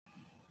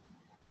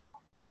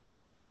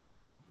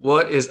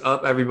What is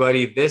up,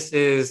 everybody? This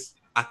is,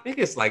 I think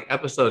it's like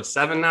episode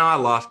 7 now. I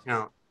lost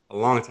count a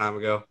long time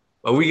ago.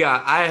 But we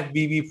got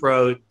IFBB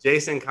Pro,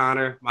 Jason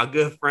Connor, my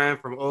good friend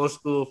from old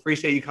school.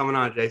 Appreciate you coming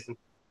on, Jason.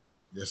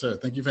 Yes, sir.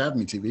 Thank you for having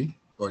me, TV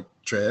or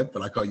Trev,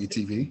 but I call you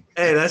TV.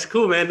 Hey, that's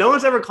cool, man. No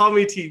one's ever called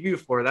me TV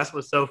before. That's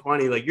what's so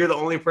funny. Like, you're the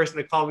only person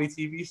to call me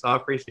TV, so I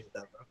appreciate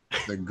that, bro.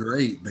 The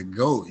great, the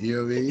GOAT. You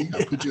know what I mean?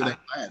 I put you in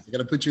that class. I got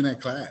to put you in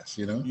that class,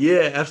 you know?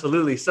 Yeah,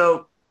 absolutely.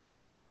 So,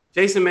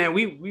 Jason, man,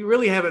 we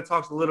really haven't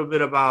talked a little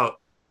bit about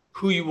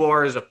who you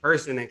are as a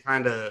person and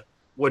kind of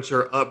what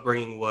your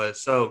upbringing was.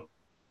 So,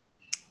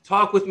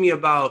 talk with me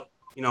about,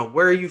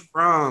 where are you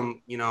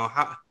from?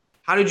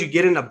 How did you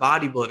get into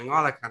bodybuilding,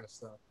 all that kind of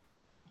stuff.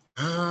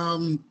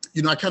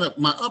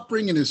 My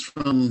upbringing is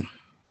from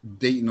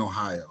Dayton,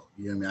 Ohio.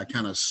 You know what I mean? I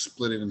kind of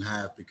split it in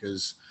half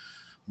because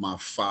my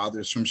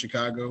father's from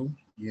Chicago,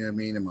 you know what I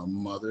mean? And my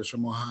mother's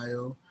from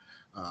Ohio.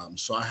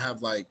 So I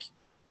have like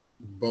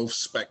both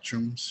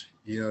spectrums,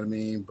 you know what I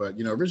mean? But,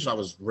 originally I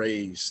was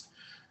raised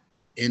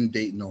in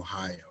Dayton,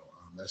 Ohio.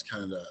 That's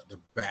kind of the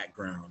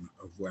background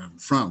of where I'm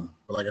from.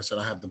 But like I said,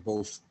 I have the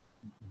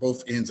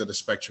both ends of the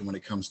spectrum when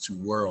it comes to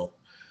world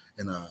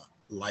and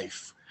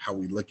life, how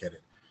we look at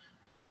it.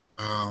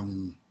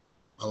 Um,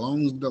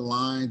 Along the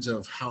lines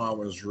of how I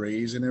was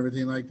raised and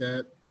everything like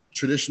that,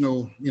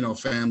 traditional,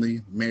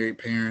 family, married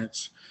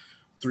parents,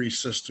 three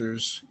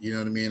sisters, you know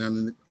what I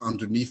mean,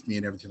 underneath me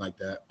and everything like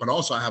that. But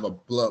also, I have a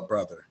blood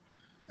brother,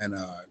 and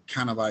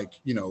kind of like,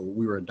 we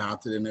were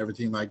adopted and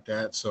everything like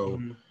that. So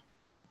Mhm.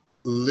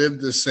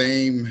 lived the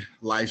same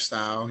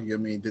lifestyle, you know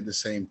what I mean, did the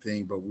same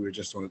thing, but we were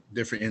just on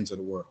different ends of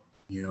the world,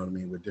 you know what I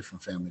mean, with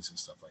different families and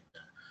stuff like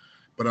that.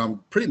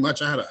 But pretty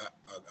much I had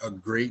a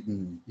great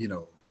and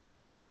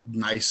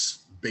nice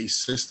base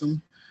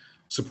system,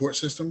 support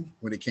system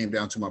when it came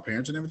down to my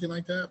parents and everything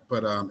like that.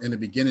 But in the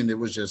beginning, it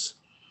was just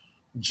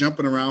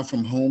jumping around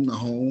from home to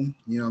home,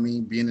 you know what I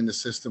mean? Being in the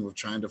system of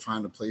trying to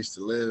find a place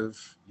to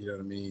live, you know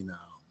what I mean?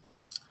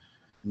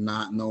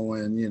 Not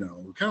knowing,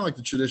 kind of like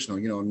the traditional,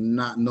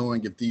 not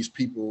knowing if these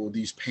people,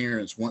 these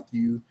parents want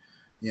you, you know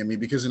what I mean?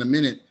 Because in a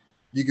minute,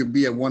 you could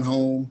be at one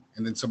home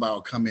and then somebody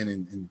will come in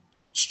and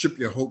strip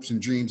your hopes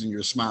and dreams and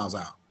your smiles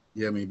out,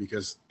 you know what I mean?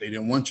 Because they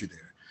didn't want you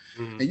there.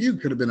 Mhm. And you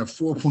could have been a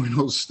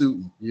 4.0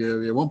 student. You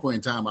know, at one point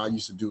in time, I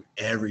used to do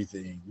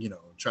everything,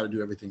 try to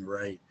do everything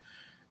right.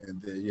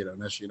 And then,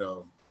 that's,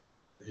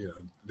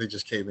 they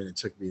just came in and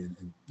took me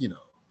and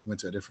went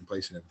to a different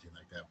place and everything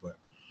like that. But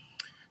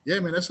yeah,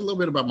 man, that's a little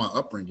bit about my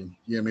upbringing.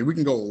 Yeah, I mean, we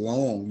can go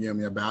long,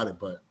 about it.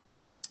 But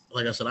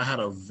like I said, I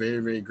had a very,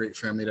 very great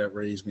family that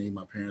raised me.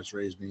 My parents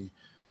raised me,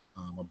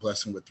 a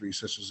blessing with three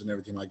sisters and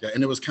everything like that.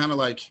 And it was kind of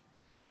like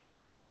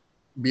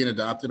being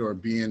adopted or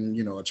being,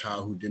 a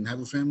child who didn't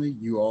have a family.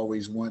 You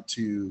always want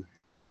to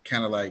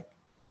kind of like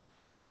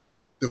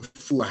the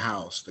Full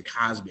House, the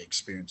Cosby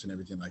Experience, and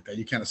everything like that.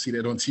 You kind of see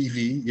that on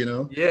TV,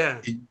 Yeah,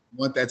 And you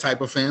want that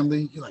type of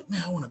family. You're like,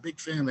 man, I want a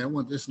big family. I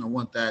want this and I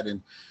want that.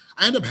 And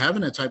I end up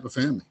having that type of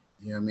family.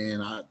 You know what I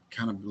mean? I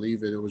kind of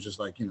believe it. It was just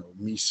like,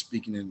 me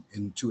speaking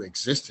into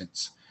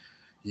existence.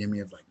 You know what I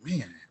mean? Of like,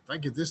 man, if I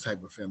get this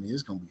type of family,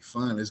 it's going to be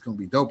fun. It's going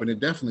to be dope. And it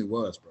definitely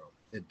was, bro.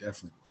 It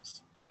definitely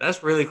was.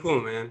 that's really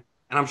cool, man.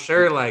 And I'm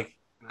sure, like,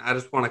 I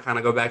just want to kind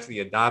of go back to the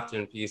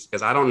adoption piece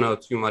because I don't know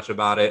too much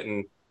about it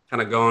and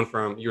kind of going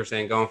from, you were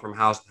saying, going from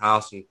house to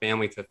house and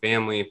family to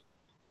family.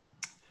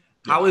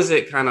 Yeah. How is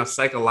it kind of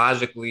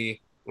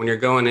psychologically when you're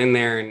going in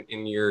there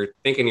and you're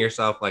thinking to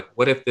yourself, like,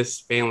 what if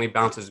this family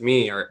bounces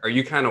me? Or are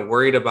you kind of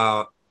worried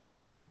about,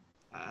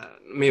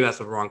 maybe that's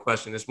the wrong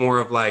question. It's more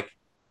of like,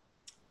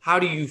 how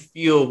do you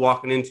feel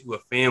walking into a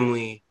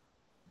family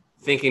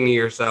thinking to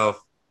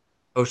yourself,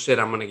 oh shit,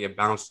 I'm gonna get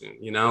bounced soon?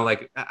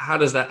 Like how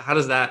does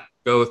that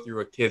go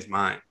through a kid's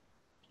mind?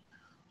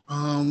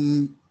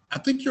 I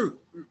think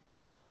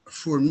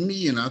for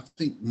me, and I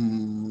think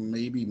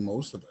maybe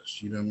most of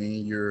us, you know what I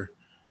mean? You're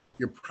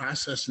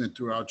processing it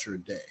throughout your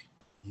day.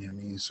 You know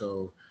what I mean?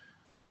 So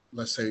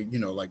let's say,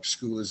 like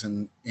school is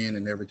in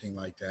and everything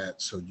like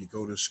that. So you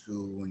go to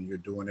school and you're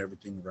doing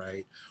everything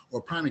right.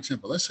 Or prime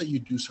example, let's say you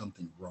do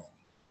something wrong.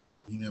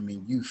 You know what I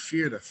mean? You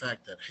fear the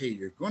fact that, hey,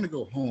 you're going to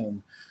go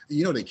home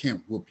and they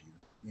can't whoop you.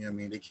 You know what I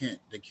mean?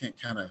 They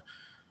can't kind of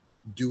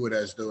do it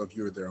as though if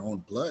you're their own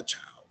blood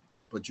child.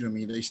 But you know what I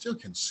mean? They still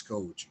can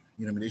scold you.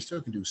 You know what I mean? They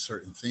still can do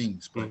certain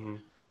things, but Mm-hmm.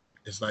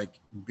 it's like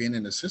being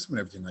in the system and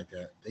everything like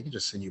that, they can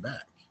just send you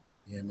back.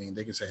 You know what I mean?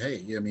 They can say, hey,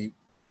 you know what I mean,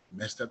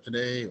 messed up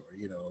today, or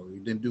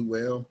you didn't do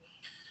well,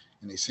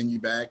 and they send you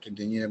back, and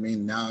then you know what I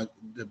mean. Now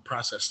the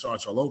process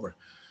starts all over.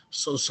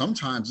 So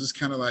sometimes it's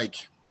kind of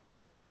like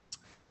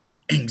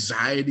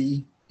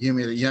anxiety. You know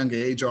what I mean? At a young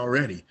age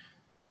already,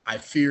 I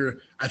feel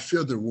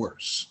the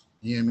worst.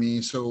 You know what I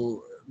mean?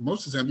 So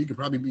most of the time, you could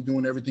probably be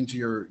doing everything to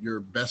your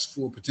best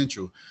full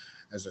potential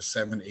as a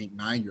 7, 8,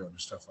 9 year old and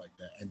stuff like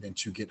that, and then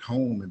to get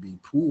home and be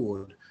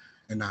pulled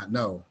and not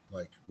know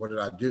like what did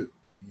I do?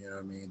 You know what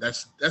I mean?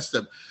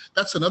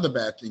 That's another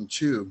bad thing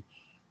too.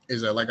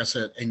 Is that like I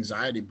said,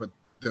 anxiety, but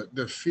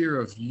the fear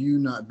of you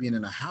not being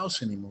in a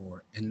house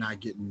anymore and not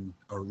getting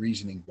a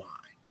reasoning why.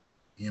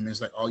 You know what I mean?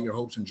 It's like all your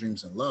hopes and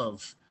dreams and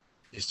love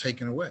is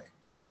taken away.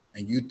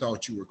 And you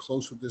thought you were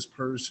close with this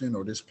person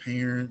or this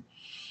parent.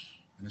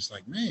 And it's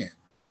like, man,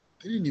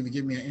 they didn't even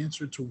give me an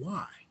answer to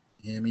why.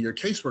 You know what I mean? Your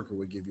caseworker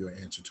would give you an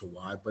answer to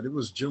why, but it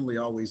was generally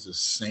always the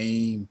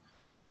same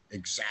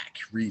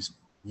exact reason.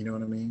 You know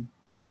what I mean?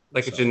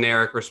 Like a So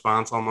generic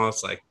response,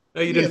 almost like, "Oh,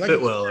 you yeah, didn't like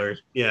fit well," or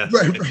yeah,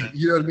 right, like right. that.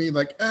 You know what I mean?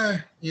 Like,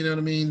 you know what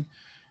I mean?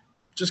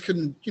 Just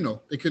couldn't,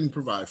 they couldn't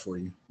provide for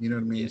you. You know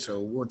what I mean? Yeah, So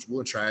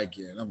we'll try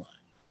again. I'm like,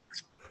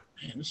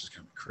 man, this is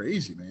kind of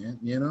crazy, man.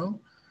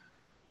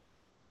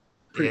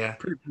 Pretty, yeah.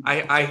 pretty.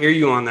 I hear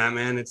you on that,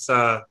 man. It's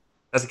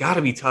that's got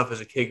to be tough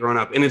as a kid growing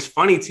up, and it's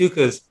funny too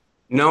because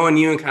knowing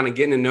you and kind of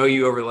getting to know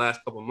you over the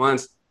last couple of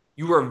months,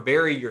 you are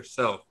very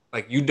yourself.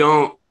 Like you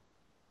don't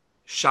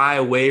shy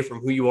away from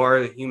who you are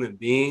as a human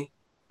being.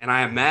 And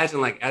I imagine,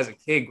 like, as a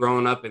kid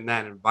growing up in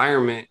that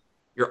environment,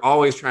 you're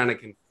always trying to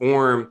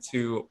conform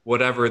to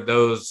whatever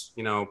those,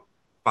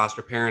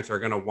 foster parents are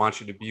going to want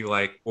you to be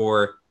like,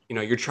 or,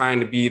 you're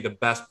trying to be the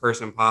best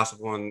person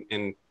possible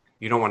and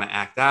you don't want to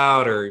act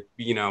out or,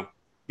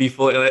 be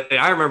fully.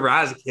 I remember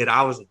as a kid,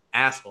 I was an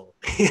asshole.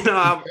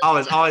 I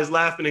was always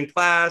laughing in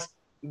class,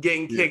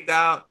 getting Yeah, kicked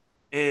out.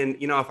 And,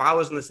 if I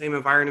was in the same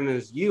environment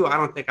as you, I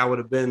don't think I would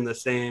have been the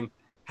same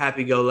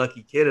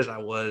happy-go-lucky kid as I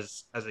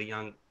was as a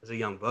young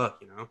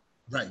buck.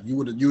 right. You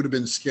would have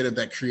been scared of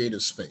that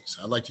creative space.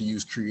 I like to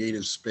use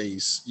creative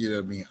space. You know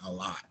what I mean? A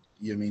lot.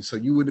 You know what I mean? So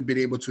you would have been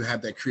able to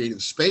have that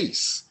creative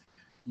space.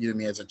 You know what I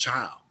mean? As a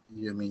child.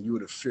 You know what I mean? You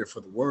would have feared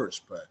for the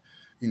worst, but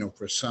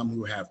for some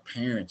who have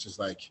parents, it's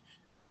like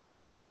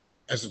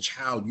as a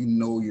child,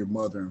 your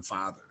mother and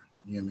father,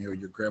 you know what I mean, or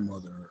your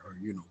grandmother or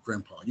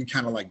grandpa. You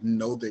kind of like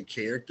know their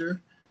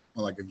character.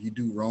 Or like if you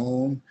do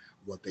wrong,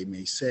 what they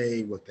may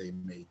say, what they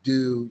may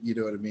do, you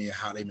know what I mean,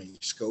 how they may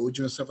scold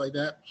you and stuff like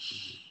that.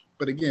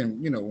 But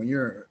again, when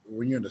you're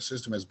in the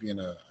system as being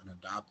an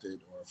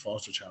adopted or a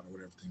foster child or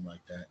whatever thing like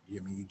that, I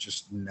mean, you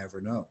just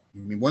never know. I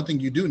mean, one thing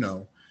you do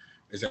know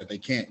is that they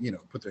can't,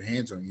 put their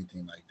hands on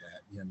anything like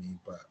that. You know what I mean?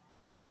 But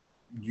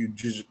you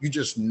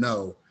just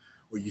know,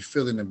 or you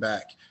feel in the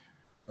back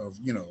of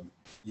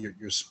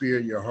your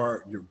spirit, your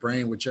heart, your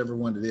brain, whichever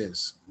one it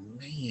is.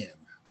 Man,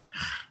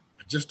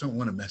 I just don't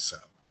want to mess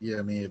up. Yeah,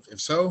 I mean,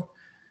 if so,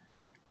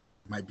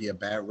 it might be a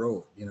bad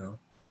road.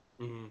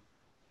 Hmm.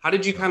 How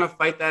did you So kind of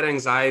fight that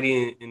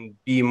anxiety and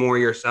be more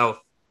yourself,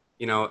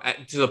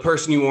 to the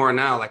person you are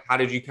now? Like, how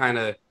did you kind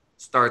of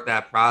start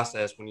that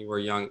process when you were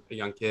a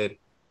young kid?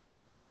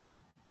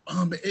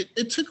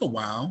 it took a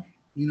while,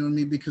 you know what I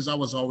mean, because I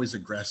was always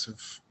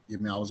aggressive. I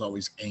mean, I was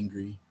always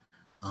angry.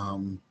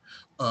 Um,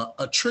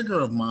 a trigger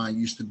of mine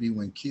used to be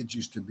when kids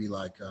used to be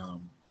like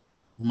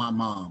my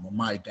mom or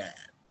my dad.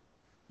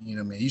 You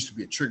know what I mean? It used to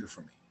be a trigger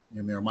for me.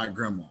 You know what I mean? Or my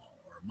grandma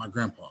or my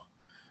grandpa.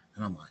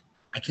 And I'm like,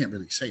 I can't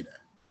really say that.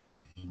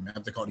 I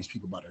have to call these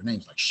people by their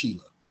names, like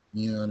Sheila.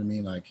 You know what I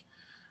mean? Like,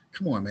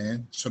 come on,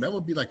 man. So that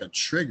would be like a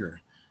trigger.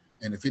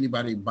 And if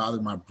anybody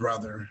bothered my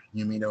brother,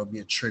 you know what I mean, that would be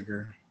a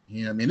trigger.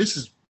 You know what I mean? This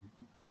is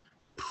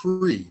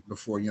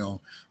before,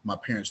 my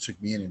parents took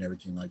me in and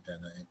everything like that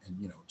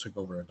and took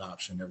over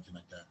adoption and everything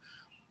like that.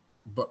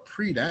 But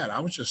pre that, I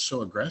was just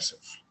so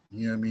aggressive.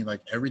 You know what I mean?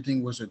 Like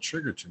everything was a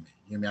trigger to me.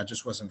 You know what I mean? I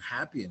just wasn't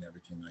happy and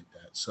everything like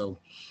that. So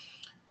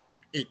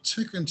it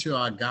took until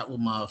I got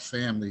with my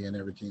family and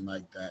everything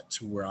like that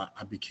to where I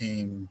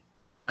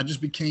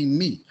just became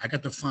me. I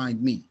got to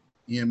find me.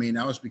 You know what I mean?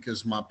 That was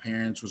because my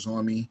parents was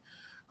on me.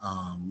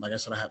 Like I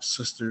said, I have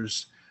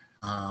sisters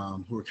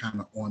who were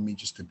kind of on me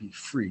just to be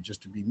free,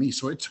 just to be me.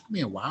 So it took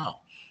me a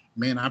while.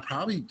 Man, I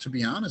probably, to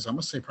be honest, I'm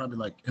gonna say probably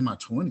like in my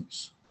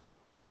 20s.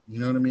 You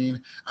know what I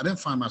mean? I didn't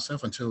find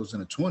myself until I was in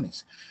the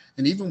 20s.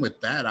 And even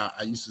with that,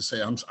 I used to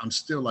say I'm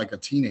still like a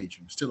teenager,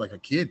 I'm still like a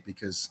kid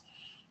because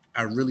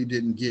I really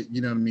didn't get,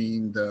 you know what I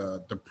mean,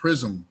 the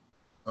prism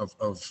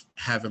of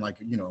having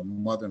like, a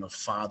mother and a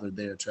father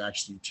there to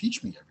actually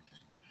teach me everything.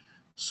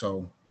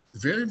 So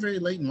very, very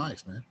late in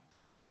life, man.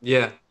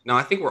 Yeah, no,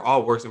 I think we're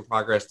all works in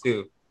progress too.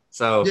 Yeah,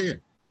 So yeah.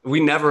 we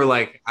never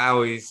like, I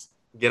always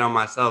get on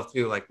myself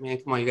too, like, man,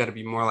 come on, you got to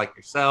be more like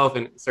yourself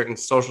in certain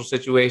social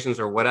situations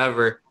or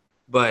whatever.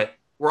 But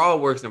we're all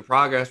works in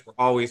progress. We're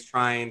always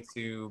trying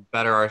to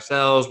better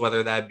ourselves,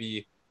 whether that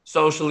be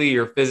socially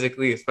or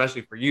physically,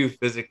 especially for you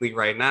physically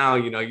right now,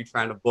 you're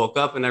trying to bulk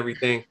up and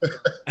everything.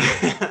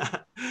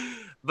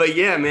 But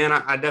yeah, man,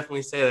 I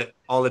definitely say that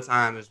all the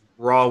time is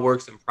we're all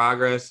works in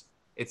progress.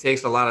 It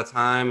takes a lot of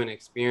time and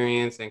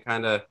experience and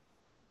kind of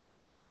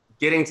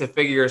getting to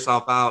figure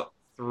yourself out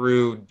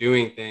through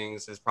doing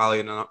things is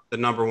probably the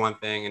number one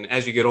thing. And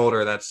as you get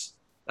older, that's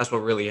what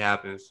really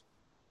happens.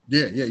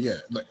 Yeah, yeah, yeah.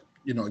 Like,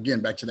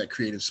 again, back to that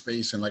creative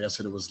space. And like I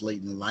said, it was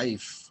late in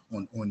life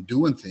on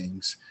doing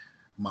things.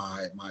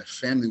 My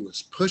family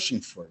was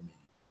pushing for me,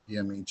 you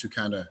know what I mean, to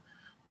kind of,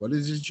 what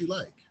is it you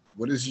like?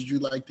 What is it you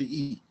like to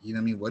eat? You know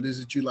what I mean? What is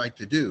it you like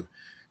to do?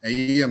 And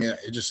yeah, I mean,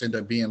 it just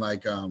ended up being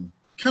like kind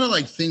of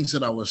like things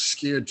that I was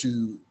scared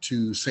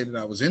to say that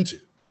I was into.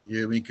 You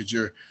know what I mean? Because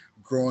you're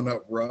growing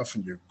up rough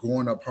and you're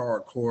growing up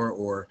hardcore,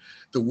 or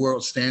the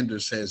world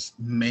standard says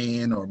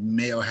man or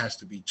male has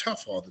to be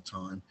tough all the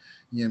time,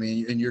 you know what I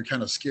mean? And you're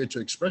kind of scared to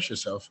express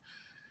yourself.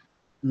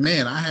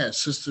 Man, I had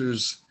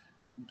sisters.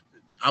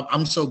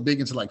 I'm so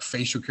big into like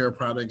facial care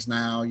products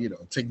now,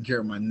 taking care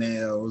of my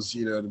nails,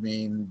 you know what I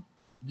mean?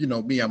 You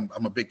know me, I'm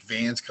a big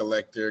Vans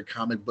collector,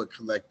 comic book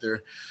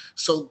collector.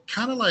 So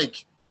kind of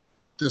like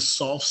the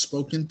soft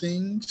spoken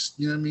things,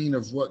 you know what I mean,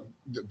 of what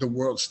the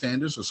world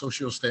standards or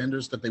social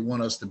standards that they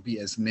want us to be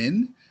as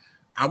men.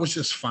 I was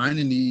just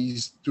finding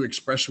these through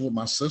expression with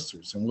my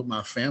sisters and with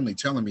my family,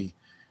 telling me,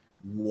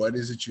 what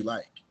is it you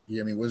like? You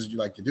know what I mean? What is it you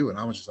like to do? And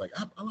I was just like,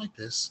 I like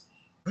this.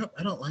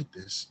 I don't like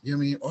this. You know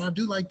what I mean? Or I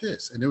do like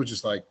this. And it was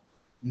just like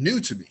new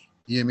to me.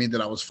 You know what I mean?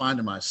 That I was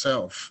finding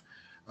myself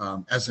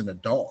as an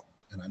adult,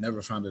 and I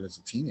never found it as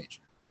a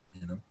teenager,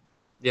 you know?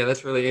 Yeah,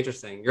 that's really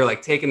interesting. You're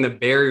like taking the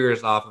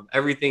barriers off of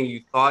everything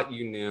you thought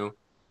you knew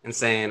and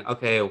saying,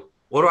 okay,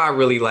 what do I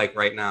really like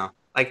right now?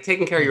 Like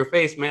taking care of your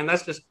face, man,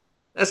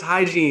 that's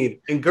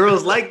hygiene. And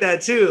girls like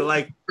that too.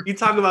 Like you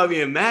talk about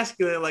being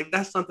masculine, like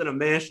that's something a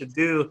man should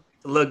do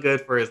to look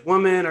good for his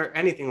woman or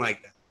anything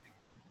like that.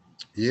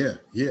 Yeah,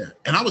 yeah.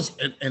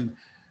 And and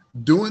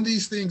doing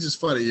these things is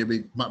funny. I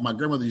mean, my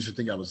grandmother used to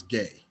think I was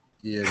gay.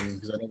 You know what I mean?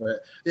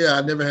 Because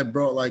I never had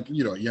brought like, a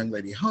young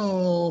lady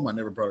home. I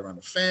never brought her around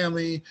the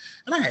family.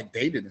 And I had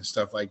dated and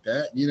stuff like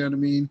that. You know what I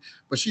mean?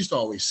 But she used to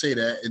always say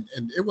that.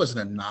 And it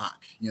wasn't a knock,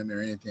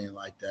 or anything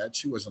like that.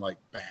 She wasn't like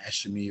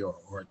bashing me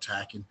or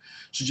attacking.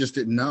 She just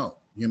didn't know.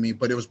 You know what I mean?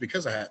 But it was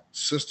because I had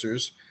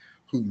sisters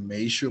who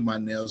made sure my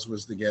nails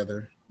was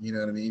together. You know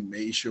what I mean?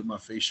 Made sure my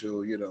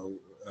facial,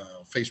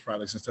 face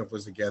products and stuff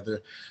was together,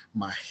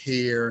 my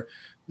hair,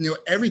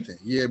 everything.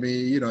 Yeah, I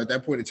mean, at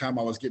that point in time,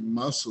 I was getting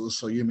muscles,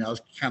 so I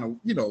was kind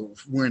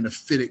of, wearing the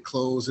fitted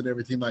clothes and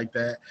everything like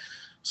that.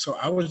 So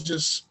I was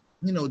just,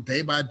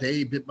 day by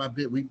day, bit by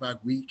bit, week by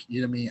week.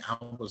 You know what I mean?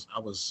 I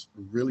was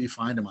really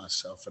finding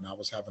myself, and I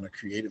was having a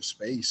creative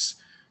space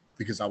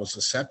because I was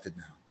accepted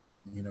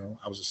now.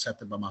 I was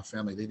accepted by my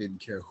family. They didn't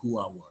care who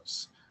I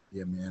was.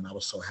 Yeah, man, I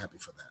was so happy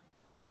for that.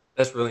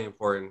 That's really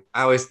important.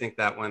 I always think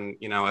that when,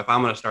 if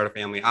I'm going to start a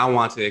family, I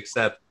want to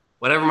accept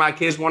whatever my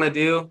kids want to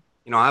do.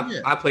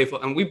 Yeah. I play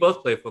football, and we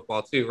both play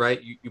football too, right?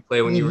 You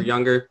play when you were Hmm.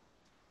 younger.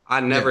 I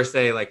Yeah. never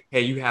say like,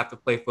 hey, you have to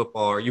play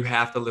football or you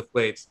have to lift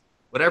weights.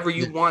 Whatever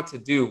you Yeah. want to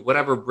do,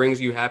 whatever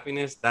brings you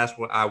happiness, that's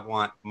what I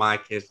want my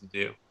kids to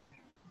do.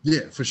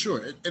 Yeah, for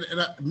sure.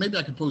 Maybe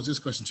I can pose this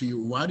question to you.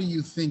 Why do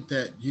you think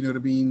that, what I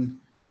mean?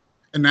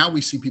 And now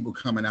we see people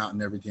coming out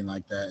and everything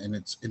like that, and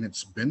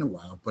it's been a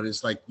while, but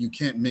it's like you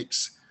can't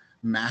mix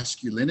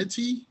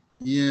masculinity,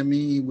 you know what I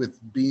mean,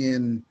 with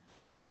being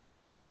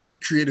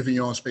creative in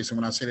your own space. And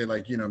when I say that,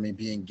 like, I mean,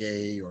 being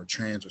gay or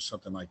trans or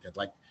something like that,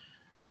 like,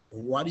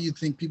 why do you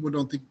think people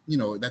don't think,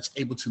 that's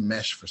able to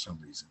mesh for some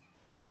reason?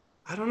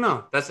 I don't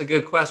know. That's a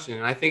good question.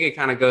 And I think it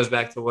kind of goes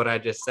back to what I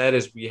just said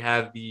is we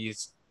have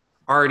these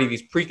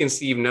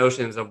preconceived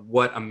notions of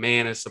what a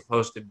man is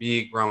supposed to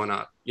be growing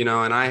up, and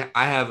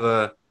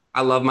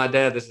I love my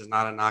dad. This is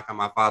not a knock on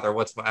my father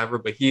whatsoever,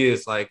 but he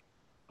is like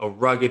a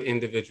rugged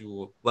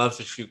individual, loves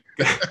to shoot,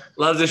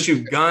 loves to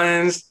shoot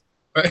guns,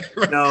 Right,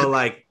 right.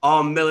 like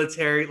all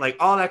military, like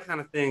all that kind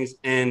of things.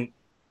 And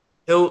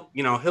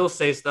he'll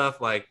say stuff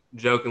like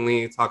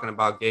jokingly talking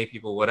about gay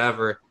people,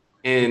 whatever.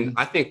 And Mhm.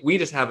 I think we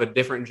just have a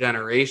different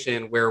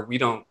generation where we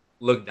don't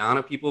look down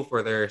at people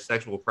for their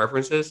sexual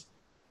preferences.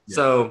 Yeah.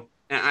 So,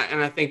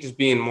 and I think just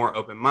being more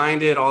open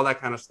minded, all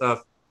that kind of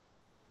stuff.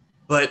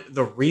 But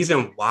the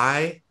reason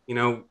why,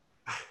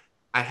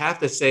 I have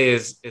to say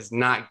is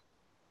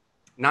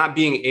not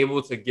being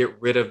able to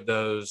get rid of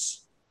those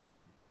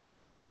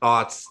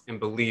thoughts and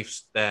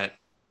beliefs that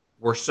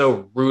were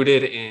so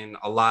rooted in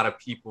a lot of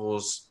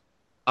people's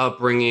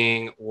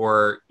upbringing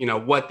or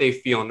what they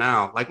feel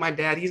now. Like my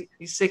dad,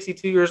 he's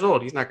 62 years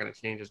old. He's not going to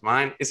change his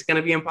mind. It's going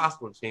to be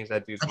impossible to change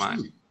that dude's mind.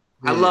 Absolutely.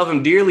 I Yeah, yeah. love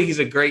him dearly. He's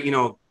a great,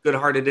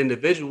 good-hearted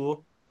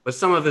individual. But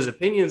some of his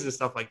opinions and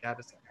stuff like that,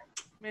 it's like,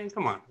 man,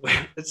 come on,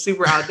 it's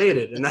super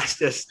outdated, and that's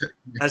just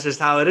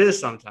how it is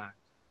sometimes.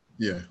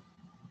 Yeah.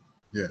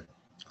 Yeah.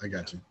 I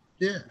got you.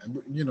 Yeah.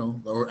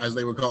 Or as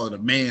they would call it, a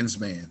man's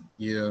man.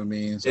 You know what I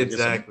mean? So I guess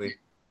Exactly.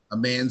 a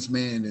man's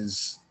man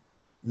is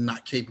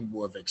not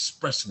capable of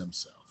expressing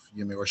himself,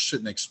 or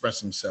shouldn't express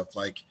himself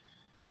like,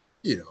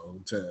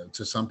 to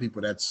some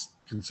people that's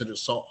considered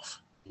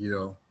soft,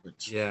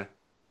 which Yeah.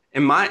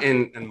 In my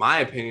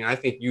opinion, I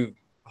think you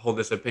hold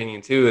this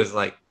opinion too, is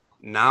like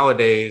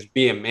nowadays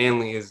being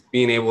manly is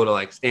being able to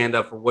like stand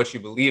up for what you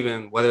believe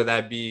in, whether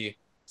that be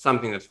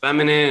something that's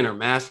feminine or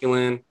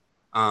masculine.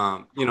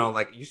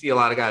 Like you see a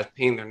lot of guys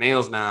painting their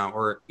nails now,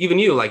 or even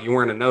you, like you're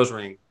wearing a nose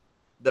ring.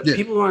 The yeah,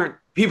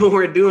 people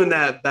weren't doing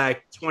that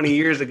back 20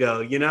 years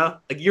ago,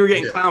 Like you were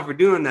getting yeah, clowned for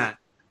doing that,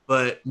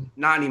 but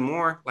not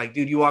anymore. Like,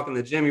 dude, you walk in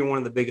the gym, you're one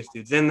of the biggest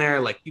dudes in there.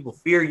 Like people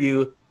fear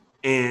you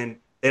and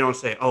they don't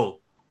say, "Oh,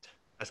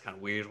 that's kind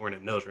of weird. He's wearing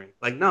a nose ring."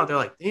 Like, no, they're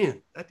like,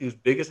 "Damn, that dude's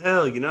big as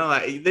hell."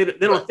 Like, they right,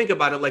 don't think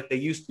about it like they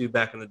used to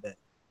back in the day.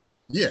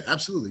 Yeah,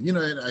 absolutely. You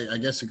know, and I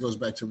guess it goes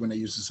back to when they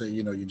used to say,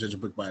 you know, you judge a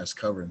book by its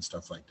cover and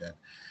stuff like that.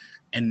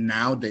 And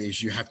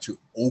nowadays you have to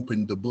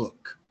open the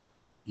book,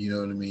 you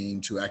know what I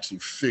mean, to actually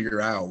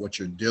figure out what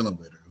you're dealing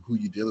with or who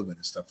you're dealing with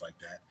and stuff like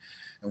that.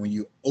 And when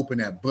you open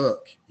that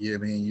book, you know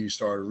what I mean, you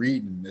start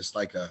reading, it's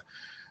like a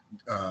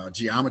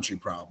geometry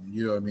problem.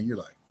 You know what I mean? You're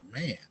like,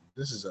 man,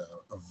 this is a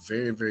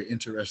very, very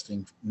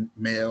interesting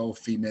male,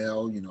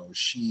 female, you know,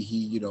 she, he,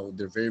 you know,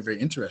 they're very, very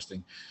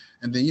interesting.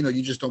 And then, you know,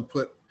 you don't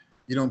put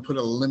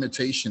a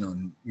limitation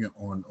on, you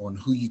know, on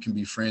who you can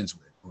be friends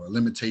with or a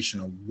limitation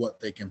on what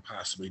they can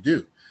possibly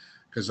do.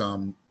 Because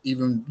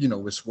even, you know,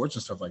 with sports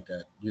and stuff like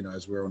that, you know,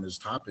 as we're on this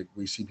topic,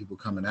 we see people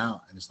coming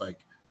out and it's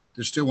like,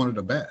 they're still one of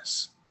the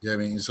best. You know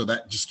what I mean? So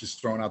that just gets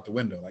thrown out the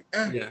window, like,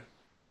 Yeah.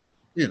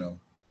 you know.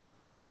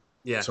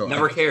 Yeah, So I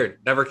guess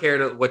never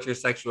cared what your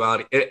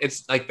sexuality.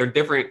 It's like they're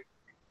different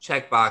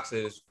check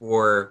boxes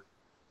for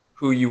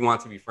who you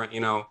want to be friend.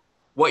 You know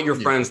what your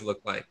yeah, friends look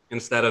like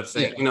instead of yeah,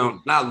 saying, you know,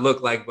 not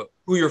look like, but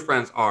who your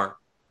friends are.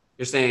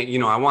 You're saying, you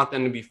know, I want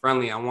them to be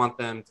friendly. I want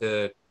them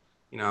to,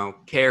 you know,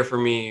 care for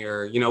me,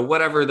 or you know,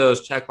 whatever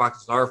those check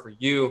boxes are for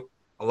you.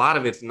 A lot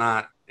of it's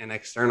not an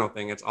external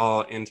thing. It's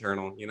all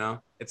internal. You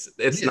know,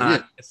 yeah,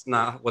 yeah, it's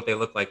not what they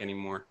look like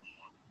anymore.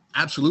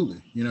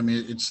 absolutely. You know, what I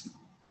mean,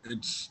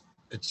 it's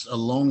it's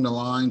along the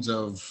lines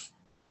of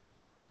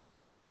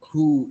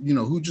who, you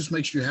know, who just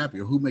makes you happy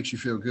or who makes you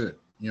feel good.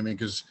 You know what I mean?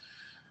 Because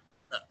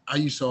I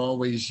used to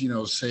always, you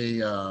know,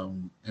 say,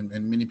 and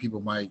many people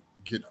might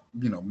get,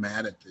 you know,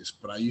 mad at this,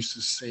 but I used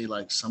to say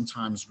like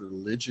sometimes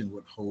religion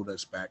would hold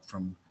us back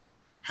from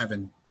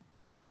having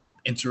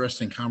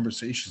interesting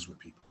conversations with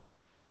people.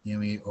 You know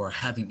what I mean? Or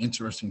having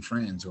interesting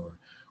friends or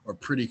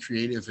pretty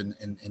creative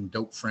and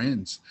dope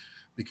friends.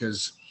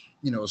 Because,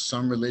 you know,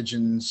 some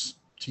religions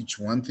teach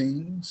one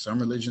thing, some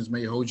religions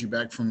may hold you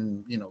back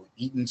from, you know,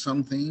 eating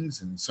some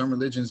things, and some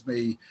religions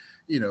may,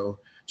 you know,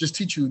 just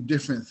teach you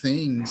different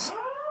things.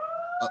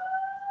 Uh,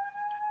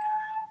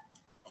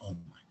 oh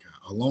my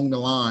God. Along the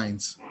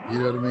lines, you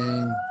know what I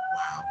mean?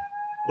 Wow.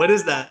 What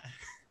is that?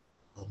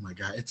 Oh my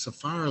God. It's a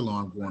fire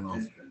alarm going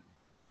off.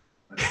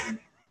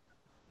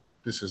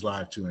 This is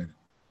live too, ain't it?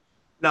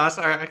 No,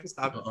 sorry, I can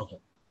stop it. Okay.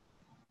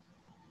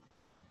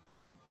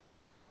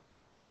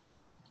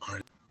 All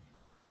right.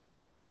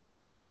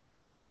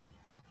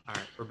 All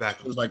right, we're back.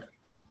 So it's like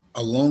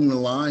along the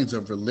lines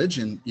of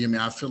religion, you know, I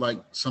mean, I feel like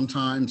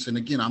sometimes, and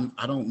again,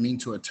 I don't mean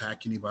to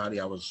attack anybody.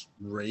 I was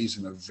raised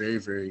in a very,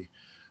 very,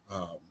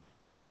 um,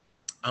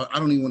 I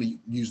don't even want to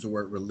use the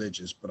word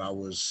religious, but I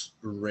was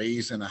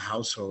raised in a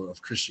household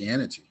of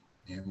Christianity.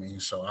 You know what I mean?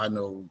 So I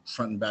know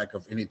front and back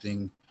of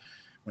anything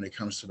when it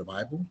comes to the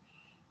Bible.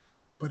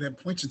 But at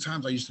points in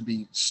times, I used to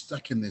be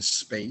stuck in this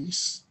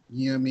space,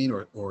 you know what I mean?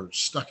 Or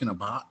stuck in a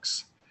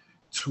box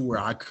to where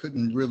I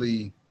couldn't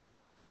really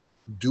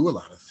do a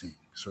lot of things.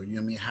 So you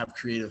know what I mean, have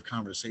creative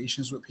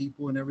conversations with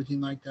people and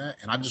everything like that.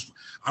 And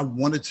I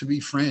wanted to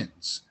be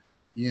friends,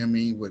 you know what I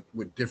mean,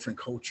 with different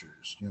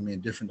cultures, you know what I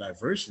mean, different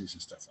diversities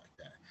and stuff like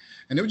that.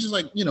 And it was just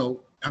like, you know,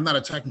 I'm not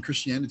attacking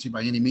Christianity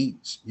by any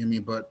means, you know what I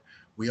mean, but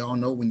we all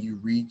know when you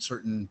read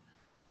certain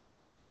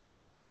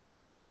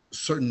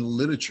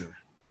literature,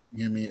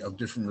 you know what I mean, of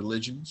different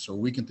religions. So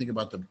we can think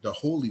about the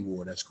holy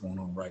war that's going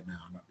on right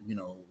now, you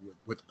know,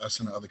 with us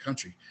in the other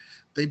country.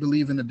 They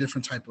believe in a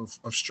different type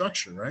of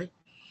structure, right?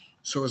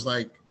 So it's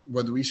like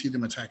whether we see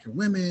them attacking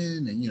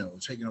women and, you know,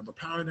 taking over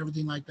power and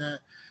everything like that,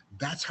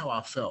 that's how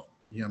I felt,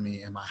 you know what I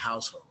mean, in my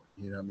household.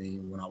 You know what I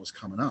mean? When I was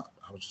coming up,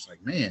 I was just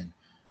like, man,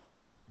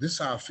 this is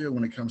how I feel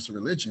when it comes to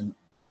religion.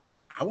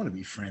 I want to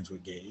be friends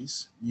with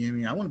gays. You know what I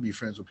mean? I want to be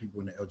friends with people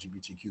in the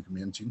LGBTQ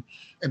community.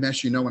 And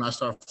that's, you know, when I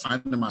start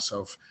finding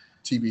myself,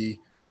 TB,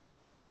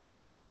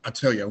 I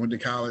tell you, I went to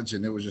college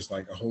and it was just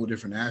like a whole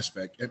different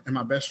aspect. And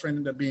my best friend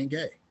ended up being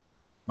gay.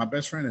 My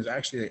best friend is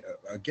actually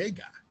a gay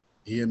guy.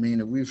 You know what I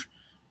mean? And we've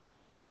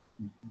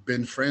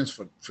been friends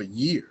for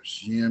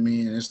years. You know what I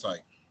mean? And it's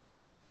like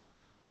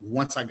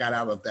once I got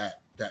out of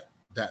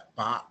that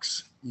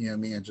box, you know what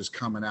I mean, and just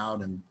coming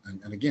out and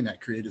again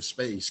that creative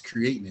space,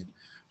 creating it,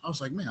 I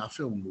was like, man, I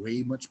feel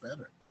way much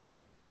better.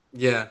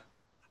 Yeah,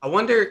 I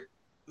wonder.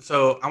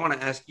 So I want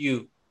to ask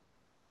you.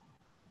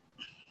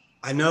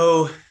 I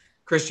know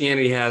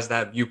Christianity has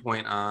that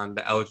viewpoint on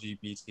the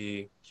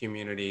LGBT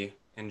community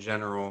in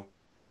general,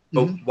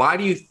 but Hmm. why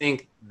do you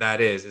think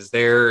that is? Is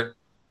there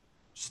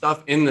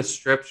stuff in the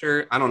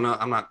scripture? I don't know.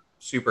 I'm not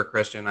super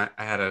Christian. I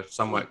had a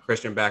somewhat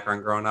Christian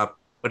background growing up,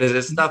 but is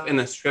it stuff in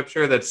the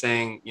scripture that's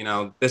saying, you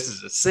know, this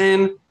is a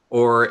sin,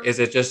 or is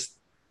it just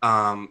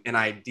an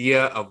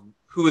idea of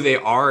who they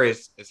are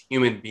as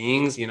human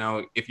beings? You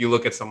know, if you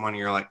look at someone,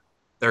 you're like,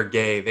 they're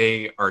gay,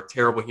 they are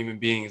terrible human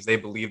beings, they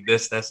believe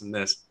this, and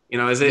this. You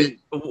know, is Yeah. it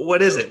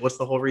what is it? What's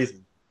the whole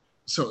reason?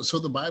 So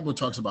the Bible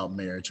talks about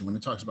marriage, and when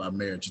it talks about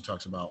marriage, it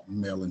talks about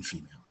male and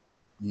female.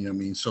 You know what I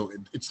mean? So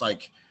it's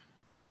like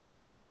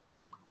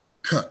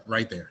cut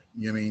right there.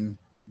 You know what I mean?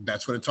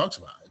 That's what it talks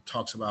about. It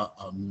talks about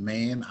a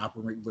man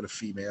operating with a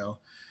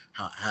female,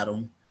 how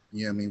Adam,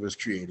 you know what I mean, was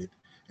created,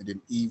 and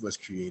then Eve was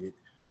created,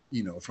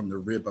 you know, from the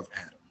rib of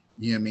Adam.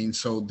 You know what I mean?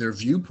 So their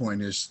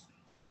viewpoint is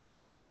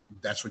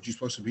that's what you're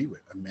supposed to be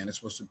with. A man is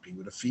supposed to be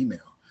with a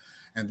female.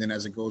 And then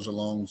as it goes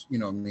along, you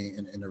know what I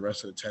mean, in the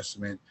rest of the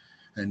Testament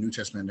and New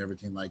Testament and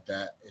everything like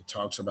that, it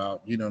talks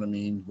about, you know what I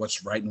mean,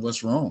 what's right and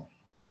what's wrong.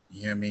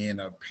 You know what I mean?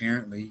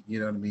 Apparently, you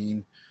know what I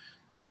mean,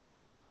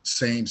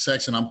 same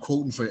sex, and I'm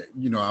quoting for,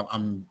 you know,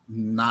 I'm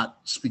not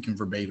speaking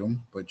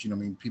verbatim, but you know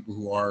what I mean, people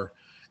who are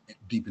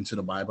deep into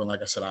the Bible.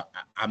 Like I said,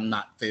 I'm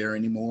not there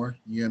anymore,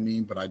 you know what I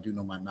mean, but I do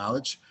know my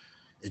knowledge.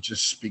 It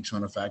just speaks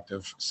on the fact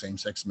of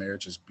same-sex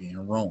marriage as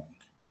being wrong.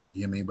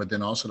 You know what I mean? But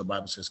then also the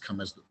Bible says, come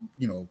as,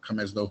 you know, come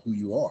as though who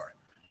you are.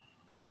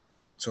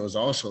 So it's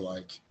also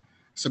like,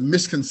 it's a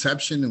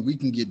misconception, and we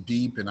can get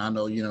deep. And I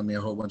know, you know what I mean,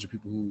 a whole bunch of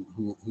people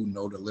who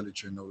know the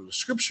literature, know the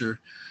scripture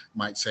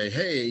might say,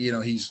 hey, you know,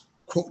 he's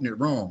quoting it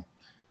wrong.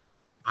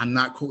 I'm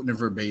not quoting it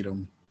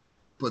verbatim,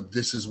 but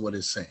this is what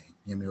it's saying,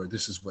 you know what I mean, or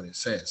this is what it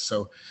says.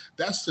 So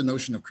that's the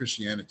notion of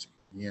Christianity.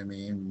 You know what I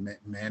mean?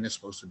 Man is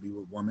supposed to be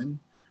with woman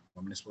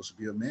is supposed to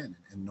be a man,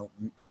 and no,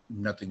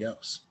 nothing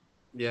else.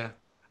 Yeah.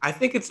 I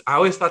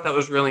always thought that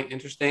was really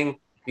interesting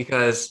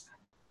because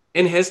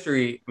in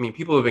history, I mean,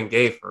 people have been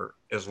gay for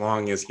as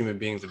long as human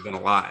beings have been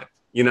alive.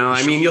 You know,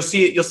 I mean, you'll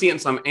see it in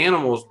some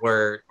animals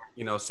where,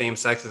 you know, same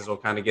sexes will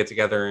kind of get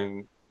together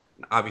and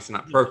obviously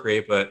not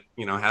procreate, but,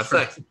 you know, have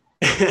sex.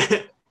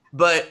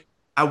 But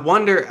I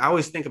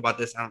always think about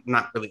this. I'm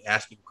not really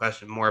asking a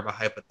question, more of a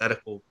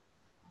hypothetical.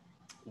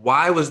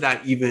 Why was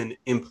that even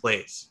in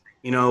place?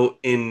 You know,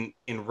 in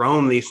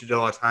Rome, they used to do it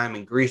all the time.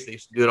 In Greece, they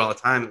used to do it all the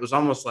time. It was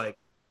almost like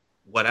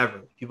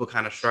whatever. People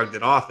kind of shrugged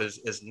it off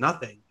as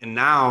nothing. And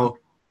now,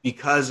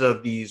 because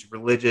of these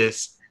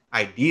religious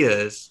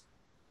ideas,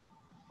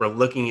 we're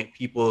looking at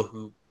people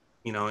who,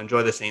 you know,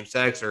 enjoy the same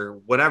sex or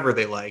whatever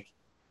they like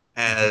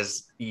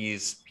as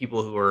these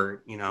people who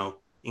are, you know,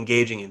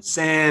 engaging in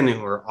sin and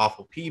who are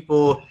awful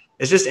people.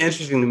 It's just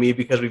interesting to me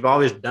because we've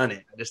always done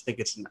it. I just think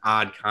it's an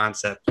odd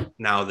concept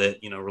now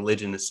that, you know,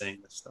 religion is saying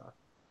this stuff.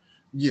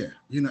 Yeah,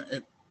 you know,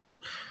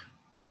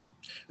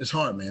 it's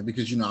hard, man,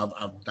 because you know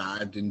I've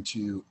dived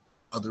into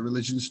other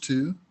religions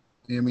too.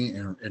 You know what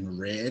I mean, and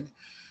read,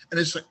 and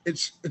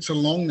it's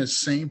along the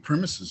same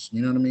premises.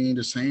 You know what I mean,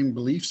 the same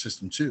belief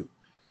system too.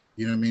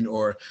 You know what I mean,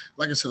 or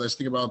like I said, let's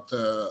think about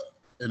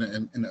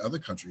in other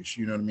countries.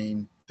 You know what I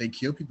mean, they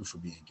kill people for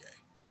being gay.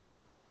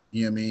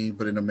 You know what I mean,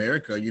 but in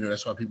America, you know,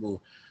 that's why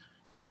people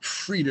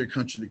free their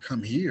country to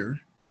come here.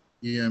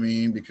 You know what I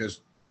mean, because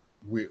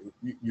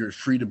you're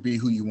free to be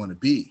who you want to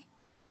be.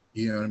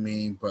 You know what I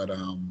mean? But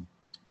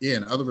yeah,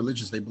 in other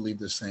religions, they believe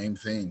the same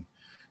thing. You know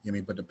what I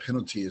mean? But the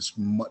penalty is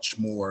much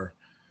more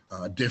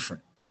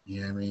different. You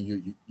know what I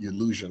mean? You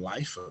lose your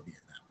life for being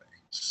that way.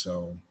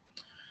 So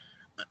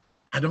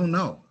I don't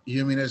know. You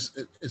know what I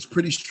mean? It's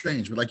pretty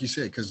strange. But like you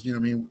said, because, you know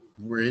what I mean?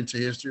 We're into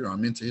history, or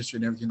I'm into history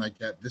and everything like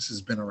that. This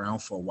has been around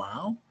for a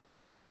while.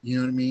 You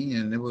know what I mean?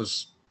 And it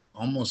was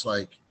almost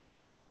like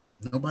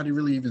nobody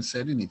really even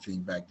said anything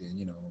back then,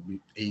 you know,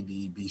 AD,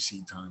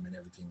 BC time and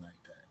everything like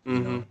that. You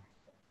know?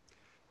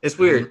 It's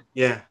weird.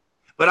 Yeah.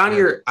 But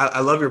I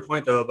love your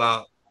point though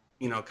about,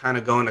 you know, kind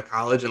of going to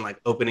college and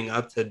like opening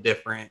up to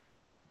different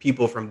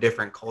people from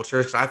different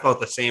cultures. 'Cause I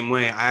felt the same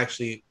way.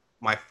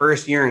 My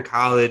first year in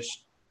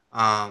college,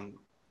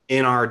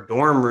 in our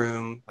dorm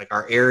room, like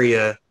our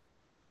area,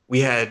 we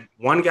had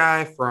one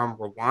guy from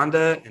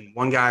Rwanda and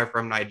one guy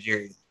from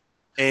Nigeria.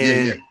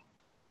 And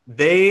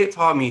they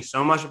taught me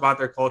so much about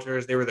their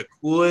cultures. They were the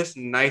coolest,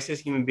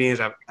 nicest human beings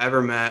I've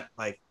ever met.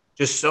 Like,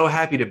 just so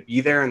happy to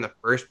be there in the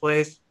first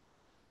place.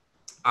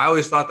 I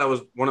always thought that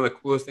was one of the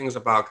coolest things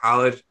about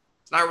college.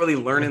 It's not really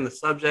learning the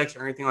subjects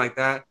or anything like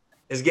that.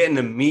 It's getting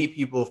to meet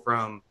people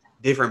from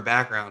different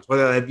backgrounds,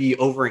 whether that be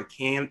over in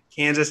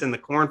Kansas in the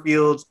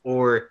cornfields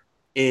or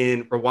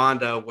in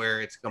Rwanda where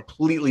it's a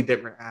completely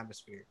different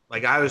atmosphere.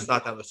 Like I always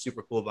thought that was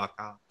super cool about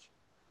college.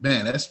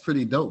 Man, that's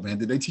pretty dope, man.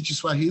 Did they teach you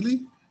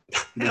Swahili?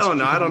 Hell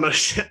no, I don't know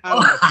shit.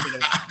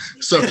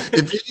 So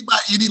if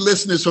any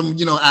listeners from,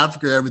 you know,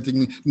 Africa,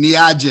 everything,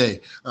 Niaje,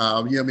 you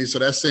know what I mean? So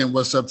that's saying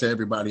what's up to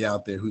everybody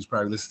out there who's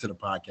probably listening to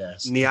the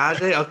podcast.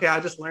 Niaje? Okay, I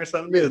just learned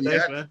something new.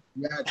 Thanks, man.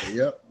 Niaje,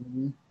 yep.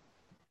 Mm-hmm.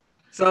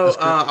 So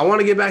I want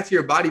to get back to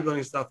your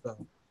bodybuilding stuff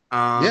though.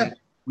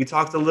 We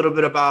talked a little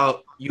bit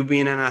about you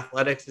being in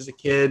athletics as a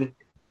kid.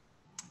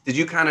 Did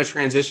you kind of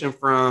transition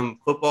from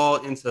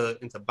football into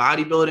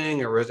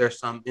bodybuilding, or was there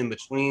some in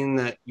between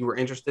that you were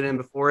interested in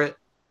before it?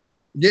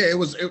 Yeah,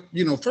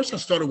 you know, first I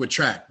started with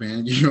track,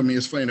 man. You know what I mean?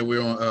 It's funny that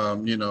we're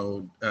on, you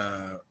know,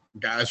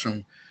 guys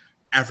from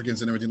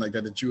Africans and everything like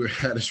that you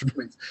had as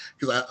roommates,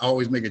 because I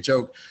always make a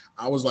joke.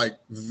 I was like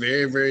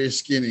very, very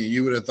skinny.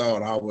 You would have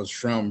thought I was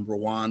from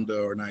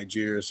Rwanda or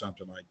Nigeria or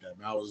something like that.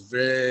 I was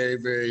very,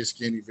 very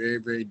skinny, very,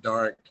 very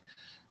dark.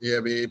 Yeah,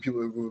 I mean,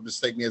 people would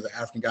mistake me as an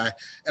African guy.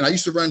 And I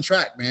used to run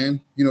track, man.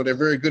 You know, they're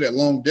very good at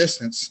long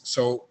distance.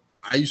 So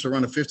I used to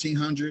run a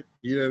 1500,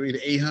 you know what I mean,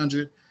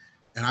 800.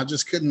 And I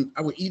just couldn't,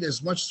 I would eat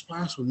as much as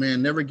possible,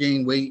 man, never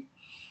gain weight.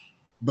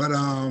 But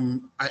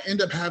I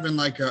ended up having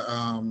like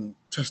a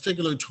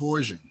testicular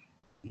torsion,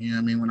 you know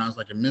what I mean, when I was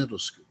like in middle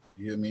school.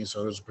 You know what I mean?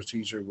 So there's a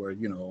procedure where,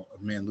 a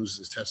man loses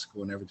his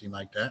testicle and everything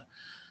like that.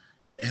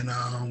 And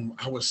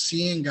I was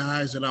seeing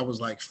guys that I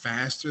was like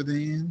faster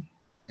than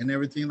and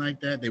everything like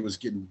that. They was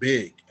getting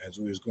big as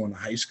we was going to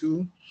high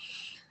school.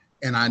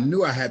 And I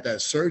knew I had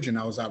that surgeon.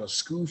 I was out of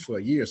school for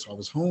a year, so I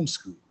was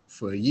homeschooled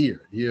for a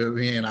year. You know what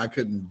I mean? I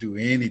couldn't do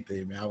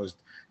anything, man. I was,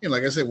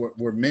 like I said,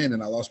 we're men,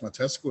 and I lost my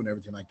testicle and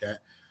everything like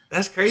that.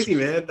 That's crazy,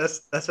 man.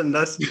 That's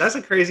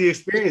a crazy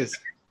experience.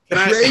 Can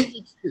I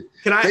Crazy,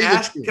 can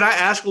I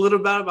ask a little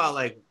bit about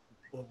like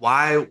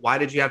why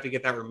did you have to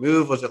get that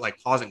removed? Was it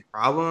like causing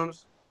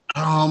problems?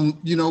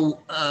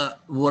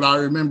 What I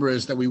remember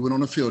is that we went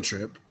on a field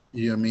trip,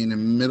 you know what I mean,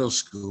 in middle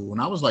school,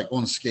 when I was like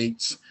on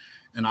skates,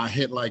 and I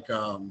hit like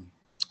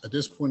at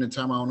this point in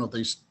time, I don't know if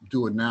they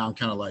do it now. I'm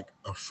kind of like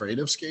afraid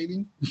of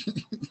skating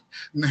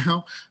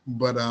now,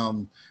 but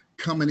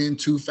coming in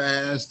too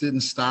fast,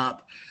 didn't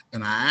stop,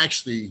 and I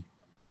actually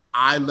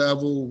eye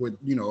level with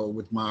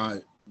with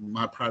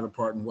my private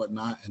part and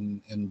whatnot,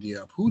 and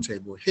the pool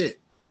table hit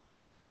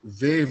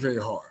very, very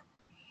hard.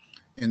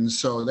 And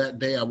so that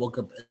day I woke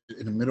up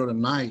in the middle of the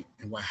night,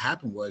 and what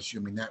happened was,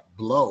 that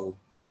blow,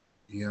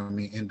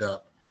 end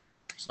up,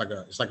 it's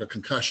like a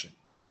concussion,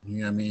 you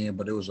know what I mean?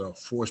 But it was a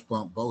force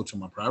bump blow to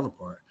my private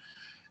part.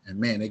 And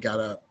man, they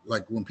got up,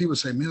 like when people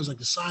say, man, it was like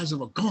the size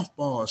of a golf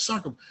ball or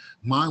soccer,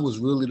 mine was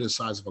really the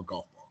size of a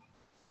golf ball,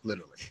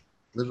 literally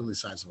the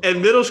size of a And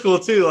golf middle school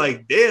too,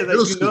 like damn, like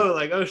middle school.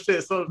 like oh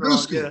shit, something's Middle wrong.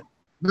 school. Yeah.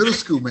 Middle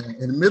school, man,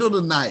 in the middle of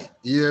the night,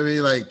 you know what I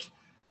mean? Like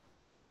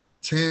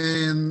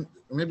 10,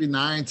 maybe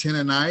 9, 10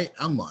 at night.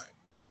 I'm like,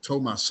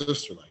 told my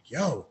sister, like,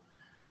 yo,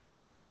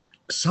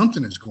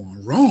 something is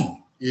going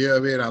wrong. You know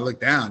what I mean? I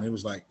looked down. It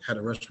was like, had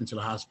to rush me to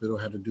the hospital,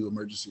 had to do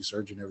emergency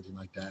surgery and everything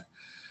like that.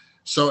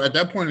 So at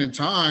that point in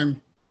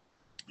time,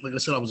 like I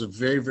said, I was a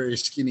very, very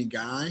skinny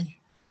guy.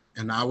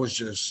 And I was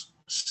just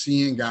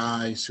seeing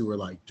guys who were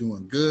like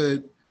doing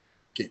good,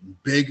 getting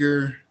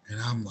bigger. And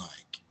I'm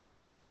like,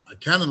 I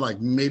kind of like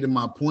made it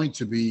my point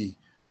to be,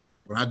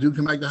 when I do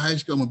come back to high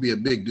school, I'm going to be a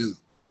big dude.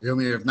 You know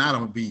what I mean? If not,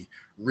 I'm going to be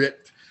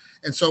ripped.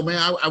 And so,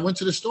 man, I went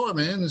to the store,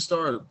 man, and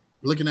started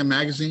looking at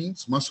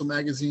magazines, muscle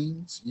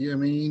magazines, you know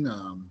what I mean?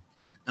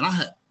 And I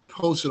had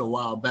posted a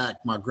while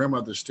back, my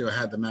grandmother still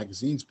had the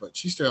magazines, but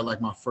she still had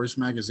like my first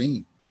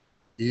magazine,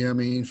 you know what I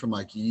mean, from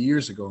like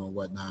years ago and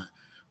whatnot.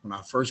 When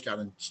I first got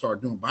and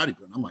started doing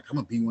bodybuilding, I'm like, I'm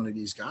going to be one of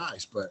these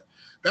guys. But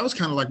that was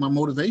kind of like my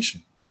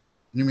motivation.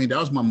 You know what I mean? That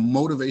was my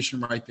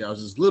motivation right there. I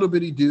was this little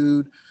bitty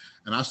dude,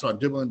 and I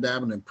started dibbling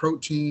dabbling in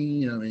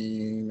protein, you know what I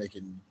mean,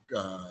 making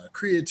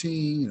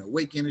creatine,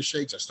 weight gainer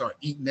shakes. I started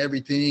eating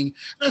everything.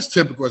 That's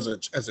typical as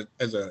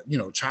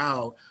a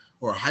child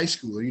or a high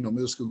schooler,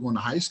 middle school going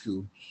to high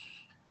school.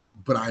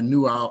 But I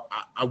knew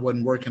I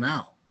wasn't working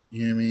out.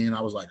 You know what I mean?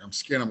 I was like, I'm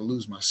scared I'm gonna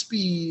lose my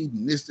speed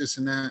and this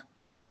and that.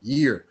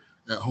 Year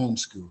at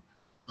homeschool,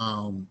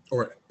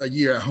 or a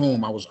year at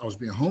home, I was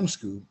being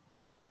homeschooled,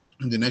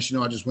 and then next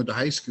I just went to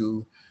high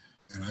school,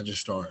 and I just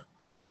started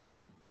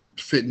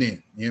fitting in. You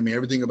know what I mean?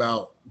 Everything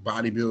about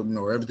bodybuilding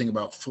or everything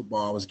about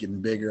football, I was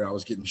getting bigger. I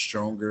was getting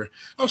stronger.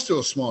 I was still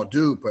a small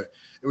dude, but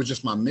it was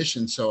just my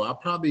mission. So I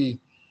probably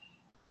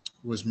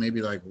was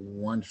maybe like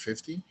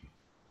 150.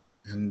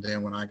 And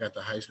then when I got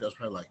to high school, I was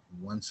probably like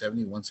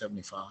 170,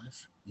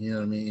 175. You know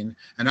what I mean?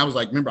 And I was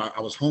like, remember,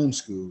 I was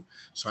homeschooled.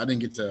 So I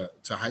didn't get to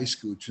high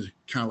school to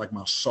kind of like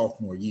my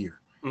sophomore year.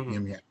 Mm-hmm. You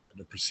know what I mean?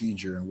 The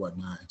procedure and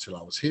whatnot until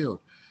I was healed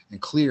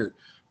and cleared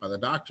by the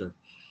doctor.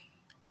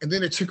 And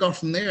then it took off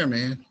from there,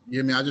 man.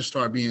 You know what I mean? I just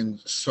started being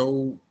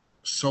so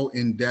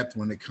in depth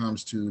when it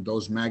comes to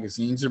those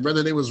magazines, and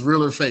whether they was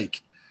real or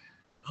fake.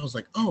 I was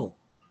like, oh,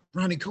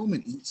 Ronnie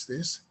Coleman eats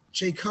this.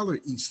 Jay Cutler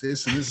eats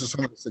this. And this is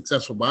some of the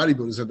successful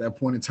bodybuilders at that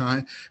point in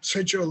time.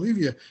 Sergio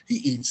Oliva, he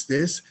eats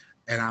this.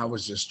 And I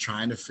was just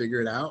trying to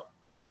figure it out.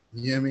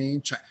 You know what I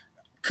mean?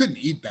 Couldn't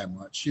eat that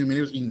much. You know what I mean?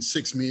 It was eating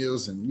 6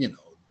 meals and,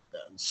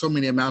 so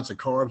many amounts of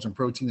carbs and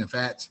protein and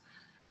fats.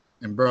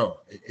 And bro,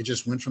 it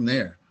just went from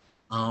there.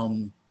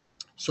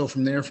 So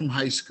from there, from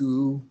high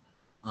school,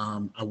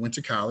 I went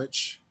to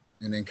college,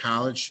 and in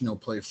college,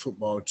 played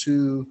football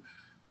too.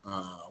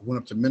 Went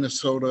up to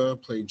Minnesota,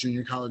 played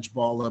junior college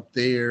ball up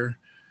there,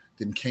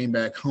 then came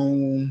back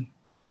home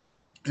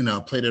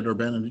and played at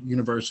Urbana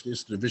University.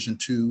 It's a Division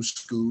II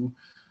school,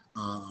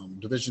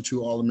 Division II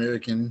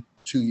All-American,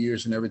 2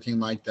 years and everything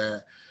like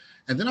that.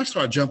 And then I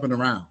started jumping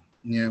around.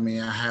 You know what I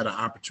mean? I had an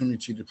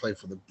opportunity to play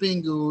for the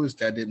Bengals.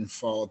 That didn't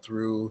fall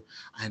through.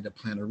 I ended up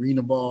playing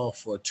arena ball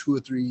for 2 or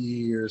 3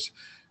 years.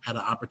 Had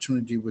an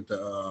opportunity with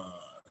the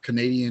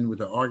Canadian, with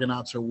the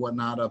Argonauts or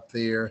whatnot up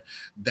there.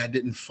 That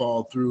didn't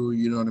fall through,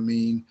 you know what I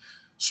mean?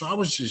 So I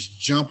was just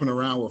jumping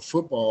around with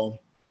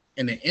football.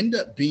 And it ended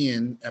up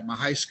being at my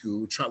high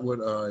school,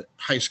 Trotwood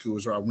High School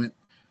is where I went.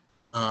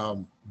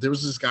 There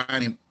was this guy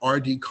named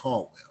R.D.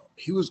 Caldwell.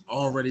 He was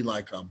already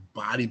like a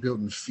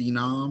bodybuilding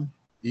phenom.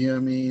 You know what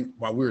I mean?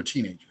 While we were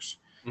teenagers.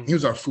 Mm-hmm. He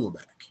was our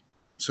fullback.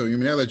 So you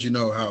mean that let you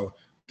know how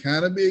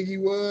kind of big he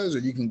was, or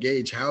you can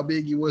gauge how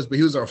big he was, but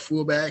he was our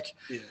fullback.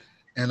 Yeah.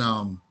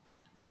 And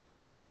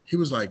he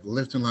was like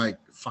lifting like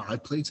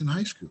 5 plates in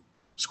high school,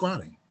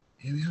 squatting.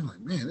 And I'm like,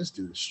 man, this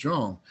dude is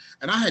strong.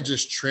 And I had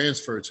just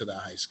transferred to the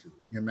high school.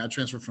 I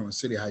transferred from a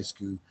city high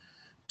school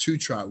to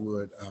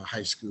Trotwood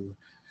High School.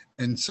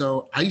 And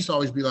so I used to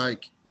always be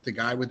like the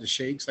guy with the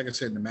shakes, like I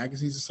said, in the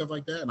magazines and stuff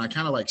like that. And I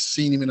kind of like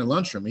seen him in the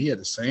lunchroom. He had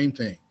the same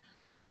thing,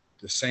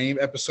 the same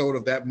episode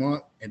of that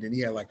month. And then he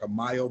had like a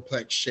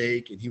Myoplex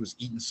shake and he was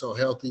eating so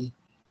healthy.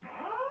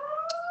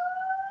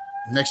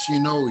 Next thing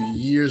you know,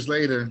 years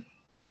later,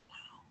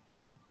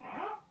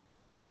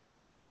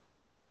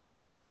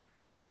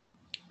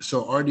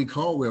 so R.D.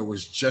 Caldwell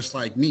was just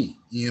like me,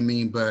 you know what I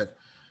mean? But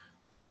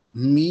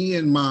me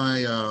and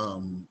my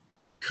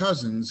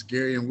cousins,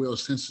 Gary and Will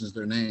Simpson's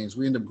their names,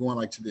 we ended up going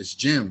like to this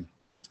gym.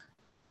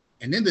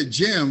 And in the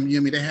gym, you know what I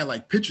mean, they had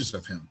like pictures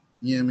of him,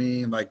 you know what I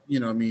mean? Like,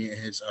 you know what I mean,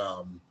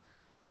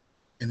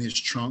 in his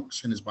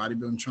trunks, in his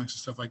bodybuilding trunks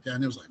and stuff like that.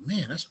 And it was like,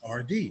 man, that's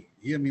RD. You know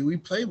what I mean? We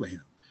played with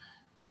him.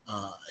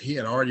 He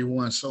had already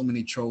won so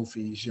many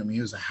trophies. You know what I mean?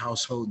 He was a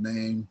household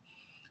name.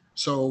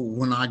 So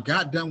when I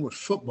got done with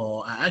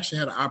football, I actually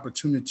had an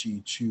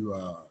opportunity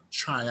to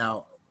try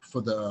out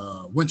for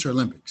the Winter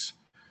Olympics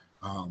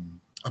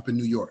up in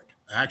New York.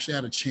 I actually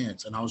had a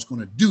chance and I was going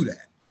to do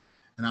that.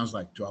 And I was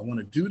like, do I want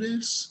to do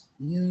this?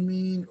 You know what I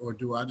mean? Or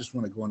do I just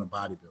want to go into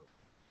bodybuilding?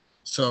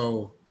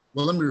 So,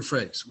 well, let me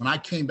rephrase. When I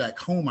came back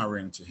home, I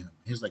ran into him.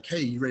 He was like,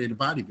 hey, you ready to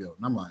bodybuild?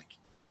 And I'm like,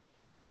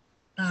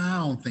 nah,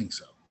 I don't think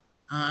so.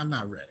 I'm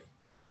not ready.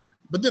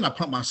 But then I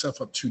pumped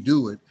myself up to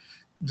do it.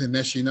 Then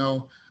next you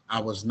know, I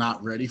was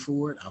not ready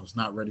for it. I was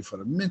not ready for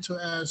the mental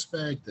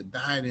aspect, the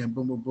dieting,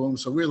 boom, boom, boom.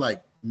 So we're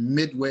like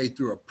midway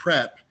through a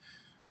prep,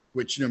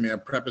 which, you know, I mean, a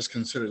prep is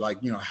considered like,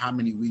 you know, how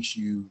many weeks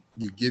you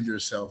give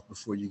yourself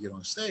before you get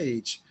on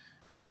stage.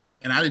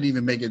 And I didn't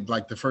even make it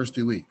like the first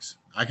 2 weeks.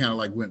 I kind of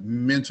like went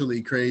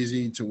mentally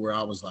crazy to where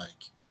I was like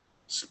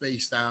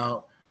spaced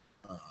out.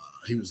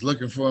 He was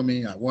looking for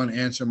me. I wouldn't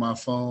answer my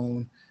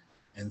phone.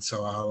 And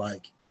so I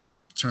like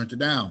turned it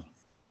down.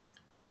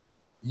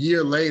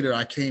 Year later,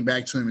 I came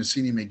back to him and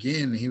seen him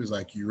again. And he was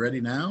like, you ready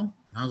now?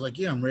 And I was like,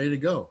 yeah, I'm ready to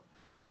go.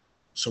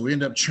 So we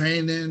ended up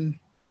training.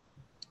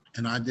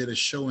 And I did a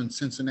show in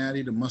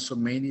Cincinnati, the Muscle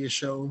Mania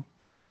show.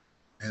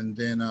 And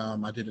then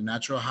I did a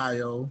Natural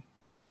Ohio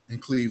in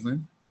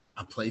Cleveland.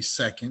 I placed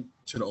second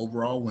to the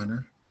overall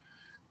winner.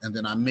 And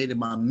then I made it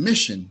my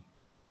mission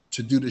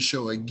to do the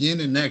show again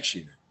in next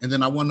year. And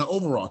then I won the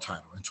overall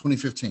title in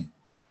 2015.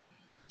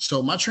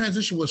 So my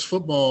transition was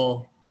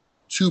football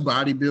to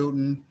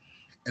bodybuilding.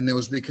 And it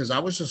was because I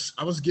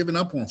was giving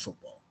up on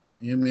football.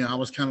 You know what I mean? I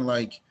was kind of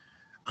like,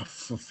 I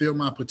fulfilled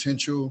my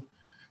potential.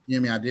 You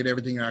know what I mean? I did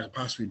everything I could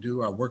possibly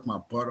do. I worked my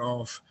butt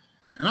off.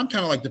 And I'm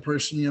kind of like the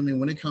person, you know what I mean?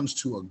 When it comes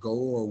to a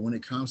goal or when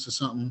it comes to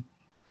something,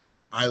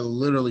 I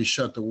literally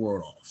shut the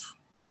world off.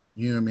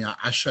 You know what I mean?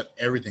 I shut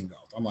everything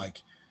off. I'm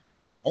like,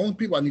 only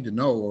people I need to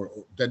know or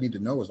that need to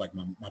know is like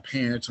my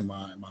parents and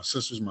my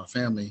sisters, my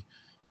family,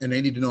 and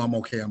they need to know I'm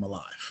okay, I'm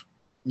alive.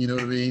 You know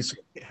what I mean? So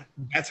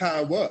that's how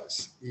I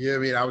was. You know what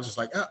I mean? I was just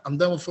like, I'm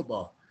done with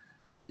football.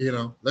 You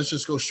know, let's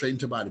just go straight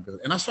into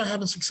bodybuilding. And I started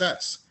having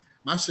success.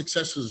 My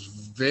success was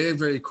very,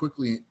 very quick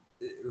in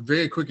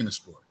the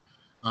sport.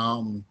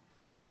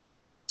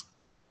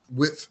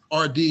 With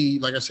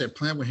RD, like I said,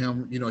 playing with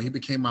him, you know, he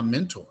became my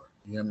mentor.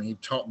 You know what I mean? He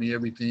taught me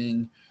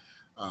everything.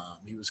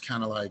 He was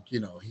kind of like, you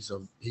know,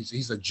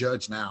 he's a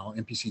judge now,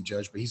 NPC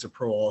judge, but he's a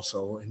pro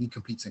also, and he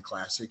competes in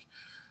classic.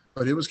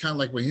 But it was kind of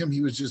like with him,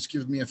 he was just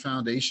giving me a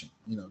foundation,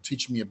 you know,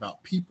 teaching me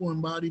about people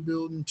in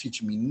bodybuilding,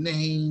 teaching me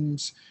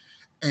names.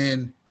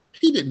 And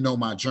he didn't know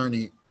my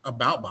journey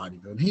about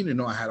bodybuilding. He didn't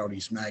know I had all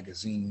these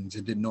magazines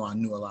and didn't know I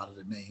knew a lot of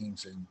the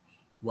names and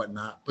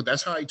whatnot. But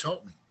that's how he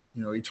taught me.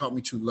 You know, he taught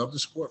me to love the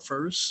sport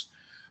first,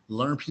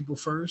 learn people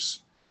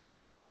first,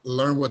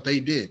 learn what they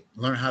did,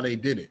 learn how they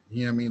did it.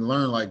 You know what I mean?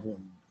 Learn like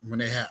when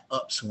they had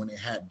ups and when they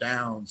had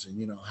downs and,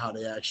 you know, how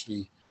they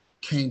actually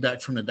came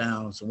back from the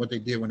downs and what they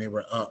did when they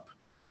were up.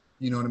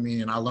 You know what I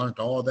mean? And I learned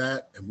all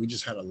that, and we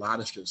just had a lot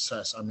of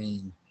success. I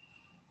mean,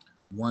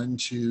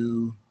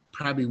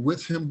 probably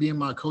with him being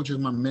my coach as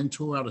my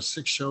mentor, out of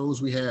 6 shows,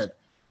 we had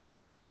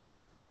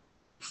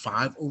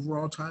 5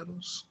 overall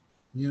titles,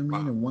 you know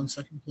what I mean, and 1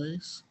 second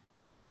place.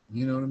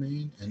 You know what I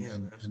mean?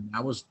 And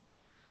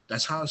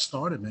that's how it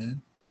started,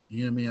 man.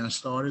 You know what I mean? I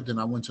started, then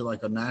I went to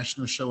like a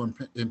national show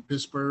in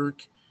Pittsburgh.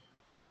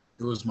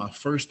 It was my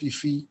first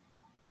defeat.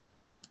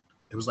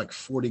 It was like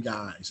 40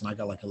 guys, and I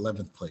got like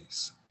 11th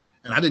place.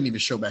 And I didn't even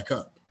show back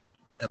up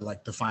at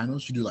like the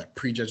finals. You do like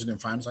prejudging in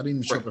finals. I didn't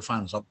even show up at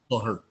finals. I was so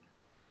hurt.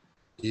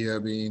 You know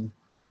what I mean?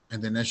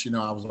 And then as you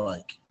know, I was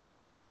like,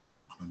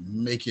 I'm gonna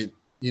make it,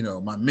 you know,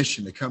 my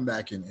mission to come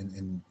back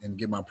and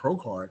get my pro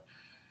card.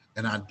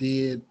 And I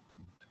did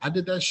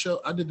that show.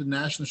 I did the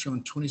national show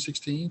in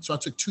 2016. So I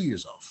took 2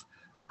 years off.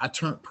 I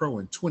turned pro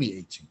in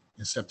 2018,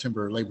 in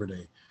September, Labor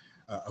Day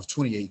of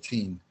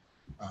 2018.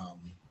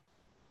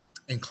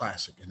 In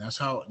classic, and that's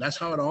how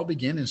it all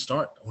began and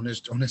start on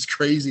this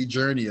crazy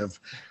journey of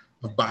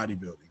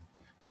bodybuilding.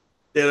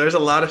 Yeah, there's a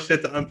lot of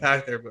shit to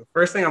unpack there, but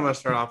first thing I'm going to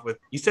start off with,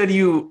 you said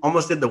you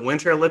almost did the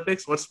Winter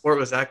Olympics. What sport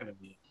was that going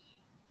to be?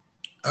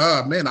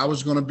 Man, I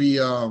was going to be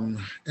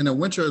in the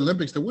Winter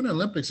Olympics. The Winter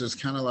Olympics is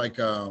kind of like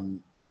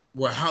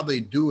well, how they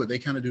do it. They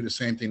kind of do the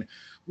same thing.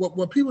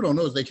 What people don't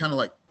know is they kind of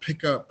like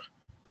pick up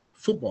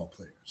football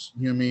players.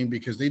 You know what I mean?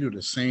 Because they do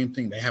the same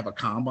thing. They have a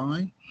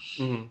combine.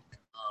 Mm-hmm.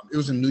 It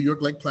was in New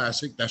York Lake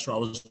Classic. That's where I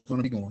was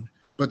going to be going.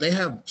 But they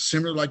have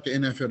similar like the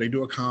NFL. They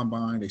do a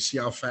combine. They see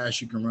how fast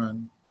you can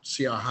run,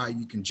 see how high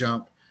you can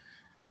jump.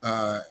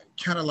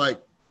 Kind of like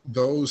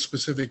those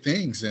specific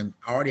things. And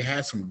I already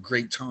had some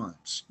great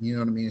times. You know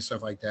what I mean?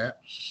 Stuff like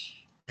that.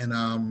 And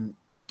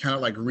kind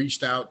of like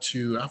reached out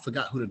to, I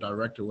forgot who the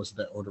director was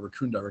that, or the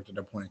recruiting director at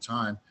that point in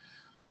time,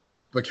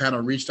 but kind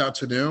of reached out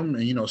to them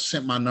and,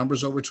 sent my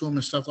numbers over to them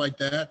and stuff like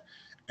that.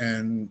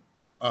 And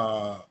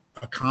a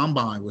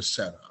combine was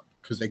set up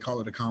because they call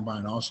it a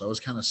combine also. It was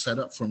kind of set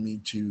up for me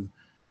to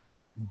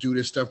do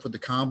this stuff with the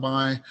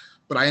combine.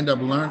 But I ended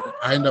up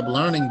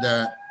learning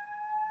that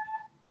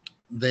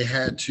they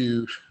had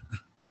to,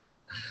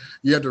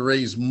 you had to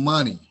raise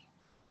money,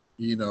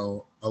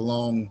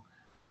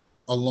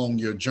 along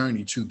your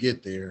journey to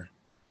get there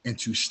and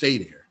to stay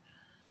there.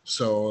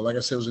 So, like I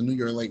said, it was in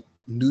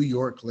New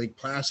York Lake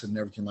Placid and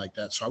everything like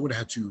that. So I would have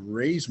had to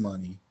raise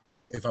money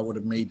if I would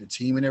have made the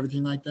team and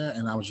everything like that.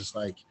 And I was just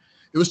like,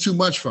 it was too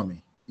much for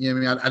me. You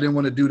know what I mean? I didn't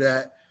want to do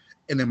that.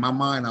 And in my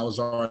mind, I was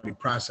already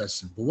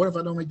processing. But what if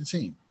I don't make the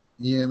team?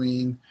 You know what I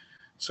mean?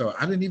 So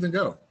I didn't even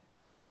go.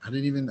 I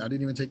didn't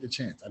even take the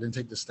chance. I didn't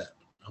take the step.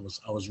 I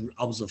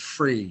was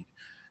afraid.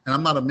 And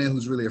I'm not a man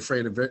who's really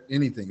afraid of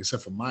anything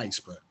except for mice,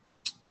 but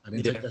I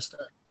didn't take that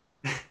step.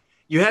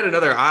 You had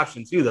another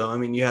option too, though. I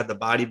mean, you had the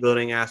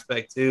bodybuilding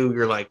aspect too.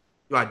 You're like,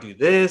 do I do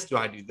this? Do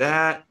I do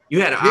that?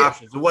 You had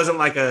options. It wasn't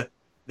like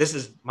this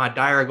is my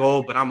dire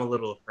goal, but I'm a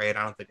little afraid.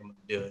 I don't think I'm going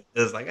to do it.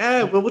 It was like,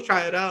 we'll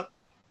try it out.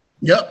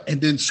 Yep.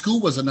 And then school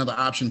was another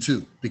option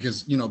too,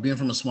 because, being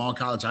from a small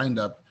college, I ended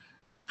up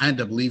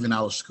leaving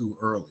out of school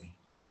early.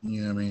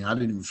 You know what I mean? I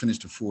didn't even finish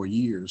the 4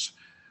 years.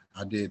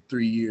 I did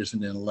 3 years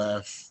and then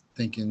left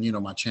thinking,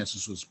 my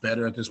chances was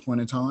better at this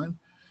point in time.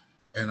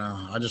 And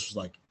I just was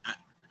like,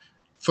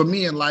 for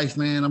me in life,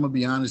 man, I'm gonna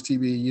be honest,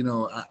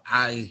 TB.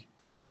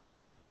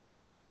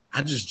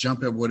 I just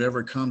jump at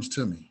whatever comes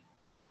to me.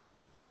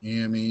 You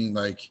know what I mean?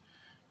 Like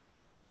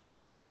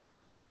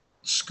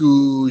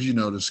schools,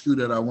 the school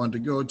that I wanted to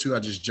go to, I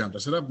just jumped. I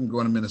said, I'm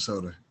going to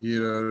Minnesota.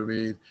 You know what I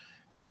mean?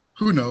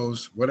 Who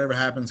knows? Whatever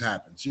happens,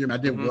 happens. I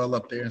did well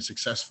up there and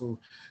successful.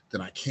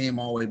 Then I came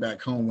all the way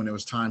back home when it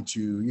was time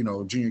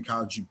to, junior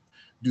college. You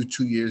do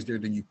 2 years there,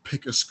 then you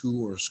pick a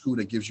school or a school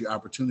that gives you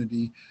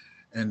opportunity.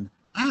 And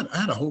I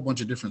had a whole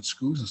bunch of different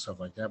schools and stuff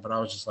like that, but I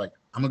was just like,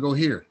 I'm gonna go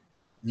here.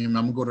 I'm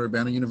gonna go to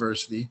Urbana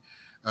University.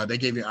 They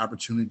gave me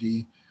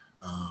opportunity.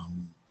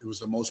 It was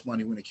the most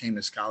money when it came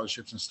to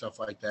scholarships and stuff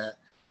like that.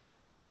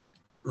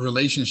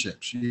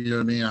 Relationships, you know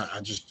what I mean?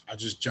 I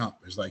just jump.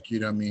 It's like, you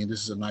know what I mean?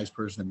 This is a nice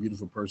person, a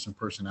beautiful person,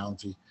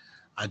 personality.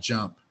 I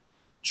jump,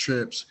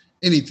 trips,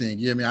 anything.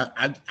 You know what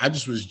I mean? I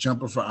just was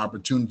jumping for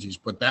opportunities,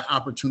 but that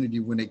opportunity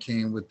when it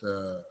came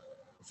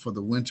for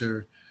the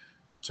winter,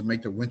 to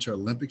make the Winter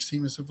Olympics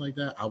team and stuff like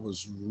that, I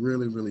was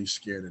really, really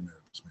scared and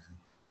nervous,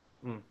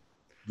 man.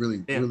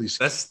 Really, really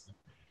scared.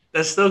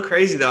 That's still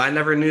crazy though. I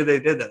never knew they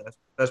did that.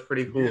 That's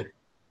pretty cool.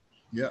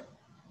 Yeah.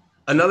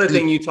 Another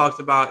thing you talked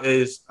about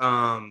is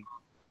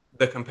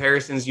the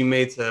comparisons you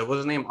made to, what's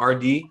his name?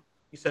 RD? You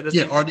said his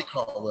name? RD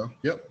Caldwell.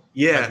 Yep.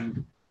 Yeah.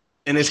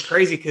 And it's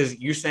crazy because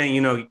you're saying,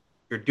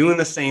 you're doing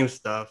the same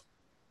stuff.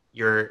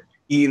 You're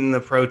eating the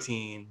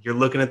protein. You're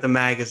looking at the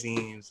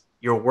magazines.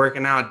 You're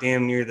working out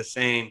damn near the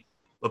same.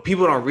 But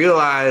people don't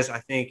realize,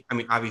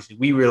 obviously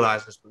we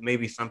realize this, but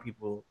maybe some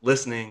people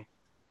listening,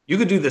 you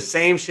could do the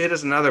same shit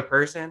as another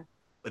person,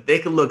 but they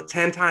could look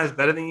 10 times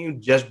better than you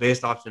just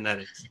based off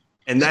genetics.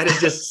 And that is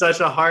just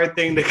such a hard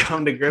thing to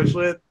come to grips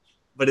with,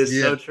 but it's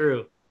so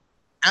true.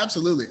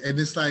 Absolutely. And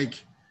it's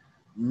like,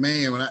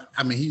 man,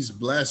 he's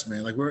blessed,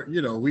 man. Like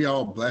we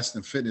all blessed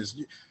in fitness.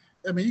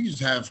 You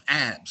just have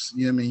abs,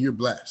 you know what I mean? You're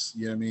blessed,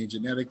 you know what I mean?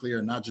 Genetically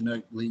or not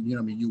genetically, you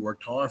know what I mean? You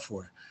worked hard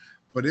for it.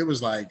 But it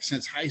was like,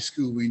 since high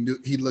school, we knew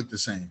he looked the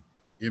same. You know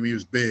what I mean? He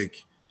was big,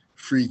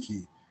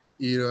 freaky,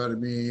 you know what I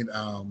mean?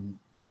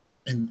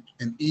 And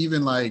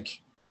even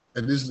like,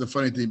 and this is the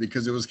funny thing,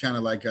 because it was kind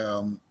of like,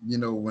 when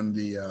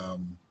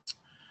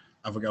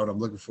I forgot what I'm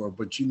looking for,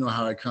 but you know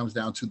how it comes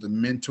down to the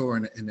mentor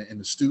and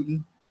the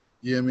student,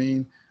 you know what I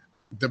mean?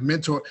 The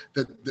mentor,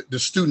 the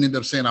student ended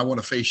up saying, I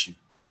want to face you.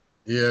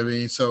 You know what I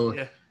mean? So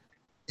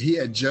he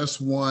had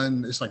just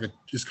won,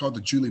 it's called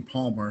the Julie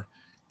Palmer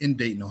in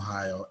Dayton,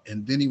 Ohio.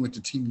 And then he went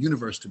to Team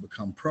Universe to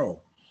become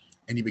pro,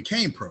 and he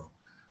became pro.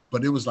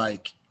 But it was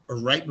like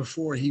right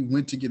before he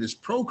went to get his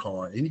pro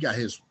card, and he got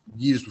his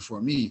years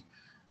before me.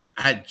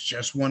 I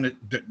just wanted,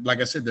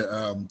 like I said,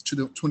 the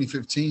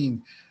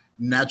 2015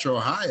 Natural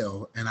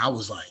Ohio, and I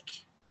was like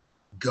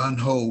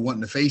gun-ho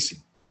wanting to face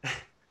him.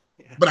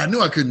 But I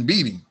knew I couldn't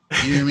beat him.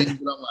 You know what I mean?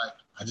 But I'm like,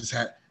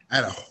 I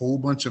had a whole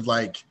bunch of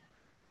like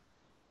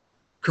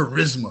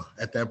charisma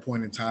at that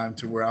point in time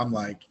to where I'm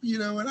like,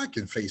 and I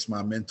can face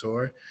my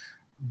mentor.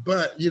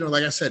 But,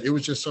 like I said, it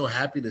was just so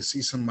happy to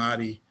see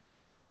somebody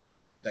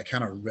that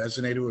kind of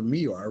resonated with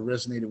me, or I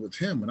resonated with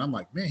him. And I'm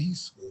like, man,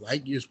 he's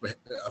light years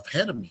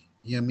ahead of me.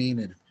 You know what I mean?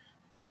 And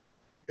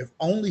if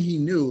only he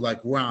knew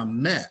like where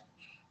I'm at.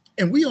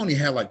 And we only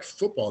had like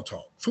football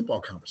talk,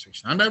 football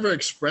conversation. I never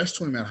expressed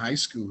to him in high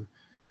school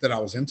that I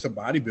was into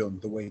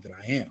bodybuilding the way that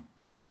I am.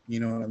 You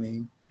know what I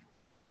mean?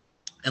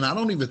 And I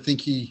don't even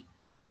think he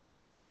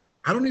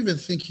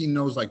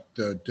knows like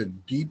the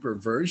deeper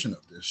version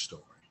of this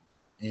story.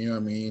 You know what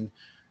I mean?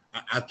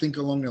 I think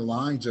along the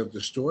lines of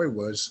the story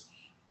was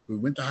we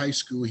went to high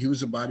school. He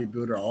was a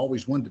bodybuilder. I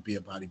always wanted to be a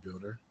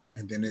bodybuilder.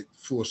 And then it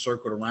full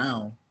circled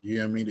around. You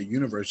know what I mean? The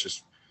universe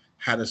just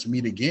had us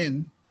meet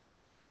again.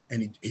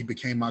 And he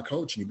became my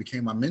coach and he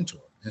became my mentor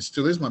and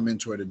still is my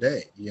mentor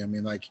today. You know what I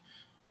mean? Like,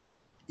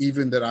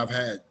 even that I've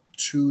had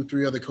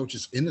 2-3 other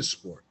coaches in the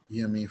sport,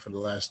 you know what I mean, for the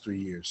last 3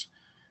 years.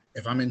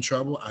 If I'm in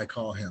trouble, I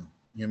call him.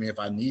 You know what I mean? If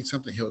I need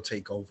something, he'll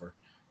take over.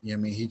 You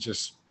know what I mean?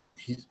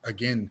 He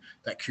again,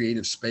 that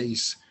creative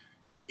space,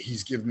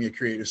 he's given me a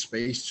creative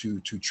space to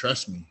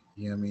trust me,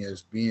 you know what I mean,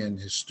 as being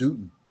his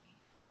student.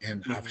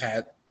 And I've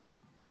had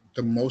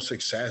the most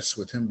success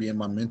with him being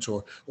my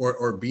mentor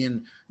or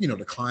being, you know,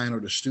 the client or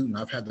the student.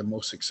 I've had the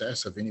most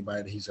success of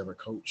anybody that he's ever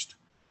coached.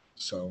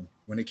 So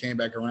when it came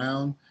back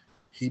around,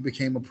 he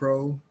became a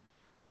pro,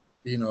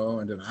 you know,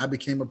 and then I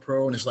became a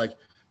pro. And it's like,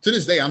 to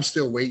this day, I'm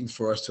still waiting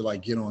for us to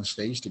like get on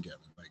stage together.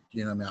 Like,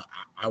 you know what I mean?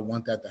 I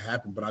want that to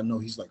happen, but I know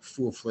he's like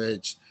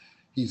full-fledged.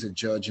 He's a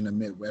judge in the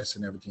Midwest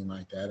and everything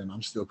like that. And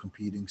I'm still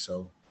competing.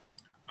 So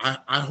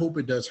I hope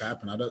it does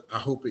happen. I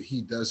hope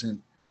he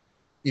doesn't,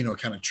 you know,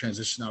 kind of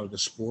transition out of the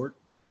sport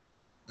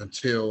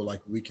until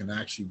like we can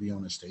actually be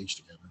on the stage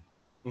together.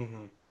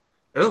 Mm-hmm.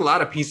 There's a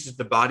lot of pieces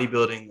to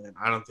bodybuilding that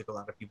I don't think a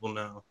lot of people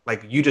know.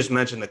 Like you just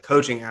mentioned the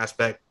coaching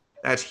aspect.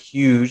 That's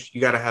huge.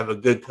 You got to have a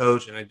good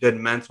coach and a good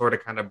mentor to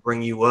kind of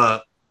bring you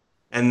up.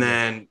 And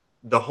then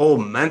the whole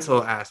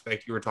mental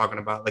aspect you were talking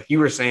about, like you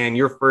were saying,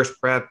 your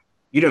first prep,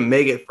 you didn't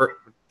make it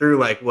through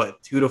like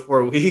what, 2 to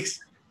 4 weeks.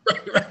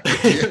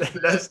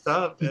 That's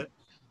tough, man.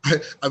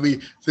 I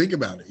mean, think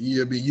about it.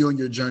 You on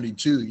your journey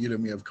too, you know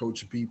what I mean, of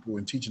coaching people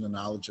and teaching the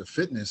knowledge of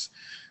fitness.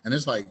 And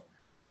it's like,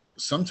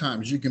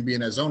 sometimes you can be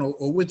in that zone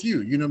or with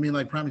you know what I mean?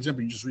 Like prime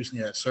example, you just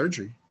recently had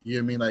surgery. You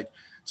know what I mean? Like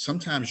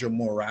sometimes your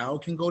morale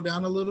can go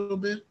down a little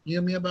bit, you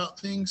know what I mean, about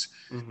things.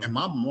 Mm-hmm. And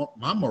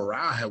my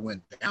morale had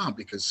went down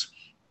because,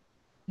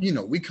 you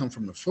know, we come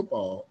from the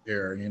football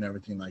era and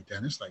everything like that.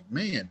 And it's like,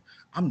 man,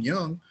 I'm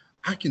young.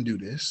 I can do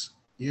this.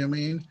 You know what I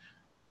mean?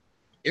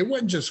 It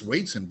wasn't just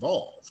weights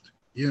involved.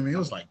 You know what I mean? It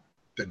was like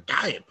the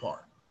diet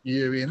part.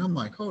 You know what I mean? I'm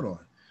like, hold on.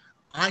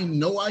 I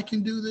know I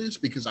can do this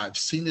because I've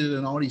seen it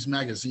in all these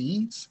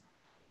magazines.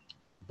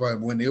 But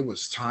when it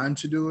was time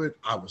to do it,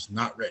 I was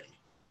not ready.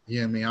 You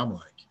know what I mean? I'm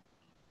like,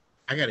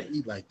 I got to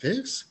eat like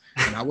this.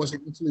 And I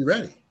wasn't mentally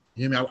ready.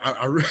 You know what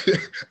I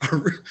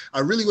mean? I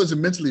really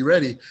wasn't mentally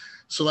ready.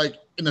 So like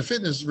in the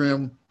fitness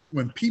realm,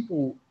 when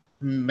people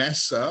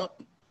mess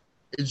up,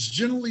 it's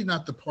generally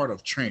not the part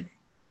of training.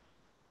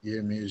 You know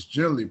what I mean? It's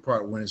generally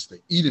part when it's the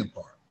eating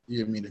part. You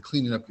know what I mean? The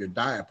cleaning up your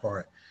diet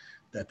part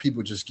that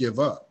people just give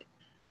up.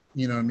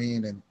 You know what I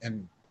mean?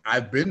 And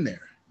I've been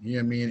there. You know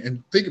what I mean?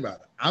 And think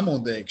about it. I'm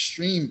on the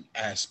extreme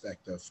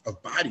aspect of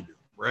bodybuilding.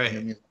 Right. You know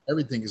what I mean?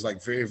 Everything is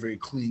like very, very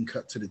clean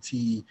cut to the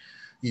T.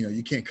 You know,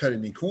 you can't cut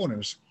any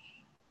corners.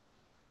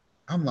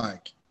 I'm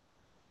like,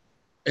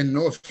 and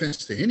no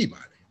offense to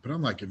anybody, but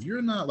I'm like, if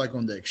you're not like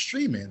on the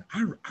extreme end,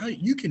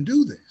 you can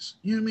do this.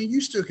 You know what I mean?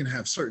 You still can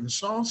have certain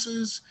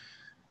sauces.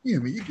 You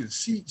know what I mean? You can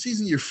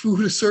season your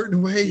food a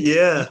certain way.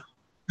 Yeah.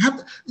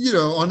 You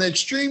know, on the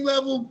extreme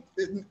level,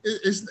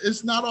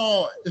 it's not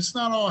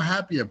all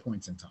happy at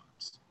points in times.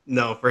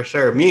 No, for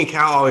sure. Me and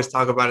Cal always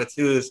talk about it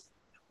too. Is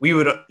we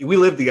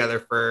lived together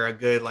for a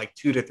good like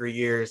 2 to 3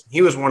 years.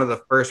 He was one of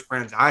the first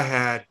friends I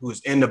had who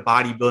was into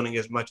bodybuilding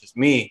as much as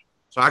me.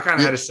 So I kind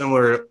of had a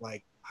similar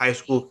like high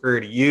school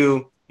career to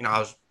you. You know, I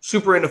was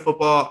super into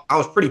football. I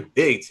was pretty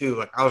big too.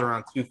 Like I was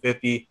around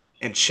 250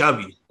 and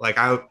chubby. Like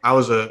I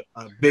was a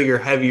bigger,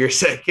 heavier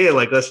set kid.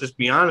 Like let's just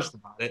be honest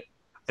about it.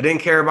 I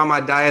didn't care about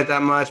my diet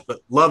that much, but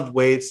loved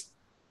weights.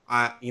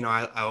 I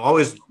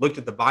always looked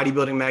at the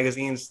bodybuilding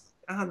magazines.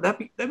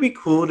 That'd be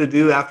cool to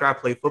do after I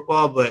play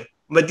football, but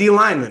I'm a D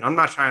lineman. I'm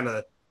not trying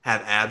to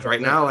have abs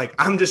right now. Like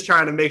I'm just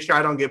trying to make sure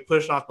I don't get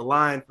pushed off the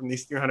line from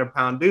these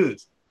 300-pound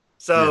dudes.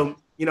 So,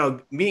 you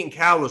know, meeting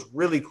Cal was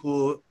really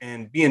cool,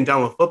 and being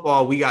done with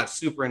football, we got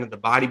super into the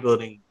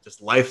bodybuilding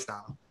just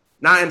lifestyle.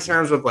 Not in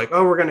terms of like,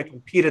 oh, we're going to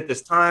compete at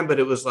this time, but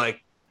it was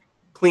like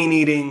clean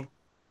eating,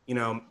 you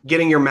know,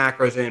 getting your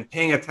macros in,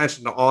 paying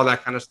attention to all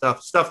that kind of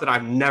stuff that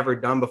I've never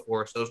done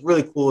before. So it's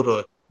really cool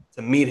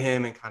to meet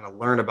him and kind of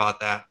learn about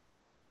that.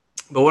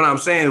 But what I'm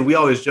saying, we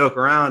always joke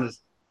around is,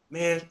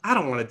 man, I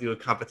don't want to do a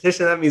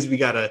competition. That means we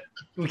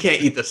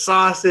can't eat the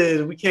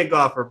sausage. We can't go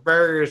out for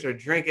burgers or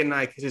drink at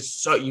night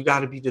because you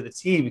got to be to the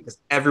T because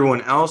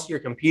everyone else you're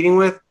competing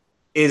with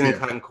isn't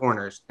cutting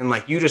corners. And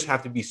like, you just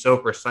have to be so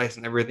precise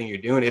in everything you're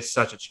doing. It's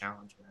such a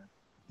challenge, man.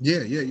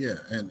 Yeah.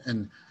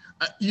 And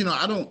you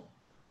know,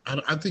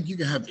 I think you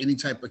can have any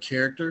type of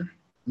character,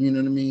 you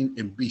know what I mean,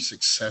 and be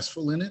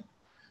successful in it.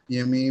 You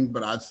know what I mean?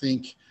 But I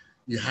think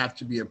you have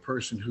to be a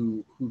person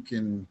who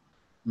can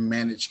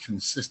manage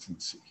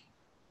consistency.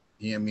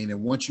 You know what I mean?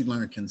 And once you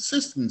learn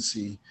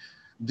consistency,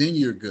 then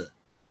you're good.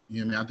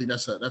 You know what I mean? I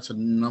think that's a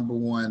number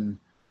one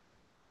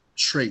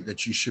trait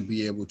that you should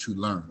be able to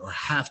learn or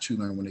have to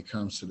learn when it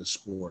comes to the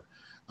sport.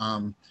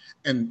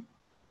 And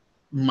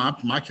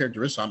my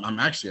characteristic, I'm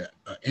actually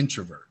an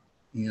introvert,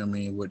 you know what I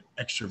mean, with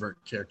extrovert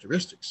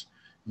characteristics.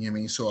 You know what I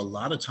mean? So a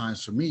lot of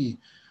times for me,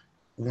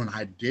 when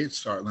I did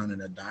start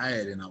learning a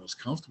diet and I was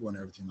comfortable and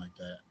everything like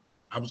that,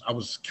 I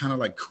was kind of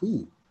like cool. You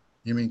know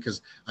what I mean?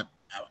 Because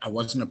I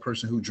wasn't a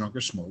person who drunk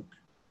or smoked.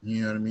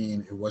 You know what I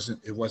mean? It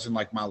wasn't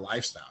like my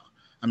lifestyle.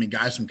 I mean,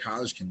 guys from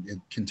college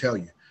can tell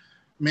you,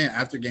 man,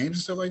 after games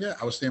and stuff like that,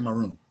 I would stay in my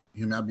room.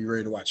 You know, I'd be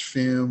ready to watch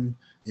film.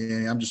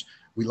 Yeah,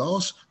 we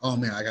lost. Oh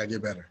man, I gotta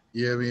get better.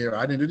 Yeah,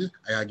 I didn't do this.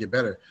 I gotta get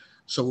better.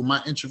 So with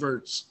my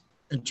introvert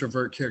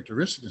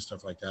characteristics and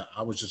stuff like that,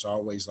 I was just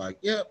always like,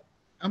 yep,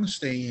 I'm gonna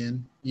stay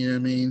in. You know what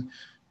I mean?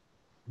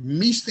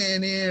 Me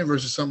staying in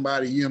versus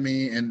somebody, you know what I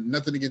mean? And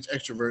nothing against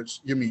extroverts,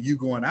 you know what I mean? You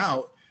going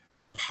out,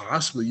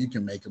 possibly you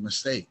can make a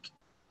mistake.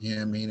 You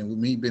know what I mean? And with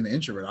me being an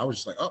introvert, I was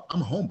just like, oh,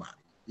 I'm a homebody.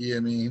 You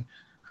know what I mean?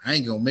 I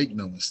ain't gonna make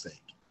no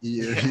mistake.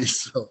 You know what I mean?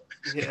 So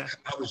Yeah.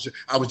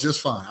 I was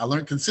just fine. I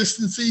learned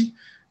consistency.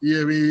 You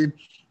know what I mean?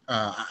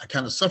 I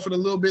kind of suffered a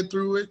little bit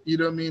through it, you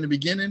know what I mean, in the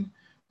beginning.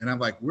 And I'm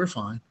like, we're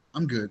fine.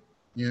 I'm good.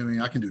 You know what I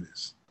mean? I can do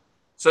this.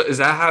 So is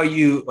that how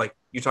you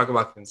talk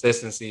about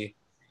consistency?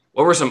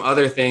 What were some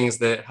other things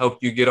that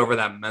helped you get over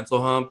that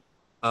mental hump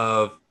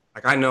of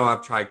like, I know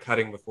I've tried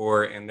cutting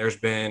before and there's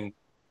been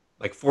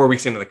like 4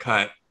 weeks into the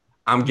cut,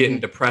 I'm getting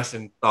Mhm.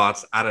 depressing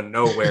thoughts out of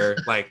nowhere.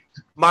 Like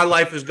my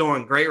life is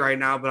going great right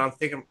now, but I'm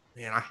thinking,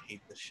 man, I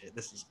hate this shit.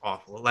 This is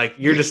awful. Like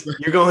you're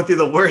going through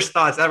the worst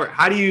thoughts ever.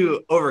 How do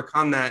you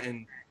overcome that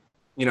and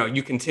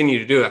you continue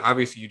to do it?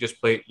 Obviously you just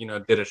played,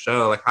 did a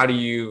show. Like how do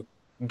you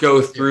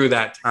go Yeah. through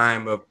that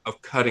time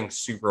of cutting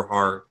super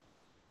hard?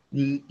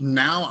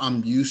 Now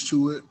I'm used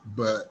to it,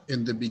 but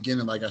in the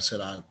beginning, like I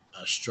said, I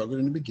struggled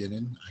in the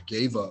beginning. I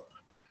gave up.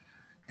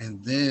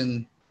 And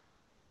then,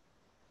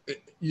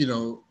 you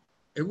know,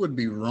 it would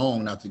be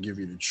wrong not to give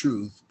you the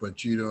truth,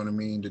 but you know what I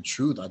mean? The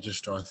truth, I just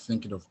started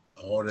thinking of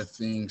all the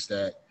things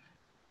that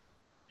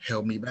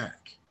held me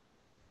back.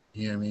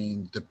 You know what I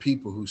mean? The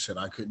people who said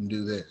I couldn't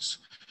do this.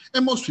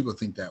 And most people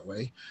think that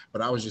way.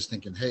 But I was just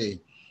thinking,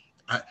 hey,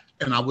 I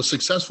and I was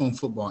successful in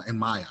football in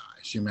my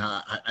eyes. You know,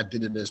 I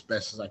did it as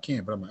best as I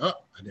can. But I'm like,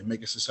 oh, I didn't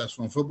make it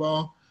successful in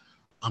football.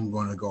 I'm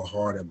going to go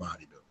hard at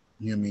bodybuilding.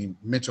 You know what I mean?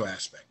 Mental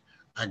aspect.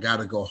 I got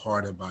to go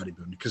hard at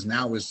bodybuilding because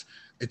now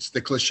it's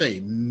the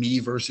cliche, me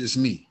versus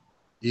me.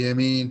 You know what I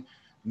mean?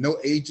 No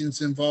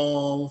agents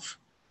involved,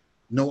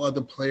 no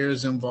other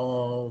players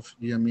involved.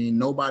 You know what I mean?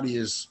 Nobody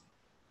is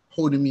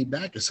holding me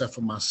back except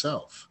for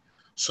myself.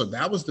 So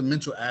that was the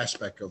mental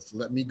aspect of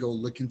let me go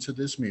look into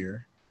this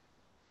mirror.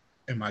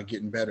 Am I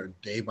getting better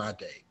day by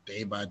day,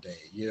 day by day?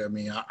 You know what I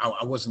mean?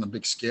 I wasn't a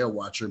big scale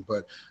watcher,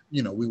 but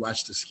we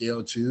watched the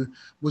scale too.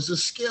 Was the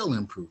scale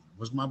improving?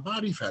 Was my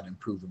body fat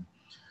improving?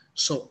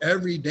 So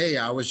every day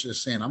I was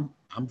just saying,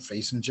 I'm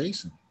facing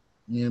Jason.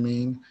 You know what I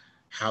mean?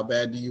 How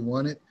bad do you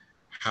want it?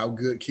 How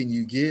good can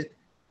you get?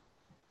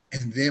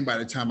 And then by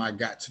the time I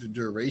got to the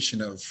duration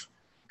of,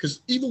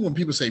 because even when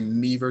people say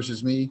me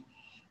versus me,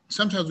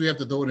 sometimes we have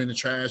to throw it in the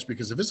trash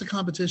because if it's a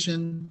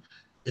competition,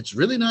 it's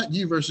really not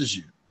you versus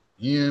you.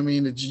 You know what I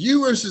mean? It's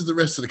you versus the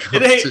rest of the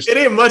It ain't competition. it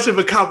ain't much of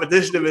a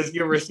competition if it's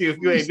you versus you if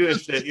you ain't doing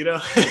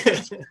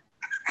shit,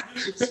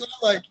 So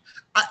like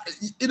I,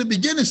 in the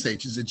beginning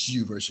stages, it's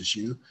you versus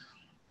you.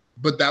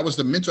 But that was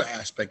the mental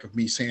aspect of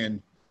me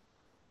saying,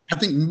 I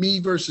think me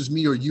versus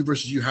me or you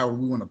versus you, however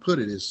we want to put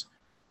it, is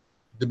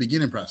the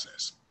beginning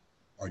process.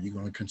 Are you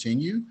going to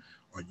continue?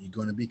 Are you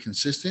going to be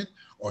consistent?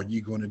 Are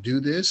you going to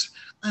do this?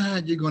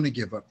 You're going to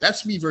give up.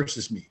 That's me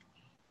versus me.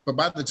 But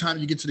by the time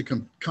you get to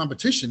the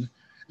competition,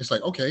 it's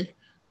like, okay,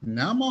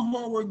 now my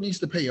hard work needs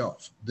to pay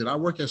off. Did I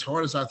work as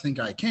hard as I think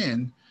I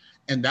can?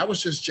 And that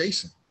was just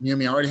Jason. You know what I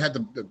mean? I already had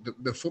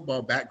the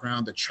football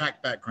background, the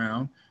track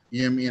background.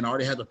 You know what I mean? I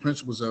already had the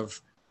principles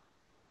of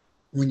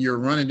when you're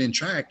running in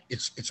track,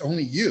 it's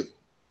only you.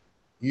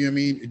 You know what I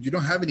mean? You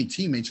don't have any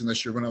teammates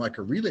unless you're running like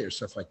a relay or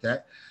stuff like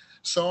that.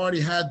 So I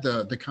already had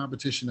the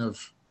competition of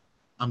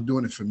I'm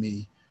doing it for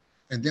me.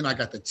 And then I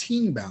got the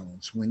team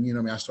balance when, you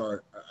know,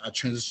 I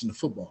transitioned to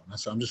football. And I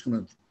said, I'm just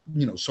going to,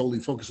 solely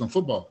focus on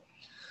football.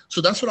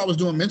 So that's what I was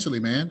doing mentally,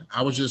 man.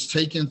 I was just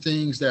taking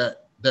things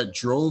that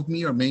drove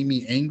me or made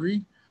me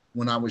angry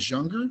when I was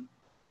younger.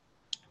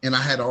 And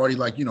I had already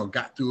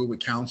got through it with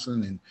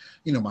counseling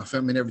and, my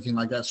family and everything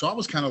like that. So I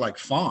was kind of like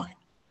fine.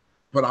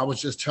 But I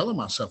was just telling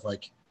myself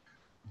like,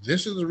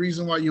 this is the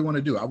reason why you want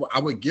to do it. I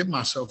would give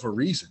myself a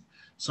reason.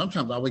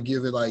 Sometimes I would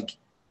give it like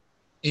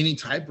any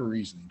type of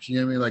reasoning. You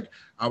know what I mean? Like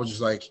I was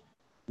just like,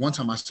 one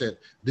time I said,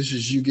 this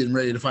is you getting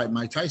ready to fight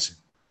Mike Tyson.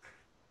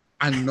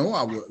 I know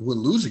I would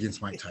lose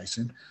against Mike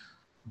Tyson.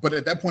 But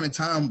at that point in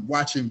time,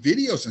 watching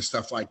videos and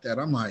stuff like that,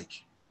 I'm like,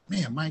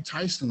 man, Mike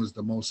Tyson was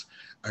the most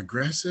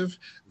aggressive,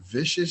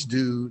 vicious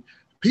dude,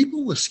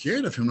 people were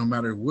scared of him no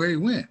matter where he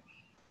went.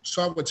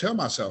 So I would tell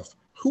myself,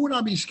 who would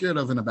I be scared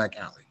of in the back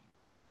alley?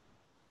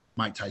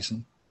 Mike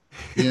Tyson.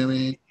 You know what I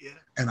mean? Yeah.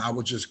 And I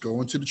would just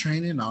go into the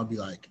training and I would be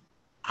like,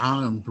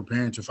 I'm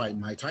preparing to fight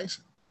Mike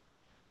Tyson.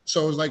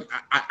 So it was like,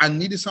 I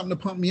needed something to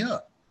pump me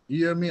up.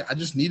 You know what I mean? I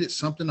just needed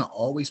something to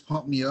always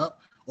pump me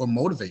up or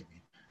motivate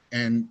me.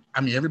 And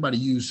I mean, everybody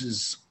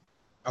uses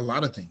a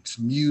lot of things,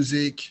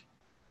 music,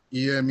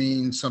 you know what I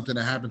mean? Something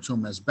that happened to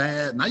them that's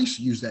bad. And I used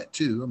to use that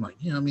too. I'm like,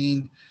 you know what I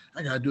mean?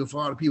 I got to do it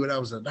for all the people that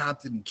was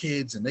adopted and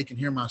kids and they can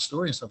hear my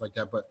story and stuff like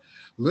that. But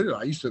literally,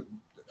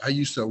 I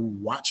used to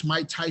watch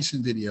Mike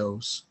Tyson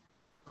videos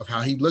of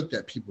how he looked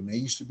at people and they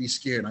used to be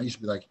scared. And I used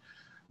to be like,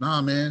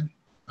 nah, man,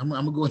 I'm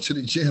going to go into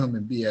the gym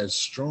and be as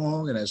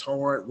strong and as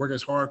hard, work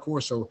as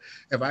hardcore. So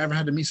if I ever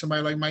had to meet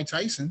somebody like Mike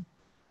Tyson,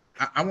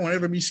 I won't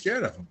ever be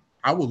scared of him.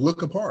 I will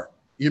look apart.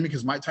 You know,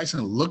 because Mike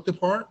Tyson looked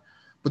apart,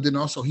 but then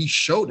also he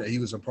showed that he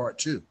was apart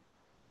too.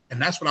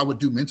 And that's what I would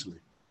do mentally.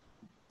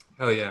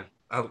 Hell yeah.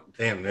 Oh,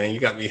 damn, man. You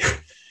got me.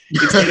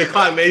 It's 8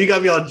 o'clock, man. You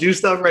got me all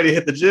juiced up, ready to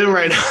hit the gym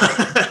right now.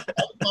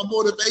 My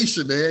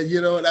motivation, man.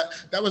 You know,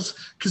 that was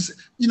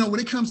because, you know, when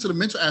it comes to the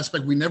mental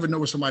aspect, we never know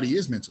where somebody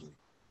is mentally.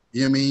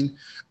 You know what I mean?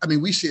 I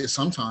mean, we see it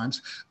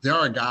sometimes. There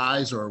are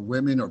guys or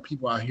women or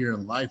people out here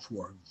in life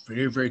who are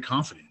very, very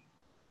confident.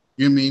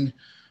 You know what I mean?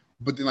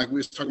 But then, like we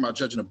was talking about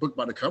judging a book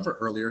by the cover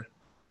earlier,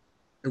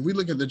 if we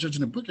look at the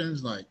judging the book and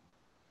it's like,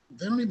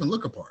 they don't even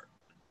look apart,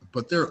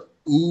 but they're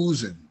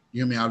oozing,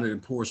 you know what I mean, out of their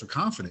pores of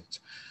confidence.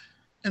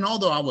 And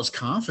although I was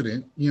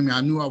confident, you know what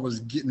I mean, I knew I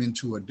was getting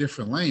into a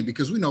different lane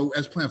because we know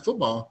as playing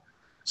football,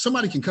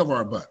 somebody can cover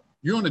our butt.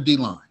 You're on the D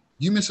line.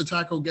 You miss a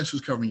tackle, guess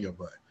who's covering your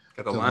butt?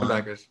 Got the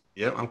linebackers.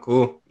 Yep, I'm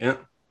cool. Yeah.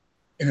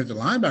 And if the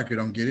linebacker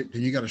don't get it,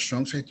 then you got a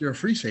strong safety or a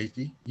free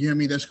safety, you know what I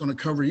mean, that's going to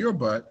cover your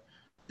butt,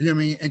 you know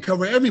what I mean, and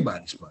cover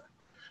everybody's butt.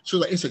 So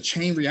like, it's a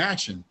chain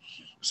reaction.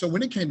 So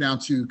when it came down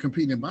to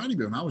competing in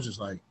bodybuilding, I was just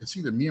like, it's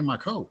either me or my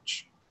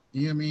coach.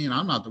 You know what I mean?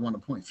 I'm not the one to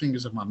point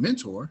fingers at my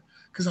mentor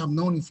because I've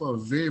known him for a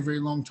very, very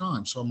long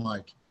time. So I'm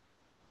like,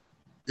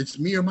 it's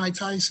me or Mike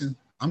Tyson.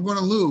 I'm going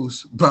to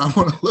lose, but I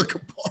want to look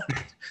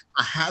apart.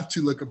 I have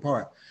to look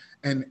apart.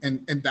 And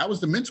that was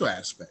the mental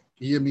aspect.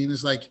 You know what I mean?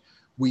 It's like,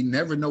 we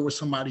never know where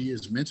somebody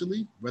is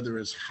mentally, whether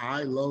it's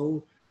high,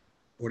 low,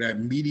 or that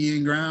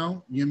median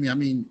ground. You know what I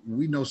mean? I mean,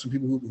 we know some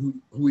people who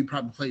we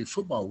probably played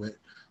football with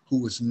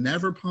who was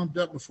never pumped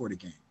up before the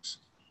games.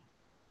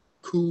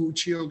 Cool,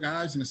 chill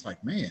guys. And it's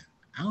like, man,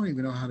 I don't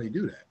even know how they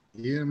do that.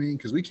 You know what I mean?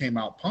 Because we came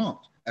out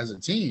pumped as a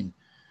team.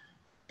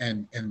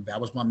 And that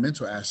was my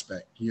mental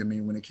aspect, you know what I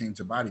mean, when it came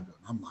to bodybuilding.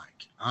 I'm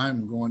like,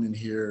 I'm going in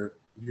here,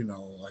 you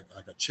know, like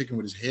a chicken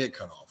with his head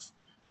cut off.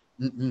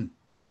 Mm-mm.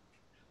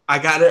 I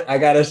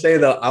gotta say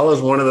though, I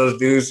was one of those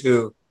dudes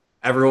who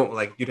everyone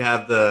like you'd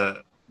have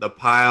the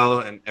pile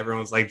and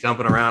everyone's like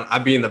jumping around.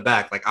 I'd be in the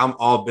back, like I'm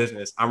all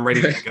business. I'm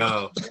ready to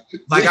go.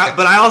 Like, Yeah.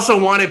 but I also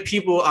wanted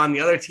people on the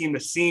other team to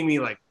see me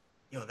like,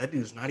 yo, that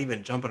dude's not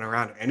even jumping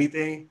around or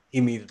anything. He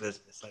means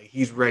business. Like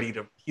he's ready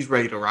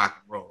to rock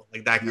and roll,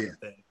 like that kind of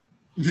thing.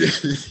 Yeah.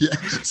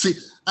 See,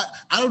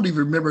 I don't even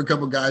remember a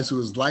couple of guys who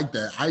was like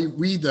that.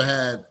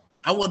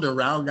 I wasn't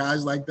around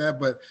guys like that,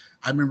 but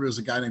I remember there was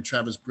a guy named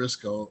Travis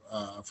Briscoe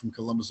from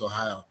Columbus,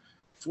 Ohio,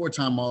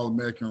 4-time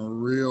All-American,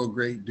 real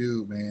great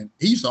dude, man.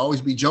 He used to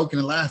always be joking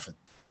and laughing.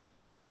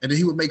 And then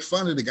he would make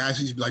fun of the guys.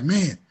 He'd be like,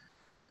 man,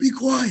 be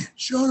quiet,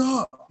 shut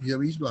up. You know,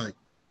 he'd be like,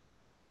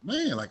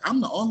 man, like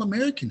I'm the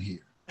All-American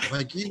here.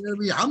 Like, you know what I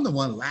mean? I'm the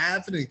one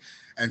laughing.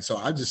 And so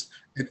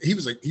and he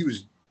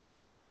was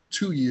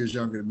 2 years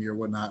younger than me or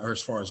whatnot, or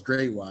as far as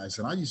grade wise.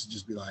 And I used to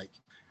just be like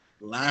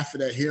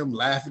laughing at him,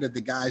 laughing at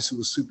the guys who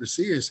was super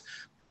serious.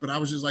 But I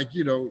was just like,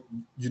 you know,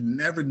 you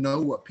never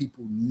know what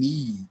people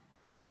need,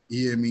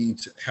 you know what I mean,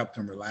 to help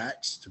them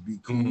relax, to be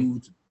cool,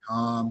 to be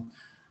calm,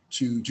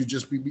 to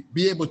just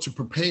be able to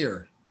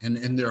prepare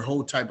and their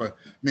whole type of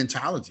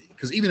mentality.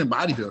 Because even in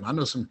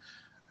bodybuilding,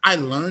 I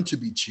learned to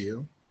be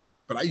chill,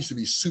 but I used to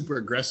be super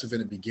aggressive in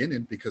the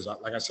beginning because,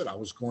 like I said, I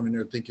was going in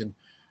there thinking,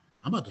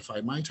 I'm about to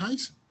fight Mike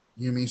Tyson.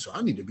 You know what I mean? So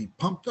I need to be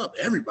pumped up.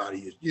 Everybody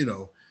is, you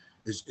know,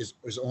 is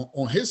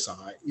on his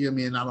side, you know what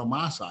I mean, not on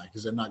my side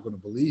because they're not going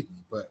to believe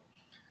me. But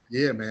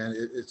yeah, man,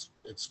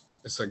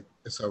 it's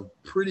a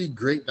pretty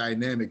great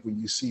dynamic when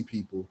you see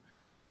people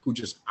who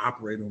just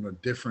operate on a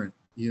different,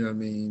 you know what I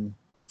mean,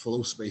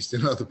 flow space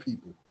than other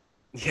people.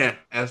 Yeah,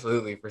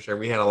 absolutely, for sure.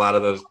 We had a lot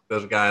of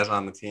those guys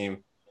on the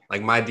team.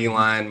 Like my D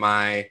line,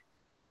 my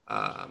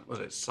was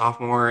it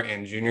sophomore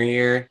and junior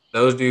year?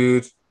 Those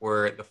dudes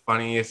were the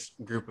funniest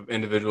group of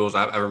individuals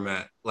I've ever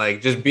met.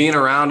 Like just being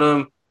around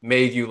them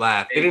made you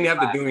laugh. They didn't have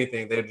to do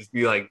anything. They'd just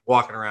be like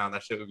walking around.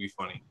 That shit would be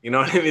funny. You know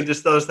what I mean?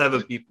 Just those type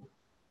of people.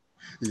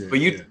 Yeah, but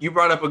you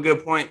brought up a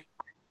good point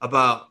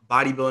about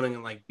bodybuilding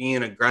and like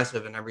being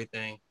aggressive and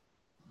everything.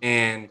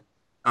 And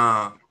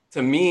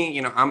to me,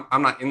 you know,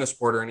 I'm not in the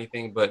sport or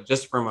anything, but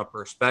just from a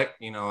perspective,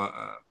 you know,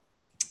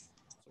 what's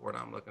the word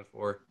I'm looking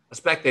for? A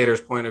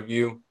spectator's point of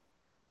view,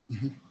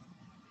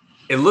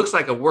 it looks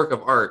like a work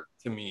of art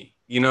to me.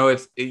 You know,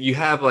 you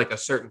have like a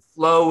certain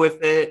flow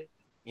with it.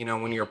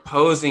 when you're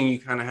posing, you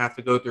kind of have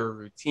to go through a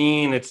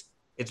routine. It's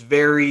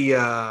very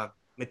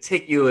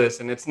meticulous,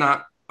 and it's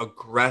not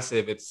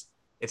aggressive.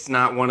 It's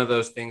not one of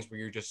those things where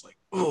you're just like,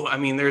 oh, I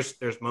mean, there's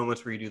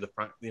moments where you do the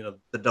front,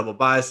 the double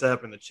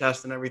bicep and the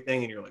chest and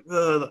everything, and you're like,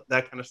 oh,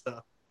 that kind of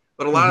stuff.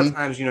 But a lot of Hmm.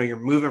 times, you're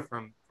moving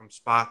from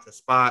spot to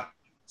spot.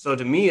 So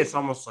to me, it's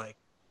almost like,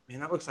 man,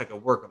 that looks like a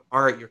work of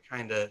art. You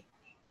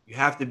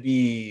have to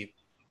be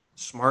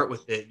smart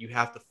with it. You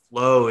have to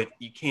flow.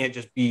 You can't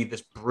just be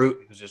this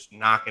brute who's just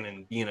knocking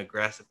and being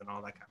aggressive and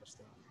all that kind of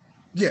stuff.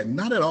 Yeah,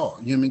 not at all.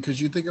 You know what I mean? Because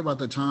you think about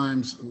the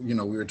times, we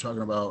were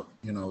talking about,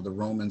 the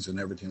Romans and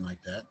everything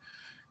like that.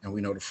 And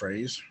we know the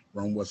phrase,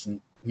 Rome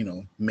wasn't,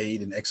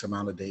 made in X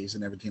amount of days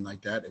and everything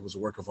like that. It was a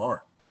work of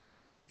art.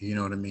 You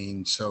know what I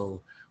mean?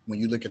 So when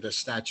you look at the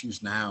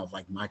statues now of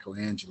like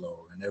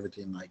Michelangelo and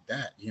everything like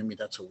that, you know what I mean?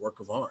 That's a work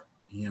of art.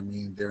 You know what I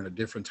mean? They're in a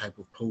different type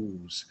of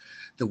pose,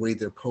 the way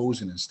they're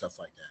posing and stuff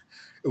like that.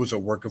 It was a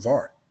work of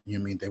art. You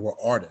know what I mean? They were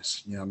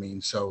artists. You know what I mean?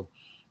 So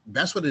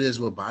that's what it is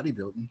with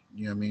bodybuilding.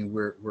 You know what I mean?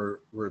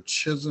 We're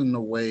chiseling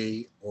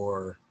away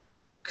or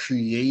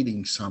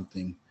creating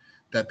something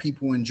that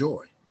people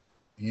enjoy.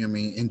 You know what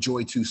I mean?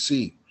 Enjoy to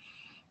see.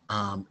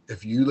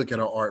 If you look at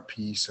an art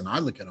piece and I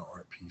look at an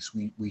art piece,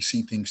 we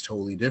see things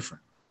totally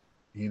different.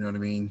 You know what I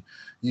mean?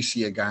 You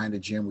see a guy in the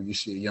gym, where you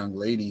see a young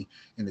lady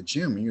in the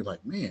gym, and you're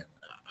like, man,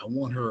 I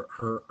want her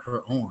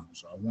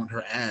arms, I want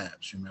her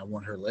abs, I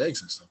want her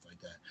legs and stuff like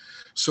that.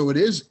 So it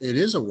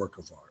is a work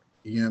of art.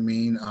 You know what I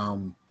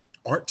mean?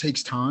 Art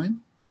takes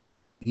time.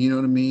 You know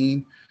what I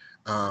mean?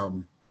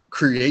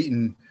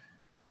 Creating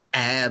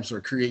abs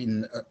or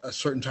creating a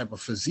certain type of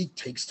physique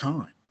takes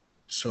time.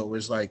 So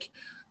it's like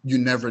you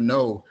never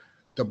know.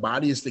 The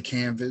body is the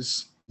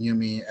canvas. You know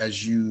what I mean?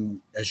 As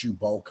you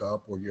bulk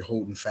up or you're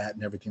holding fat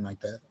and everything like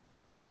that.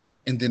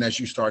 And then as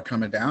you start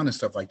coming down and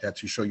stuff like that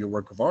to show your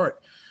work of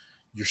art,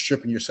 you're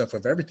stripping yourself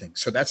of everything.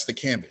 So that's the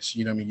canvas.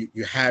 You know what I mean?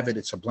 You have it,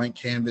 it's a blank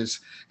canvas,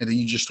 and then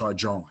you just start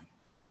drawing.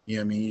 You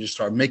know what I mean? You just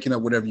start making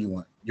up whatever you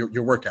want, your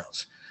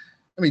workouts.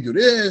 Let me do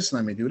this,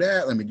 let me do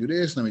that, let me do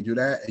this, let me do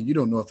that. And you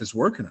don't know if it's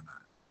working or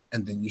not.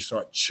 And then you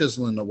start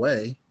chiseling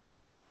away,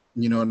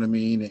 you know what I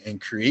mean, and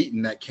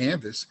creating that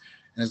canvas.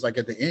 And it's like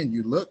at the end,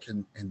 you look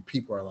and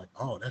people are like,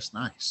 oh, that's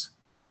nice.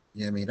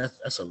 You know what I mean?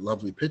 That's a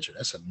lovely picture.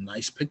 That's a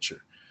nice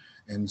picture.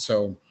 And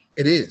so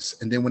it is.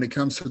 And then when it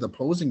comes to the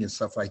posing and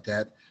stuff like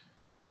that,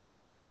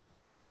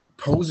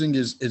 posing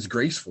is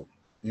graceful.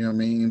 You know what I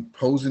mean?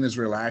 Posing is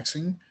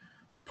relaxing.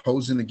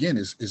 Posing again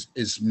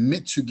is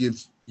meant to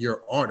give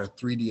your art a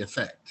 3D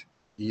effect.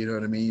 You know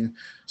what I mean?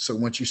 So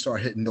once you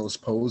start hitting those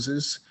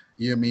poses,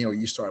 you know what I mean, or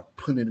you start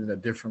putting it in a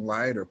different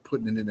light or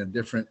putting it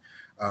in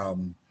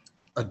um,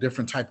 a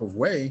different type of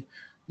way,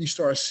 you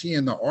start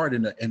seeing the art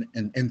in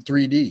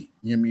 3D.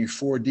 You know what I mean?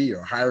 4D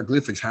or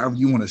hieroglyphics, however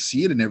you want to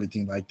see it and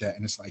everything like that.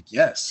 And it's like,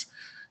 yes,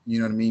 you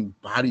know what I mean?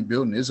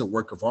 Bodybuilding is a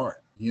work of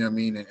art. You know what I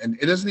mean? And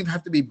it doesn't even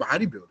have to be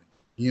bodybuilding.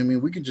 You know what I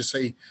mean? We can just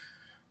say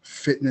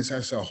fitness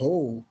as a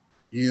whole,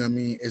 you know what I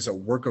mean, is a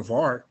work of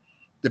art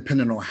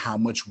depending on how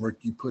much work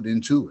you put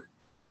into it.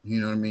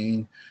 You know what I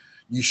mean?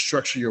 You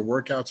structure your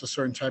workouts a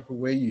certain type of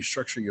way, you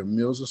structure your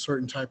meals a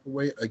certain type of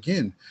way.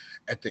 Again,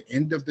 at the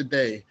end of the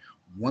day,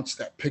 once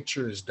that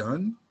picture is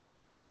done,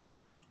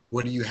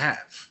 what do you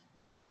have?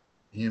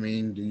 You know what I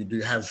mean? Do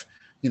you have,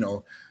 you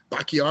know,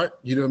 Baki art?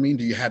 You know what I mean?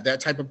 Do you have that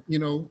type of,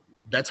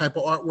 that type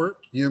of artwork?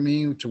 You know what I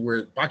mean? To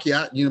where Baki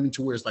art, you know what I mean?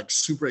 To where it's like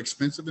super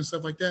expensive and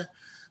stuff like that?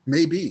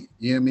 Maybe,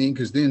 you know what I mean?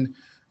 Because then,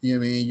 you know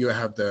what I mean? You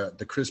have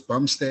the Chris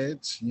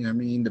Bumsteads, you know what I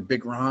mean? The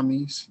Big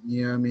Ramis,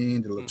 you know what I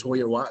mean? The Mm-hmm.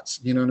 Latoya Watts,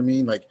 you know what I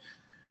mean? Like,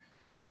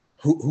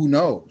 who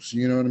knows?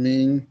 You know what I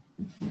mean?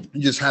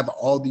 You just have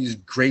all these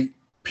great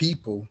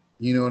people,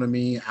 you know what I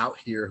mean, out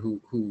here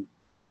who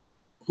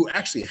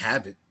actually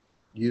have it.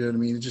 You know what I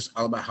mean? It's just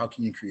all about how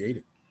can you create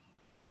it.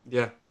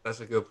 Yeah, that's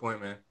a good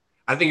point, man.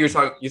 I think you're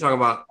talking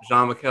about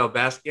Jean-Michel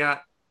Basquiat,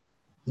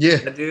 Yeah,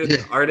 that dude, yeah,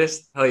 the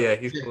artist. Hell yeah,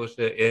 he's yeah, cool as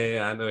shit. Yeah,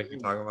 yeah, I know what you're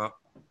talking about.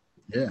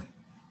 yeah.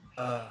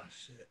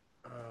 Shit.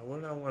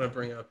 What did I want to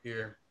bring up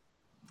here?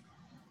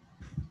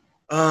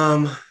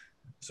 Um,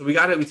 so we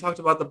got it. We talked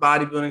about the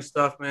bodybuilding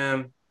stuff,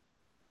 man.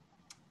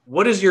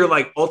 What is your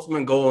like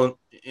ultimate goal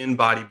in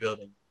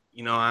bodybuilding?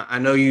 I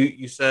know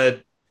you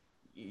said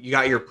you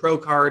got your pro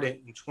card in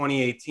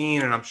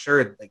 2018, and I'm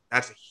sure like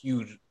that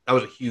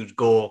was a huge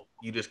goal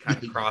you just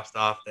kind of crossed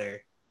off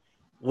there.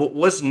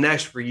 What's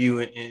next for you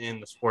in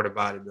the sport of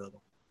bodybuilding?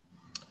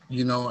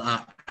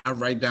 I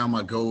write down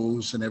my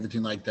goals and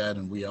everything like that,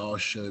 and we all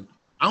should.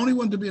 I only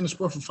wanted to be in the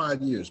sport for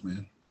 5 years,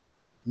 man.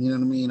 You know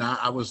what I mean?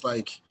 I was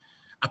like,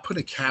 I put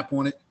a cap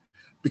on it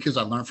because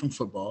I learned from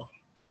football.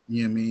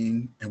 You know what I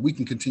mean? And we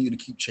can continue to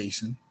keep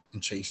chasing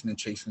and chasing and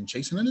chasing and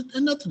chasing,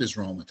 and nothing is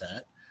wrong with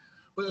that.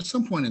 But at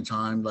some point in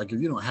time, like if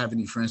you don't have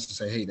any friends to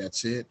say, hey,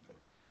 that's it,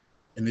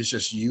 and it's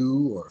just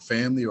you or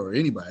family or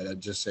anybody that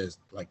just says,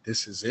 like,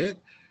 this is it,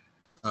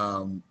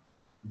 um,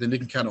 then they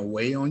can kind of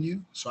weigh on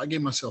you. So I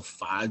gave myself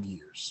 5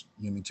 years,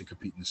 you know what I mean, to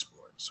compete in the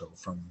sport. So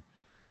from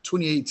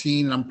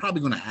 2018, and I'm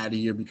probably going to add a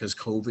year because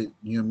COVID,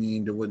 you know what I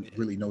mean? There wasn't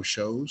really no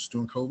shows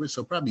during COVID.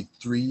 So probably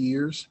 3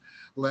 years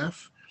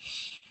left.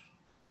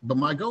 But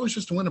my goal is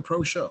just to win a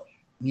pro show.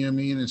 You know what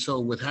I mean? And so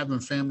with having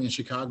family in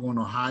Chicago and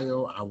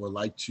Ohio, I would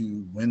like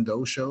to win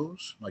those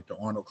shows, like the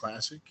Arnold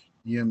Classic.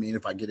 You know what I mean?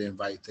 If I get an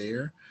invite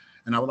there.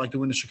 And I would like to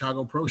win the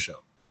Chicago Pro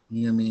Show.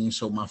 You know what I mean?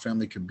 So my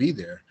family could be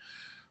there.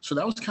 So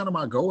that was kind of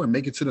my goal and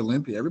make it to the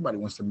Olympia. Everybody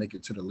wants to make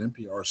it to the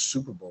Olympia or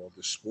Super Bowl of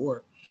the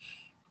sport.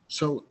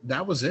 So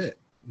that was it.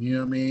 You know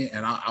what I mean?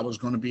 And I was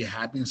going to be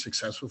happy and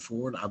successful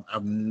for it.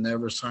 I've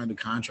never signed a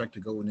contract to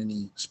go with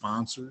any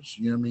sponsors.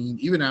 You know what I mean?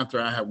 Even after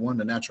I had won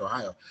the Natural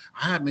Ohio,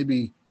 I had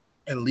maybe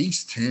at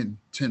least ten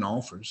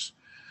offers,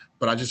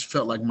 but I just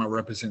felt like my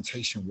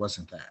representation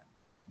wasn't that.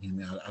 You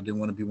know, I didn't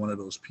want to be one of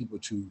those people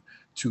to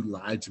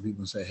lie to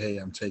people and say, "Hey,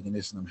 I'm taking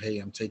this," and "Hey,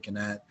 I'm taking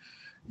that."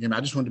 You know,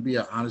 I just wanted to be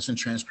an honest and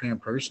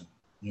transparent person.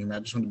 You know, I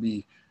just wanted to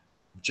be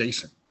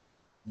Jason.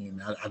 You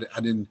know, I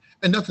didn't,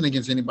 and nothing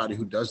against anybody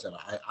who does that.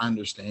 I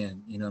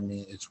understand. You know what I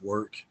mean? It's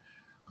work.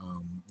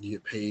 You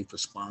get paid for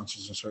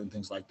sponsors and certain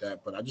things like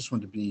that. But I just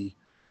wanted to be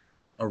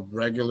a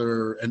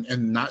regular,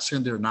 and not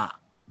saying they're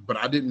not, but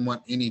I didn't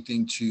want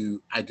anything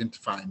to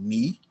identify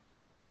me.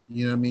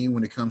 You know what I mean?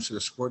 When it comes to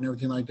the sport and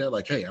everything like that,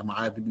 like, hey, I'm an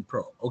IFBB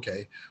pro,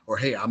 okay, or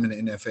hey, I'm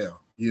in the NFL.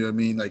 You know what I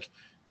mean? Like,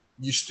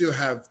 you still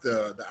have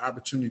the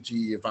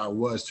opportunity, if I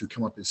was to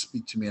come up and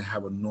speak to me and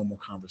have a normal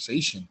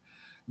conversation.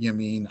 You know what I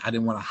mean? I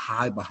didn't want to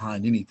hide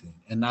behind anything,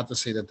 and not to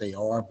say that they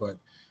are, but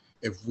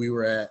if we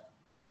were at,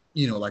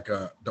 like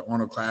the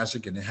Arnold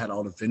Classic and they had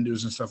all the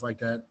vendors and stuff like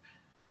that,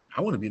 I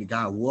want to be the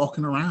guy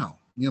walking around,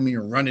 you know what I mean,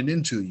 or running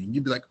into you. And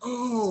you'd be like,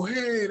 oh,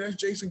 hey, that's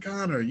Jason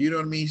Connor. You know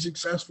what I mean? He's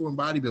successful in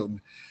bodybuilding.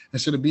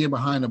 Instead of being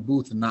behind a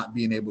booth and not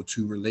being able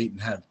to relate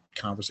and have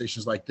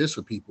conversations like this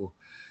with people.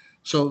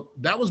 So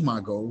that was my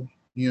goal.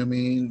 You know what I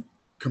mean?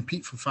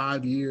 Compete for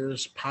 5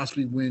 years,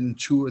 possibly win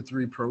 2 or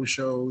 3 pro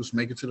shows,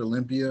 make it to the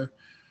Olympia,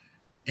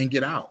 and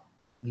get out.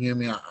 You know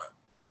what I mean?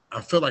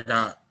 I feel like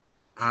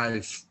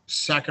I've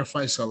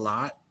sacrificed a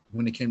lot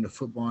when it came to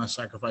football. I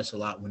sacrificed a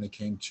lot when it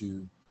came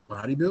to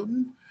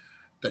bodybuilding.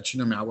 That, you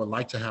know what I mean, I would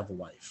like to have a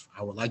wife.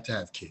 I would like to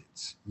have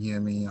kids. You know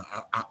what I mean?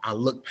 I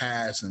look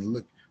past and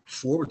look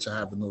forward to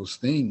having those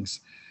things.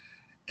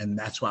 And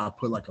that's why I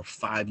put like a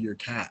 5-year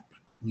cap,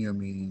 you know what I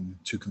mean,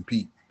 to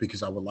compete,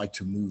 because I would like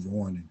to move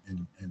on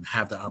and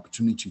have the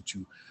opportunity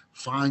to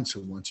find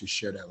someone to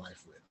share that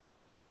life with.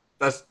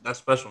 That's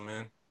special,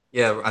 man.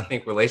 Yeah, I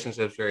think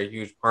relationships are a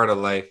huge part of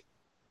life.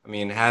 I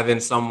mean, having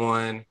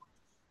someone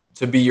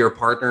to be your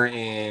partner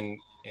in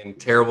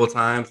terrible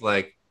times,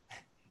 like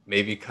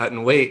maybe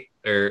cutting weight,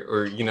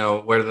 or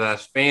whether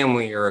that's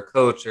family or a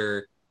coach,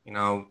 or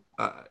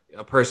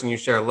a person you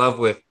share love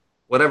with,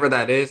 whatever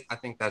that is. I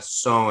think that's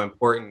so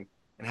important,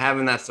 and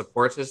having that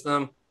support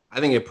system, I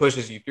think it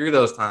pushes you through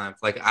those times.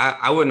 Like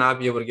I would not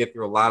be able to get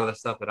through a lot of the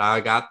stuff that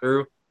I got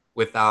through Yeah,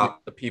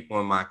 without the people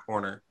in my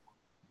corner.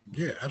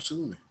 yeah,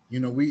 absolutely.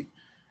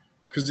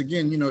 Because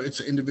again, it's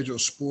an individual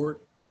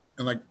sport,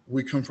 and like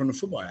we come from the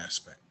football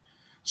aspect.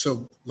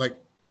 So like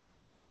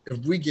if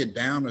we get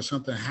down or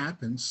something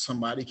happens,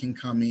 somebody can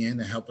come in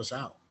and help us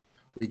out.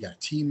 We got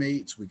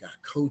teammates, we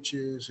got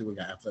coaches, we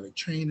got athletic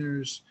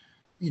trainers.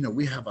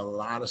 We have a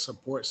lot of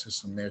support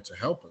system there to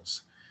help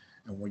us.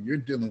 And when you're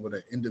dealing with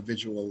an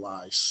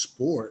individualized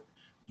sport,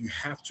 you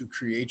have to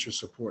create your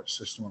support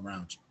system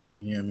around you.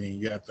 You know what I mean?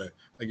 You have to,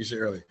 like you said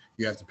earlier,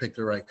 you have to pick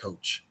the right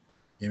coach.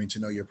 You know what I mean? To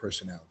know your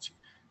personality.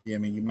 You know what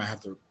I mean? You might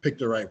have to pick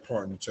the right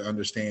partner to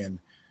understand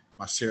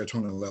my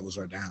serotonin levels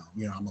are down.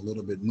 I'm a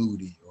little bit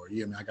moody, or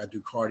I got to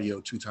do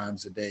cardio 2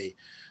 times a day,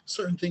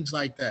 certain things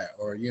like that.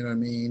 Or you know what I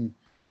mean,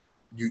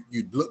 you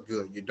look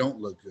good, you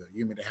don't look good.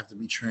 They have to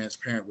be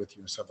transparent with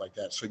you and stuff like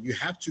that. So you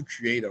have to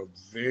create a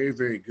very,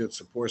 very good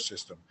support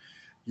system.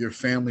 Your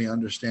family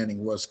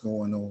understanding what's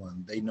going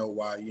on, they know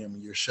why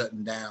you're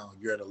shutting down,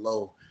 you're at a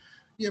low.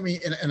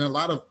 And a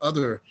lot of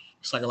other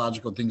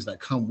psychological things that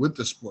come with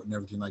the sport and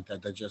everything like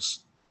that. That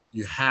just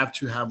you have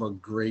to have a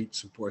great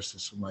support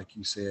system, like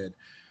you said,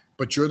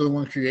 but you're the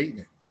one creating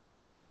it.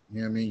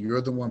 You know what I mean?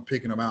 You're the one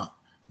picking them out.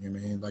 You know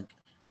what I mean? Like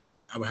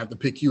I would have to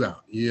pick you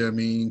out. You know what I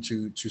mean?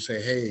 To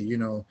say, hey,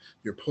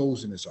 your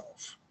posing is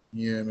off.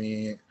 You know what I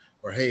mean?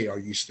 Or hey, are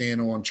you staying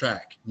on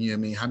track? You know what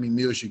I mean? How many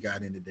meals you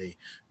got in a day?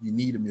 You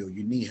need a meal.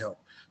 You need help.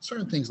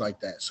 Certain things like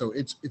that. So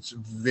it's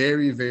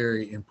very,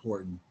 very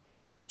important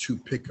to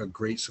pick a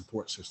great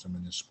support system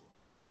in this sport.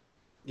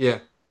 Yeah,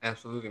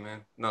 absolutely,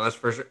 man. No, that's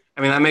for sure.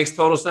 I mean, that makes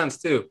total sense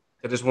too.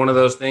 Because it's one of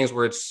those things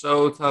where it's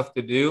so tough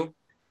to do,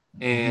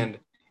 Mm-hmm. and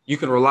you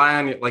can rely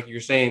on it, like you're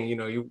saying.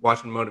 You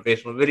watching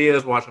motivational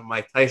videos, watching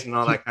Mike Tyson,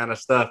 all that kind of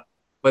stuff.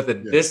 But the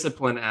Yeah.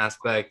 discipline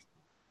aspect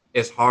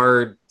is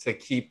hard to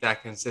keep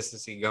that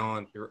consistency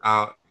going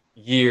throughout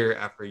year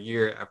after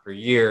year after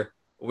year.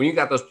 When you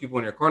got those people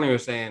in your corner who are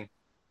saying,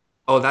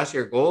 "Oh, that's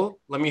your goal.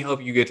 Let me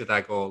help you get to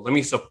that goal. Let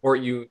me support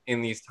you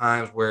in these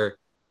times where,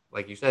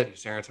 like you said, your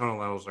serotonin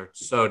levels are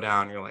so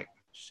down. You're like,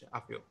 shit,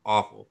 I feel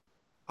awful.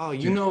 Oh,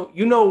 Yeah.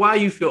 you know why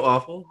you feel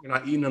awful. You're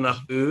not eating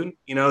enough food.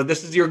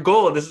 This is your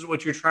goal. This is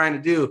what you're trying to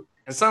do.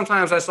 And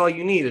sometimes that's all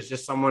you need is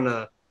just someone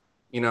to,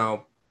 you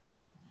know,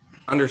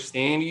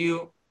 understand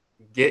you,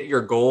 get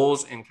your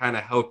goals, and kind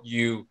of help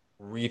you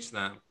reach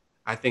them.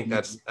 I think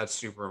that's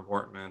super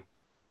important, man.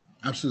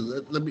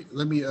 Absolutely.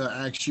 Let me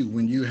ask you,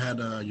 when you had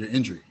your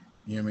injury,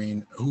 you know what I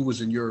mean, who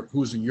was in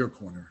your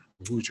corner?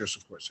 Who's your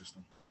support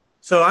system?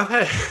 So I've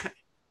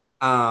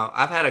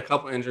had a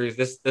couple injuries.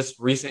 This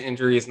recent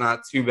injury is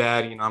not too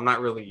bad. You know, I'm not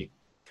really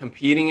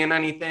competing in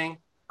anything,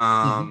 Hmm.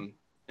 um,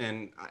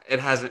 and it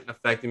hasn't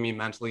affected me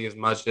mentally as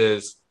much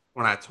as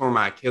when I tore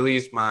my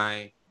Achilles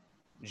my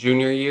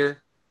junior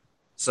year.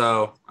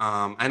 So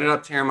I ended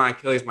up tearing my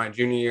Achilles my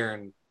junior year,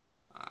 and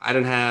I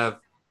didn't have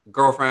a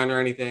girlfriend or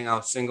anything. I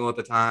was single at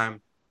the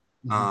time.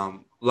 Hmm.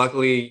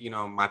 Luckily, you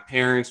know, my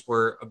parents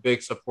were a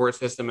big support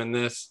system in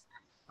this,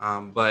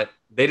 but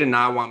they did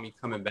not want me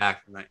coming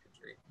back from that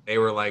injury. They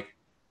were like,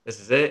 "This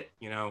is it."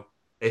 You know,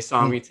 they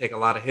saw me take a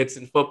lot of hits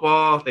in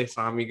football. They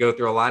saw me go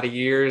through a lot of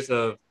years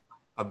of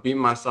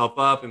beating myself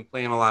up and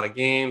playing a lot of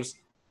games,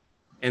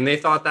 and they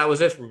thought that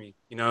was it for me.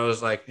 You know, it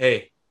was like,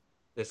 "Hey,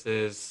 this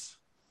is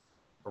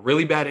a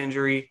really bad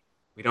injury.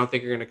 We don't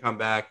think you're going to come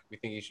back. We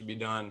think you should be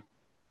done."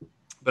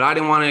 But I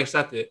didn't want to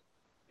accept it.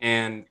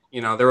 And,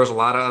 you know, there was a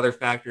lot of other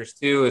factors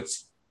too.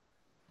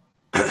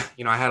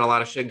 You know, I had a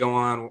lot of shit going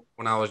on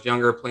when I was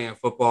younger playing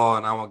football,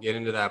 and I won't get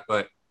into that.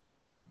 But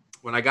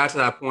when I got to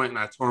that point and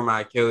I tore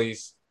my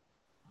Achilles,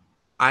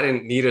 I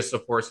didn't need a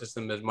support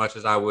system as much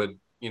as I would,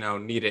 you know,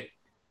 need it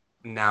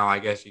now, I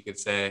guess you could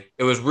say.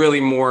 It was really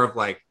more of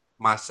like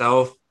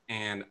myself,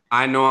 and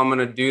I know I'm going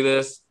to do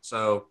this.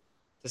 So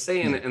to say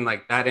Yeah. in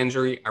like that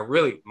injury,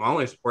 my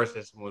only support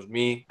system was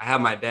me. I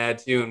have my dad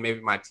too, and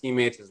maybe my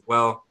teammates as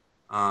well.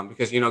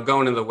 Because, you know,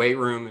 going to the weight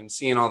room and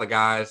seeing all the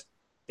guys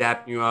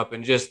dapping you up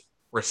and just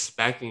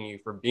respecting you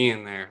for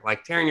being there.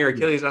 Like tearing your Yeah.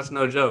 Achilles, that's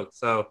no joke.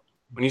 So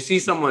when you see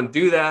someone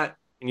do that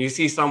and you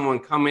see someone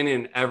coming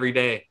in every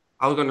day,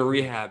 I was going to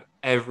rehab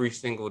every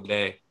single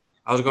day.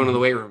 I was going to the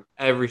Hmm. weight room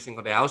every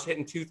single day. I was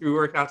hitting 2, 3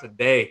 workouts a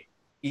day,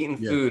 eating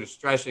Yeah. food,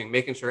 stretching,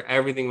 making sure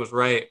everything was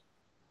right.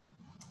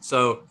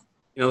 So,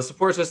 you know, the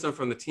support system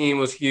from the team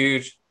was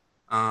huge.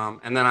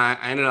 And then I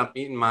ended up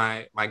meeting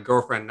my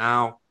girlfriend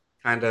now,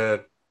 kind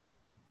of,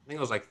 I think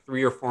it was like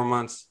 3 or 4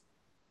 months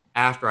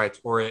after I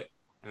tore it.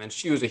 And then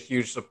she was a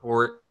huge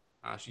support.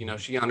 You know,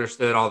 she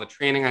understood all the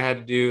training I had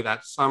to do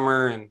that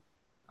summer, and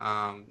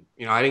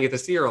you know, I didn't get to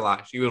see her a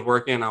lot. She was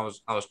working. I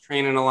was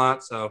training a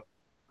lot. So,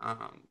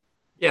 um,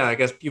 yeah, I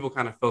guess people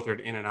kind of filtered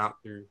in and out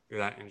through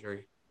that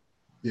injury.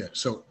 Yeah.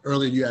 So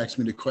earlier you asked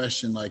me the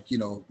question, like,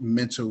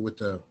 mental with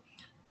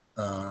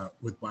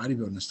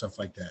bodybuilding and stuff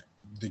like that.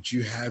 Did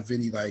you have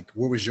any, like,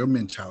 what was your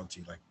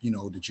mentality? Like,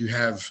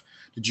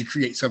 did you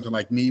create something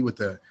like me with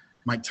the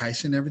Mike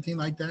Tyson and everything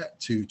like that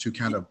to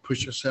kind of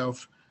push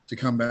yourself to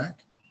come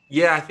back?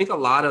 Yeah, I think a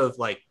lot of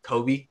like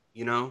Kobe.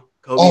 You know,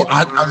 Kobe Oh, at the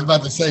I was time.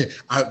 about to say,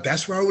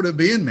 that's where I would have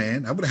been,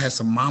 man. I would have had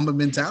some Mamba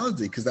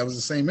mentality because that was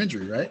the same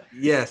injury, right?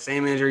 Yeah,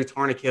 same injury,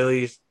 torn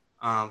Achilles.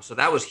 So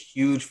that was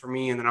huge for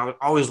me. And then I was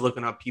always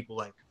looking up people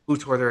like who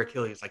tore their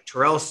Achilles. Like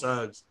Terrell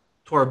Suggs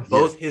tore Yeah,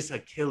 both his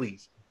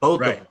Achilles, both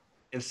of right. them,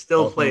 and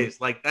still Both of them.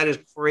 plays. Like that is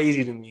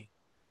crazy to me.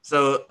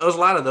 So there was a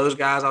lot of those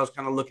guys I was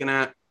kind of looking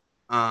at.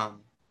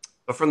 Um,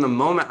 but from the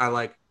moment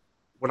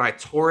when I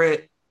tore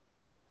it,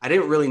 I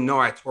didn't really know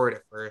I tore it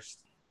at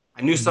first.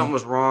 I knew Hmm. something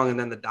was wrong, and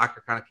then the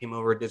doctor kind of came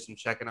over, did some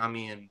checking on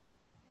me, and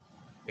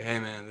hey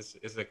man, this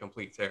is a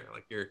complete tear.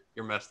 Like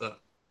you're messed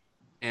up.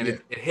 And Yeah,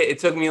 it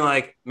took me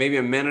like maybe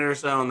a minute or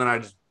so, and then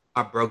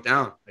I broke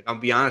down. Like I'll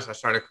be honest, I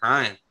started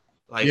crying.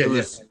 Like yeah,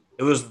 yeah.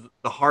 it was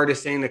the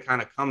hardest thing to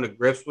kind of come to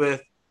grips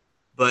with.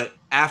 But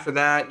after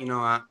that, you know,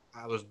 I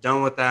was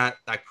done with that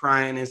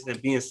crying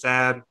incident, being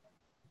sad,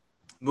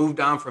 moved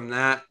on from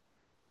that.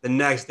 The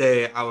next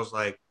day I was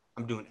like,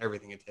 I'm doing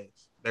everything it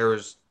takes. There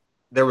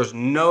was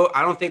no,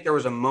 I don't think there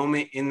was a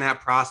moment in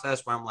that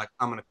process where I'm like,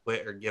 I'm gonna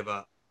quit or give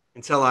up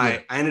until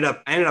Yeah. I ended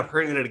up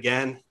hurting it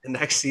again the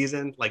next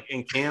season, like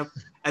in camp.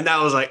 And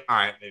that was like, all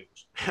right, maybe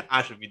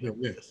I should be Yeah, done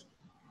with yeah. this.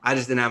 I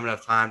just didn't have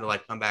enough time to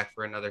like come back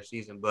for another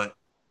season. But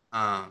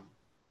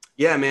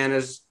yeah, man,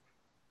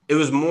 it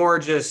was more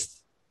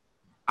just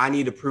I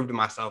need to prove to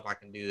myself I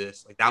can do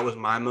this. Like that was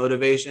my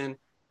motivation.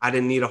 I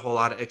didn't need a whole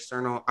lot of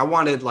external. I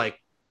wanted like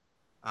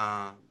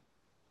um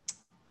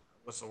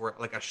what's the word,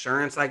 like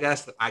assurance, I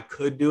guess, that I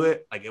could do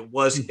it. Like it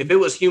was, if Hmm. it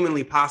was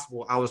humanly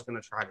possible, I was going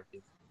to try to do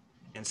it.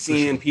 And For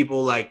seeing sure.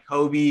 people like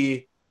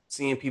Kobe,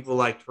 seeing people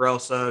like Terrell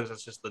Suggs,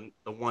 that's just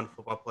the one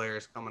football player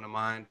is coming to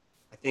mind.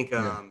 I think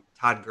Yeah.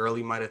 Todd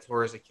Gurley might have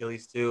tore his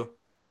Achilles too.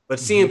 But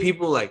seeing Hmm.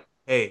 people like,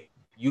 hey,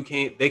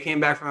 they came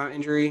back from an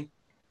injury.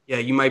 Yeah,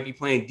 you might be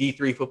playing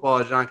D3 football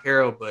at John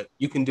Carroll, but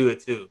you can do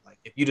it too. Like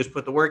if you just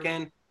put the work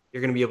in,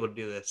 you're going to be able to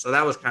do this. So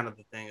that was kind of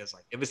the thing, is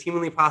like, if it's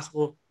humanly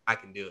possible, I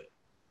can do it.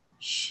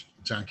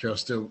 John Carroll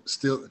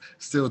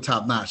still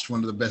top notch.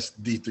 One of the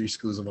best D3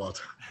 schools of all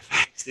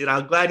time. Dude,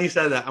 I'm glad you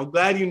said that. I'm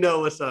glad you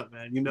know what's up,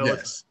 man. You know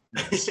what's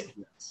up. Yes. Yes.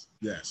 Yes.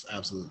 Yes.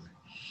 Absolutely.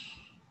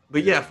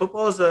 But Yeah. yeah,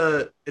 football is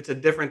it's a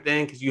different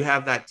thing because you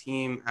have that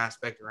team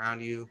aspect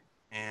around you,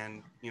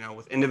 and you know,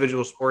 with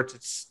individual sports,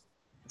 it's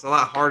it's a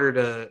lot harder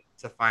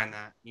to find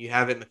that. You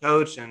have it in the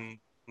coach and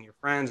your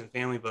friends and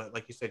family, but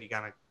like you said, you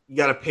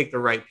gotta pick the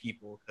right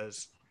people,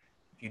 because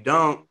if you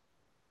don't,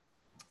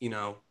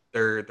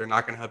 they're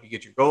not gonna help you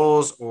get your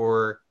goals,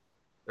 or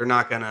they're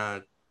not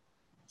gonna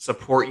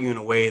support you in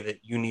a way that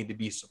you need to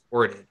be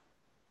supported.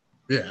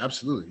 Yeah,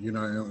 absolutely.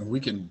 And we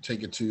can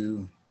take it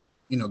to,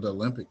 the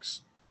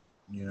Olympics.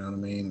 You know what I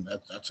mean?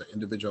 That's an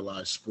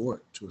individualized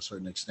sport to a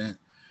certain extent.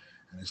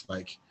 And it's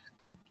like,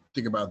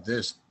 think about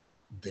this,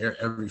 they're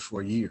every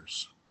 4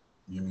 years.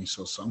 You know what I mean?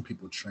 So some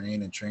people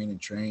train and train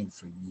and train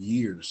for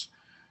years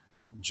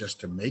just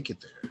to make it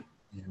there.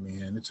 You know what I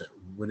mean? And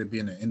would it be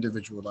an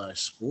individualized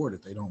sport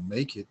if they don't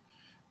make it?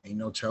 Ain't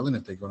no telling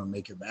if they're going to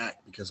make it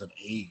back because of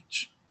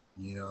age.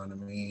 You know what I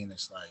mean?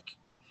 It's like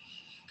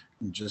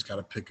you just got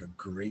to pick a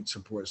great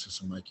support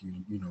system, like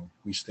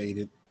we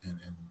stated, and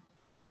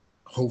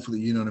hopefully,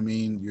 you know what I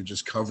mean. You're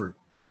just covered.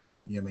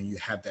 You know what I mean? You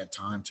have that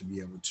time to be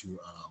able to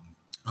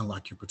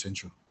unlock your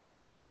potential.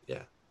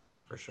 Yeah,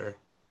 for sure.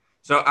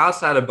 So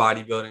outside of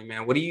bodybuilding,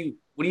 man, what are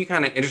you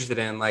kind of interested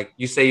in? Like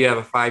you say you have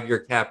a 5 year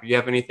cap. Do you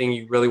have anything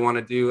you really want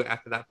to do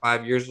after that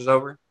 5 years is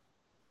over?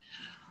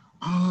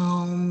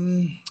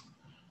 Um,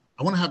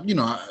 I want to have,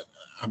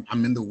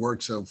 I'm in the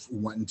works of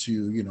wanting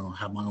to,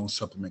 have my own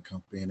supplement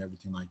company and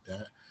everything like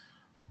that.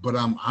 But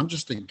I'm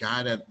just a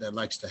guy that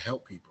likes to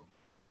help people.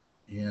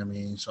 You know what I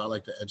mean? So I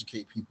like to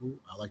educate people.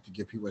 I like to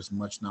give people as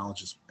much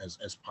knowledge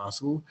as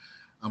possible.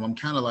 I'm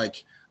kind of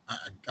like,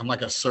 I'm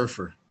like a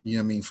surfer, you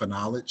know what I mean, for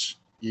knowledge.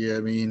 You know what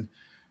I mean?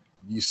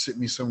 You sit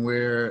me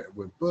somewhere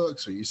with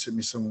books, or you sit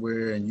me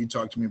somewhere and you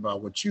talk to me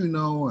about what you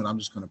know, and I'm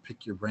just going to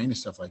pick your brain and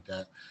stuff like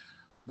that.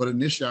 But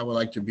initially, I would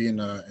like to be in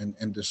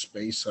the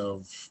space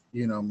of, I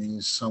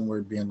mean,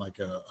 somewhere being like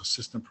a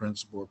assistant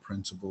principal or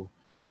principal,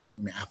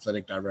 I mean,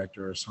 athletic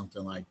director or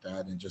something like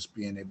that, and just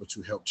being able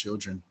to help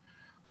children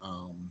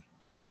um,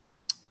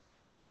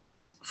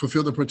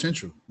 fulfill their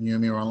potential, you know what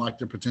I mean, or unlock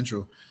their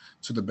potential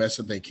to the best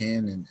that they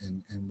can,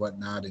 and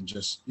whatnot, and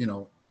just,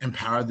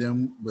 empower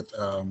them with,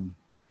 I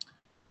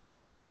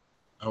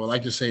would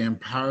like to say,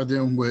 empower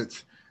them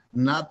with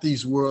not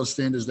these world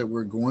standards that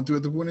we're going through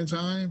at the point in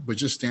time, but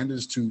just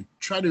standards to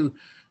try to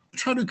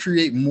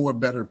create more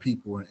better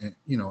people in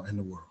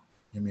the world.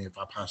 I mean, if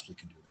I possibly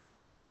can do that.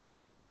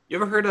 You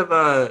ever heard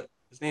of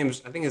his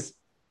name's I think it's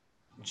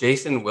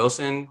Jason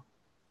Wilson.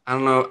 I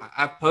don't know.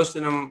 I've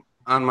posted him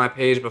on my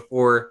page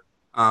before,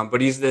 but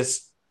he's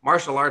this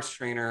martial arts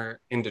trainer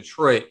in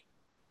Detroit,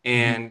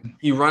 and Mm-hmm.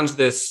 he runs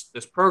this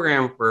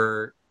program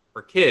for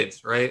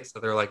kids, right? So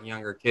they're like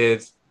younger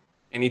kids,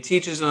 and he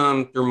teaches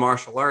them through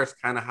martial arts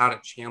kind of how to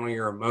channel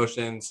your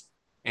emotions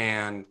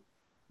and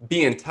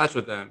be in touch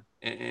with them.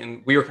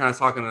 And we were kind of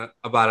talking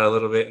about it a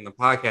little bit in the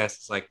podcast.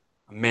 It's like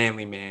a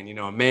manly man,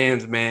 a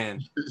man's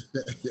man.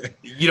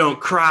 You don't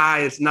cry.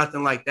 It's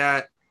nothing like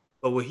that.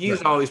 But what he's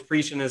Right. always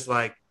preaching is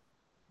like,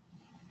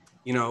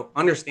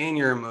 understand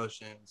your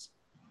emotions.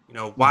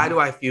 Why Mm-hmm. do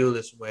I feel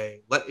this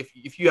way?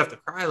 If you have to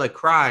cry, like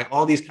cry,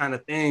 all these kind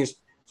of things.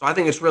 So I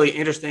think it's really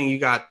interesting. You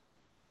got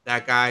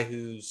that guy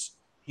he's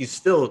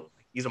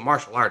a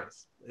martial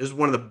artist. This is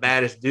one of the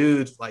baddest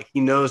dudes. Like he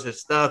knows his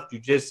stuff,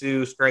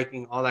 jujitsu,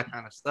 striking, all that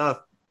kind of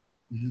stuff.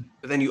 Mm-hmm.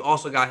 But then you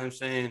also got him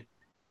saying,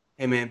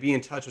 hey man, be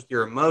in touch with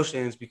your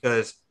emotions,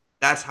 because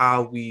that's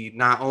how we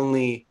not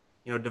only,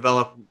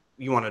 develop,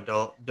 you want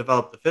to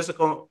develop the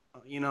physical,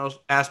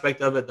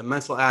 aspect of it, the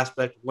mental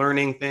aspect,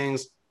 learning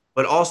things,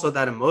 but also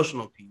that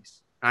emotional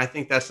piece. And I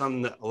think that's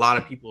something that a lot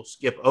of people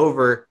skip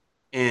over.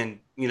 And,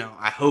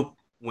 I hope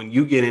when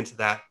you get into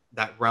that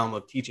realm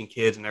of teaching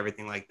kids and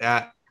everything like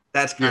that,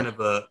 that's Yeah. kind of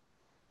a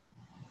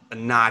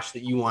notch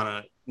that you want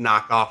to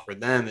knock off for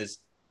them is,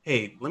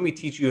 hey, let me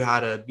teach you how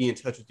to be in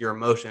touch with your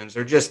emotions,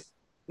 or just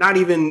not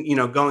even,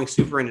 going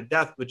super into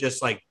depth, but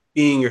just like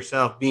being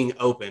yourself, being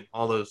open,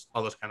 all those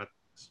kind of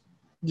things.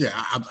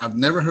 Yeah. I've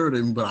never heard of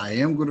him, but I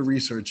am going to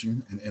research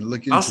him and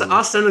look into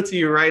I'll it. send it to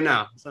you right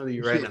now. I'll send it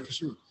to For you right sure. now. For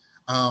sure.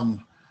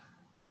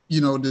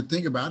 The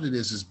thing about it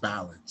is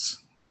balance.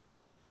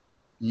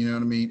 You know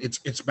what I mean?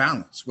 It's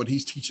balance. What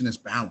he's teaching is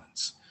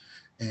balance.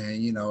 And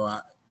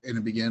in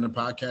the beginning of the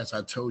podcast,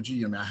 I told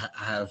you, I mean,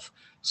 I have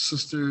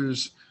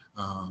sisters,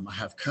 I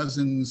have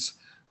cousins,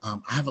 I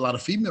have a lot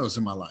of females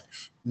in my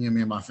life. You know what I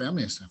mean? My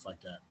family and stuff like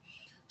that.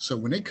 So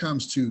when it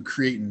comes to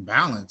creating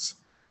balance,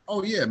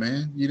 oh yeah,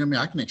 man, you know what I mean?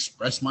 I can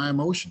express my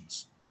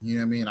emotions. You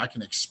know what I mean? I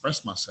can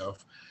express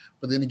myself.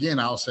 But then again,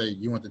 I'll say,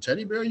 you want the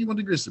teddy bear, or you want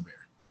the grizzly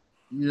bear?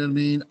 You know what I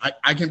mean?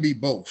 I can be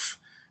both.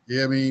 You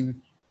know what I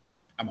mean?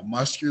 I'm a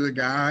muscular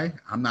guy.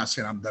 I'm not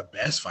saying I'm the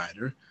best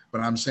fighter, but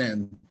I'm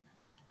saying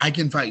I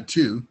can fight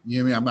too. You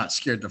know what I mean? I'm not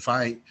scared to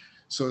fight.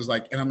 So it's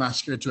like, and I'm not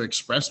scared to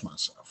express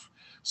myself.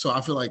 So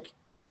I feel like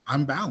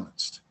I'm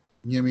balanced.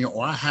 You know what I mean?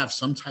 Or I have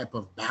some type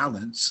of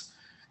balance.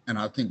 And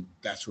I think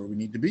that's where we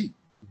need to be.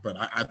 But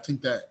I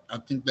think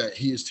that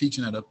he is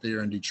teaching that up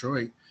there in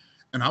Detroit.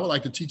 And I would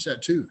like to teach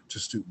that too to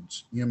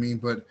students. You know what I mean?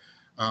 But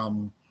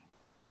um,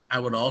 I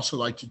would also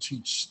like to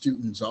teach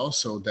students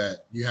also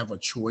that you have a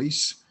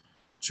choice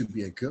to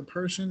be a good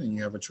person and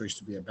you have a choice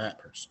to be a bad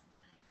person.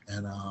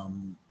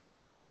 And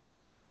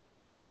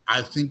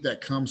I think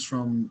that comes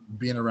from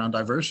being around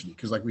diversity.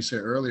 Because, like we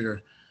said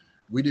earlier,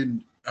 we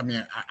didn't. I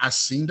mean, I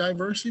seen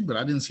diversity, but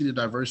I didn't see the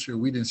diversity. Or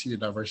we didn't see the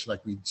diversity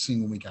like we'd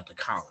seen when we got to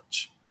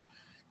college.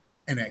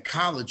 And at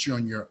college, you're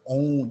on your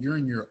own. You're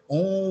in your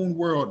own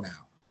world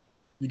now.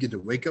 You get to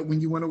wake up when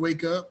you want to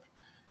wake up.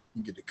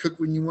 You get to cook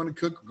when you want to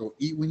cook. Go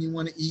eat when you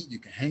want to eat. You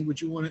can hang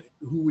with you want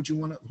to.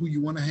 Who you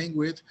want to hang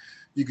with.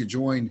 You could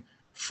join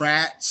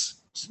frats.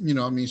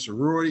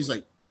 Sororities,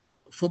 like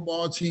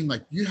football team.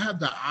 Like, you have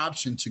the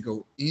option to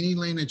go any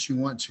lane that you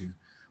want to.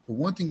 But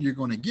one thing you're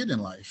going to get in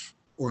life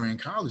or in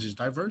college is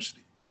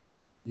diversity.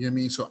 You know what I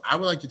mean? So I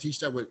would like to teach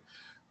that with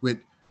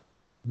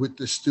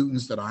the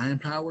students that I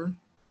empower.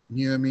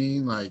 You know what I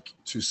mean? Like,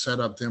 to set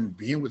up them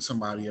being with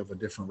somebody of a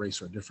different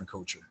race or a different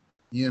culture.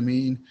 You know what I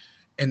mean?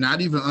 And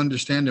not even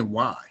understanding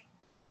why.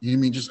 You know what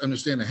I mean? Just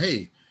understanding,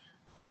 hey,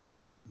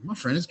 my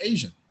friend is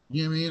Asian.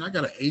 You know what I mean? I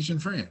got an Asian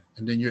friend.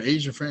 And then your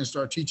Asian friends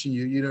start teaching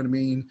you, you know what I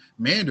mean,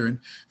 Mandarin,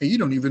 and you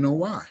don't even know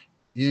why.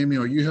 You know what I mean?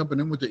 Or you helping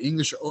them with the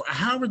English, or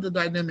however the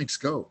dynamics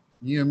go.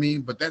 You know what I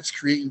mean? But that's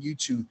creating you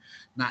to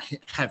not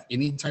have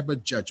any type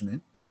of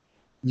judgment.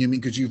 You know what I mean?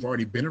 Because you've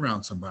already been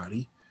around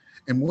somebody.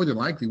 And more than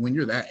likely, when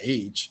you're that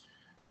age,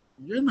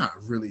 you're not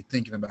really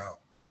thinking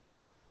about,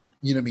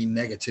 you know what I mean,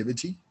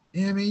 negativity.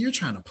 You know what I mean? You're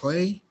trying to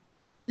play.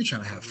 You're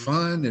trying to have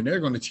fun. And they're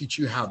going to teach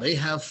you how they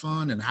have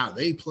fun and how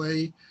they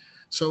play.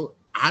 So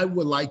I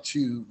would like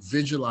to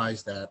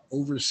visualize that,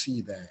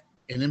 oversee that,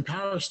 and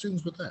empower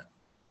students with that.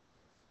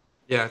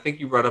 Yeah, I think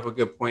you brought up a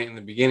good point in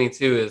the beginning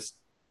too, is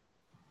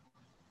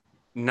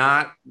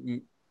not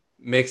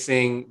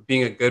mixing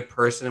being a good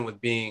person with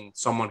being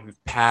someone who's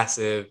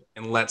passive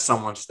and let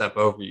someone step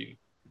over you.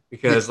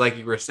 Because like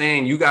you were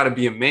saying, you got to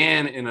be a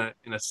man in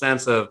a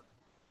sense of,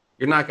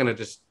 you're not going to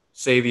just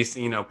say these,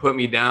 put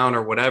me down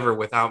or whatever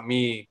without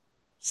me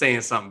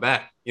saying something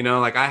back.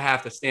 Like, I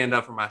have to stand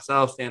up for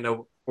myself, stand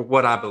up for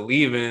what I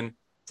believe in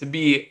to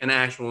be an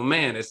actual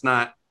man. It's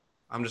not,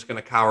 I'm just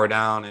going to cower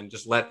down and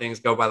just let things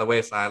go by the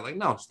wayside. Like,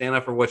 no, stand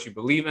up for what you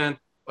believe in,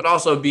 but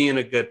also being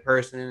a good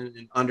person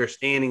and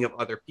understanding of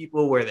other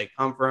people, where they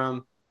come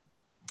from,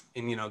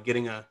 and,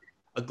 getting a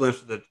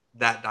glimpse of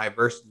that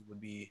diversity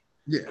would be,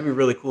 Yeah. that'd be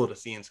really cool to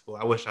see in school.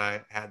 I wish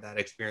I had that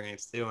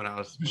experience too when I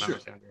was younger.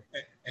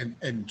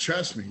 And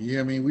trust me, you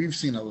know what I mean? We've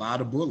seen a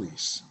lot of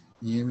bullies.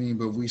 You know what I mean?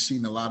 But we've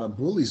seen a lot of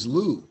bullies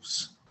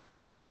lose.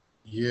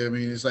 You know what I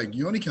mean? It's like,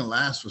 you only can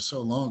last for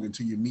so long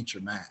until you meet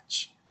your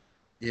match.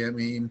 You know what I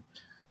mean?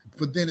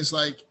 But then it's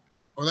like,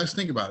 or let's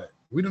think about it.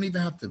 We don't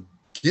even have to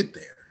get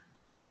there.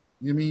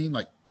 You know what I mean?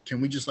 Like, can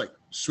we just like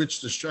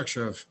switch the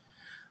structure of,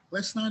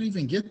 let's not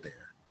even get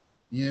there?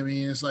 You know what I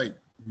mean? It's like,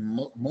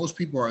 most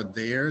people are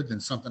there, then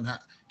something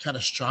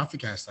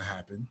catastrophic has to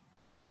happen.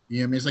 You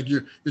know what I mean? It's like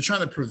you're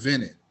trying to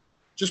prevent it.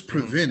 Just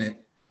prevent it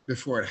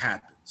before it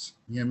happens.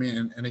 You know what I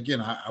mean? And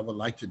again, I would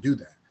like to do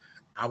that.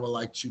 I would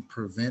like to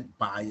prevent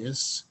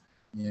bias.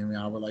 You know what I mean?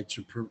 I would like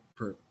to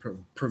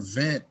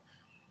prevent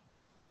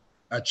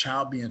a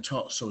child being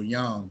taught so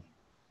young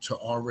to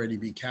already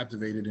be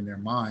captivated in their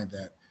mind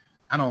that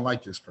I don't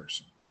like this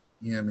person.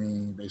 You know what I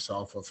mean? Based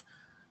off of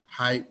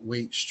height,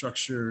 weight,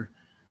 structure,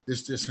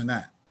 this, and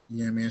that. You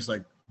know what I mean? It's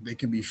like they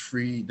can be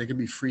free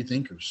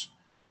thinkers.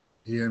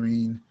 You know what I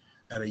mean?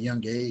 At a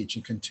young age,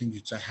 and continue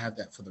to have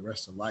that for the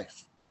rest of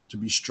life, to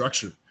be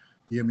structured.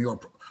 You know what I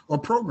mean? Or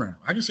program.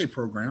 I can say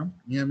program.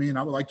 You know what I mean?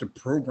 I would like to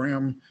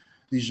program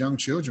these young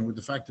children with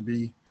the fact to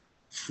be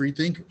free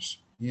thinkers.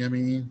 You know what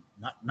I mean?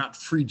 Not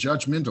free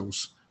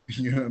judgmentals.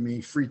 You know what I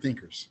mean? Free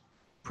thinkers.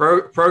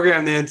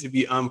 Program them to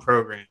be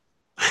unprogrammed.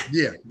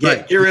 Yeah,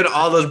 get rid of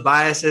all those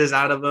biases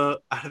out of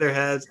their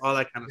heads, all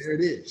that kind of stuff. There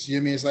it is. You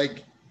know what I mean? It's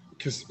like,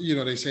 because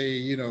they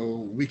say,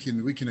 we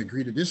can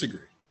agree to disagree.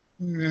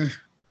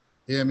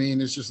 Yeah, I mean,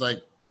 it's just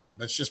like,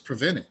 let's just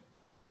prevent it.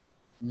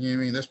 You know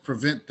what I mean? Let's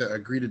prevent the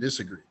agree to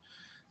disagree.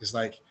 It's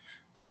like,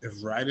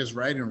 if right is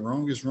right and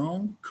wrong is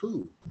wrong,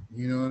 cool.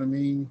 You know what I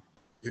mean?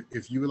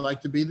 If you would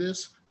like to be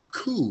this,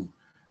 cool.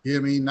 You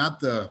know what I mean? Not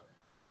the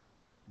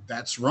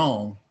that's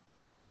wrong.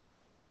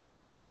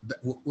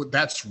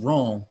 That's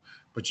wrong,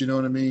 but you know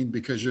what I mean?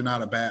 Because you're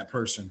not a bad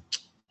person.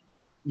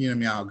 You know what I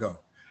mean? I'll go.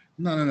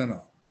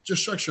 No.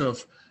 Just structure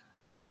of,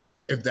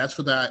 if that's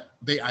what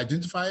they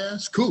identify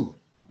as, cool.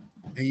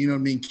 And you know what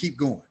I mean? Keep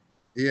going.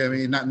 You know what I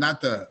mean?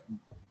 Not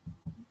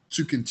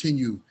to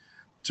continue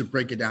to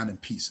break it down in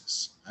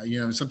pieces.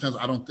 Sometimes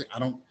I don't,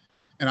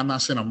 and I'm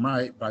not saying I'm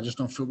right, but I just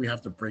don't feel we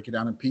have to break it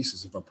down in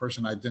pieces. If a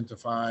person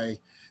identify,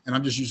 and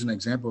I'm just using an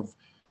example of,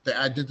 they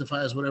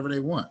identify as whatever they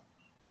want.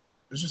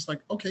 It's just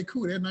like, okay,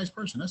 cool, they're a nice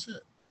person. That's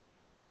it.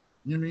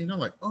 You know what I mean?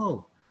 Like,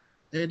 oh,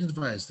 they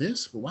identify as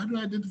this, but why do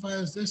I identify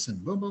as this?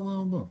 And boom, boom,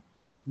 boom, boom.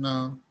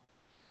 No.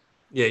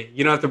 Yeah,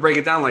 you don't have to break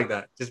it down like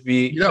that. Just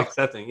be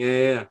accepting.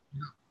 Yeah.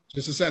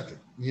 Just accept it.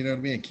 You know what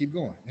I mean? Keep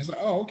going. It's like,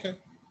 oh, okay.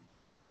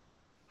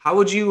 How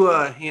would you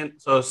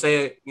so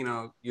say,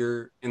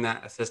 you're in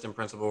that assistant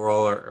principal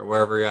role or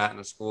wherever you're at in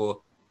the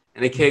school,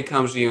 and a kid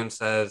comes to you and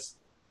says,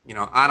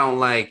 I don't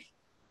like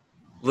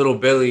little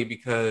Billy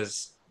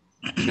because,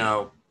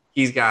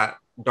 he's got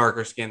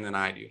darker skin than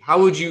I do.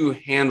 How would you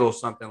handle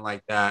something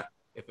like that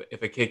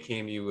if a kid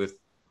came to you with,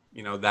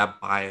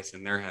 that bias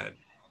in their head?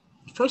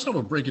 First, I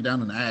would break it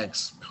down and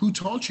ask, who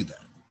taught you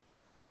that?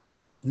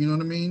 You know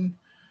what I mean?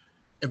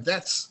 If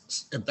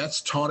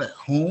that's taught at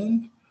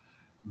home,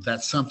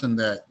 that's something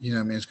that,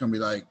 I mean, it's gonna be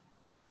like,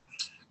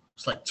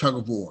 it's like tug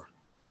of war.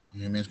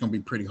 You know what I mean? It's gonna be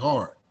pretty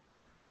hard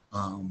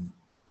um,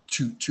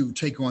 to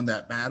take on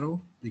that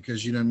battle,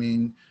 because you know what I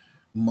mean.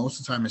 Most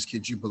of the time, as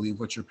kids, you believe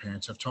what your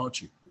parents have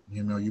taught you.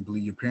 You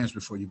believe your parents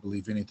before you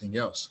believe anything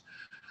else.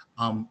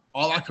 All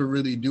I could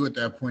really do at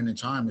that point in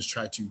time is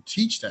try to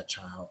teach that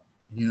child,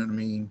 you know what I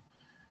mean,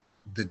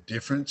 the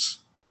difference,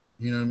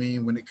 you know what I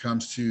mean, when it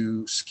comes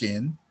to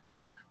skin,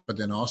 but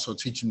then also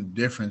teaching the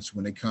difference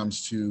when it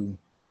comes to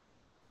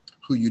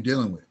who you're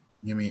dealing with.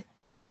 You know what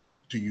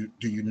I mean,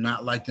 do you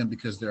not like them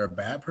because they're a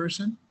bad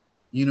person?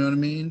 You know what I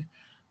mean?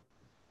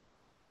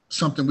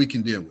 Something we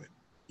can deal with.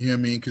 You know what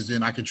I mean? Because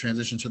then I can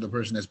transition to the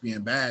person that's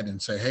being bad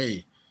and say,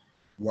 hey,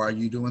 why are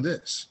you doing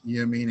this? You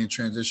know what I mean? And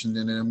transition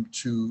them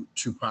to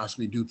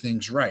possibly do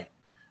things right.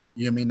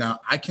 You know what I mean? Now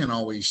I can't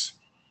always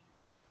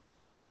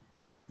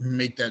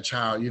make that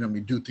child,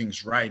 do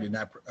things right, and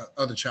that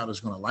other child is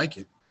going to like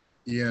it.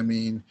 You know what I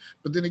mean?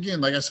 But then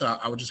again, like I said,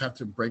 I would just have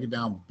to break it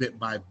down bit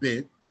by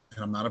bit.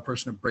 And I'm not a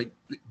person to break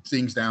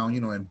things down,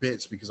 in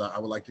bits, because I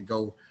would like to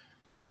go,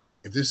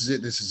 if this is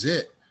it, this is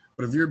it.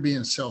 But if you're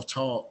being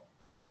self-taught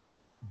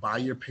by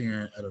your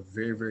parent at a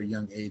very, very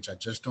young age, I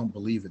just don't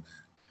believe in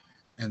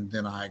that. And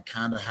then I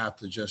kind of have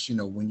to just,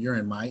 when you're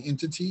in my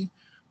entity,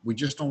 we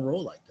just don't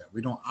roll like that.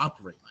 We don't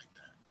operate like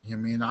that. You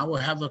know what I mean? I will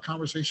have a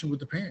conversation with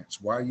the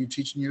parents. Why are you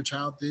teaching your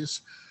child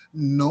this?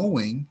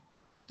 Knowing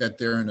that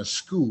they're in a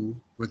school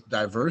with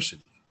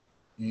diversity.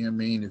 You know what I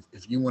mean?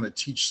 If you want to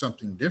teach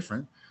something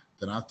different,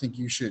 then I think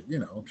you should,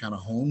 kind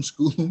of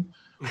homeschool them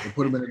or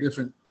put them in a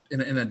different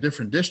in a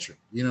different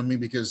district. You know what I mean?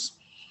 Because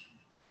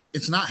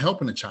it's not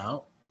helping a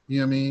child. You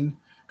know what I mean?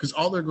 Because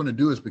all they're going to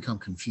do is become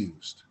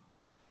confused.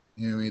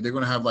 You know what I mean? They're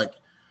going to have like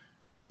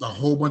a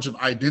whole bunch of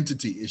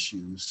identity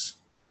issues,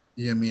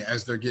 you know what I mean,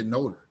 as they're getting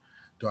older.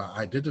 Do I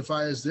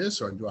identify as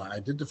this or do I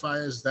identify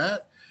as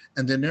that?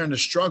 And then they're in a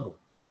struggle.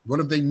 What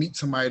if they meet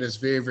somebody that's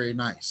very, very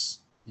nice?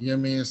 You know what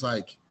I mean? It's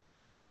like,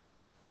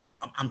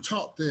 I'm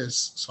taught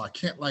this, so I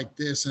can't like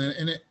this.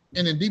 And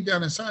then deep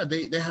down inside,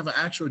 they have an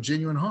actual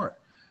genuine heart.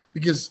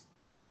 Because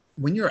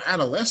when you're an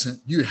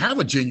adolescent, you have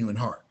a genuine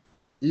heart.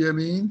 You know what I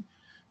mean?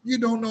 You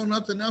don't know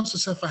nothing else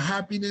except for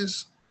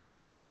happiness,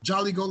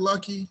 jolly go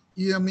lucky,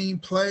 you know what I mean,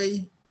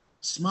 play,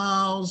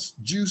 smiles,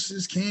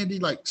 juices, candy,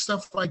 like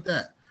stuff like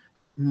that.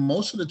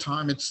 Most of the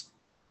time it's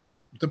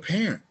the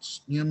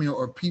parents, you know what I mean,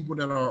 or people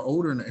that are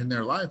older in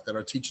their life that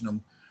are teaching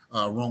them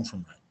wrong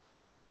from right.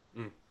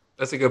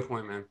 That's a good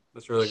point, man.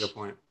 That's a really good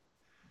point.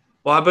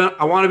 Well,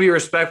 I want to be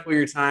respectful of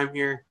your time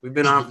here. We've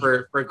been on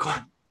for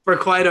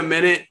quite a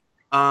minute.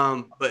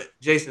 But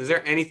Jason, is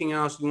there anything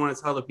else you want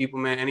to tell the people,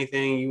 man?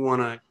 Anything you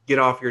want to get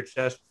off your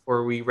chest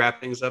before we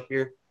wrap things up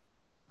here?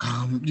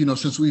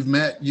 Since we've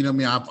met, I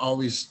mean, I've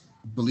always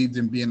believed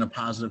in being a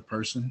positive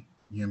person.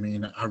 You know what I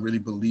mean? I really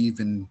believe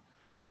in,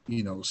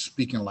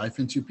 speaking life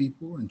into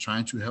people and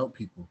trying to help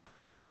people.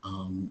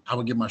 I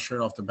would get my shirt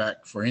off the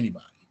back for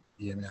anybody.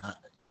 You know what I mean?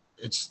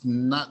 It's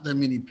not that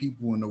many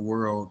people in the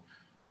world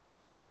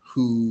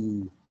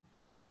who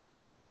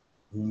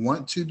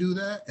want to do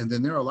that. And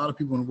then there are a lot of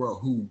people in the world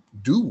who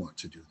do want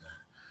to do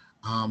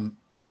that.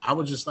 I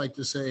would just like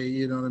to say,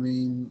 you know what I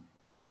mean?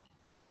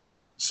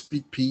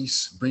 Speak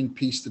peace, bring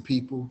peace to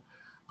people,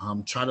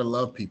 try to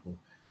love people.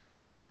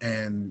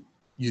 And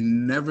you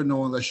never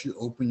know unless you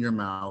open your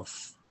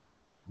mouth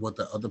what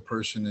the other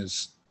person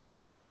is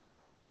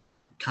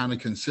kind of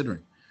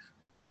considering.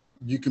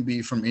 You can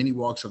be from any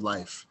walks of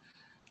life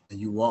and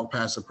you walk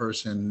past a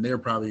person,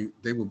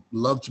 they would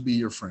love to be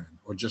your friend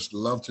or just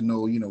love to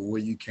know,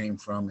 where you came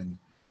from. And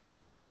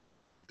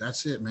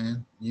that's it,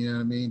 man. You know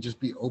what I mean?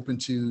 Just be open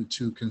to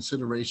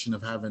consideration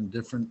of having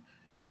different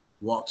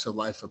walks of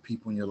life of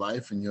people in your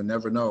life, and you'll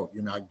never know.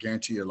 I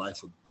guarantee your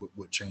life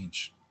would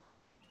change.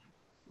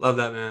 Love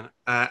that, man.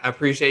 I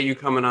appreciate you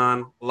coming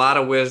on. A lot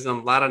of wisdom,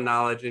 a lot of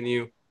knowledge in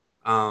you.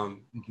 Thank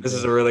you, This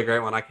is brother. a really great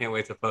one. I can't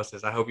wait to post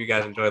this. I hope you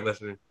guys enjoyed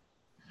listening.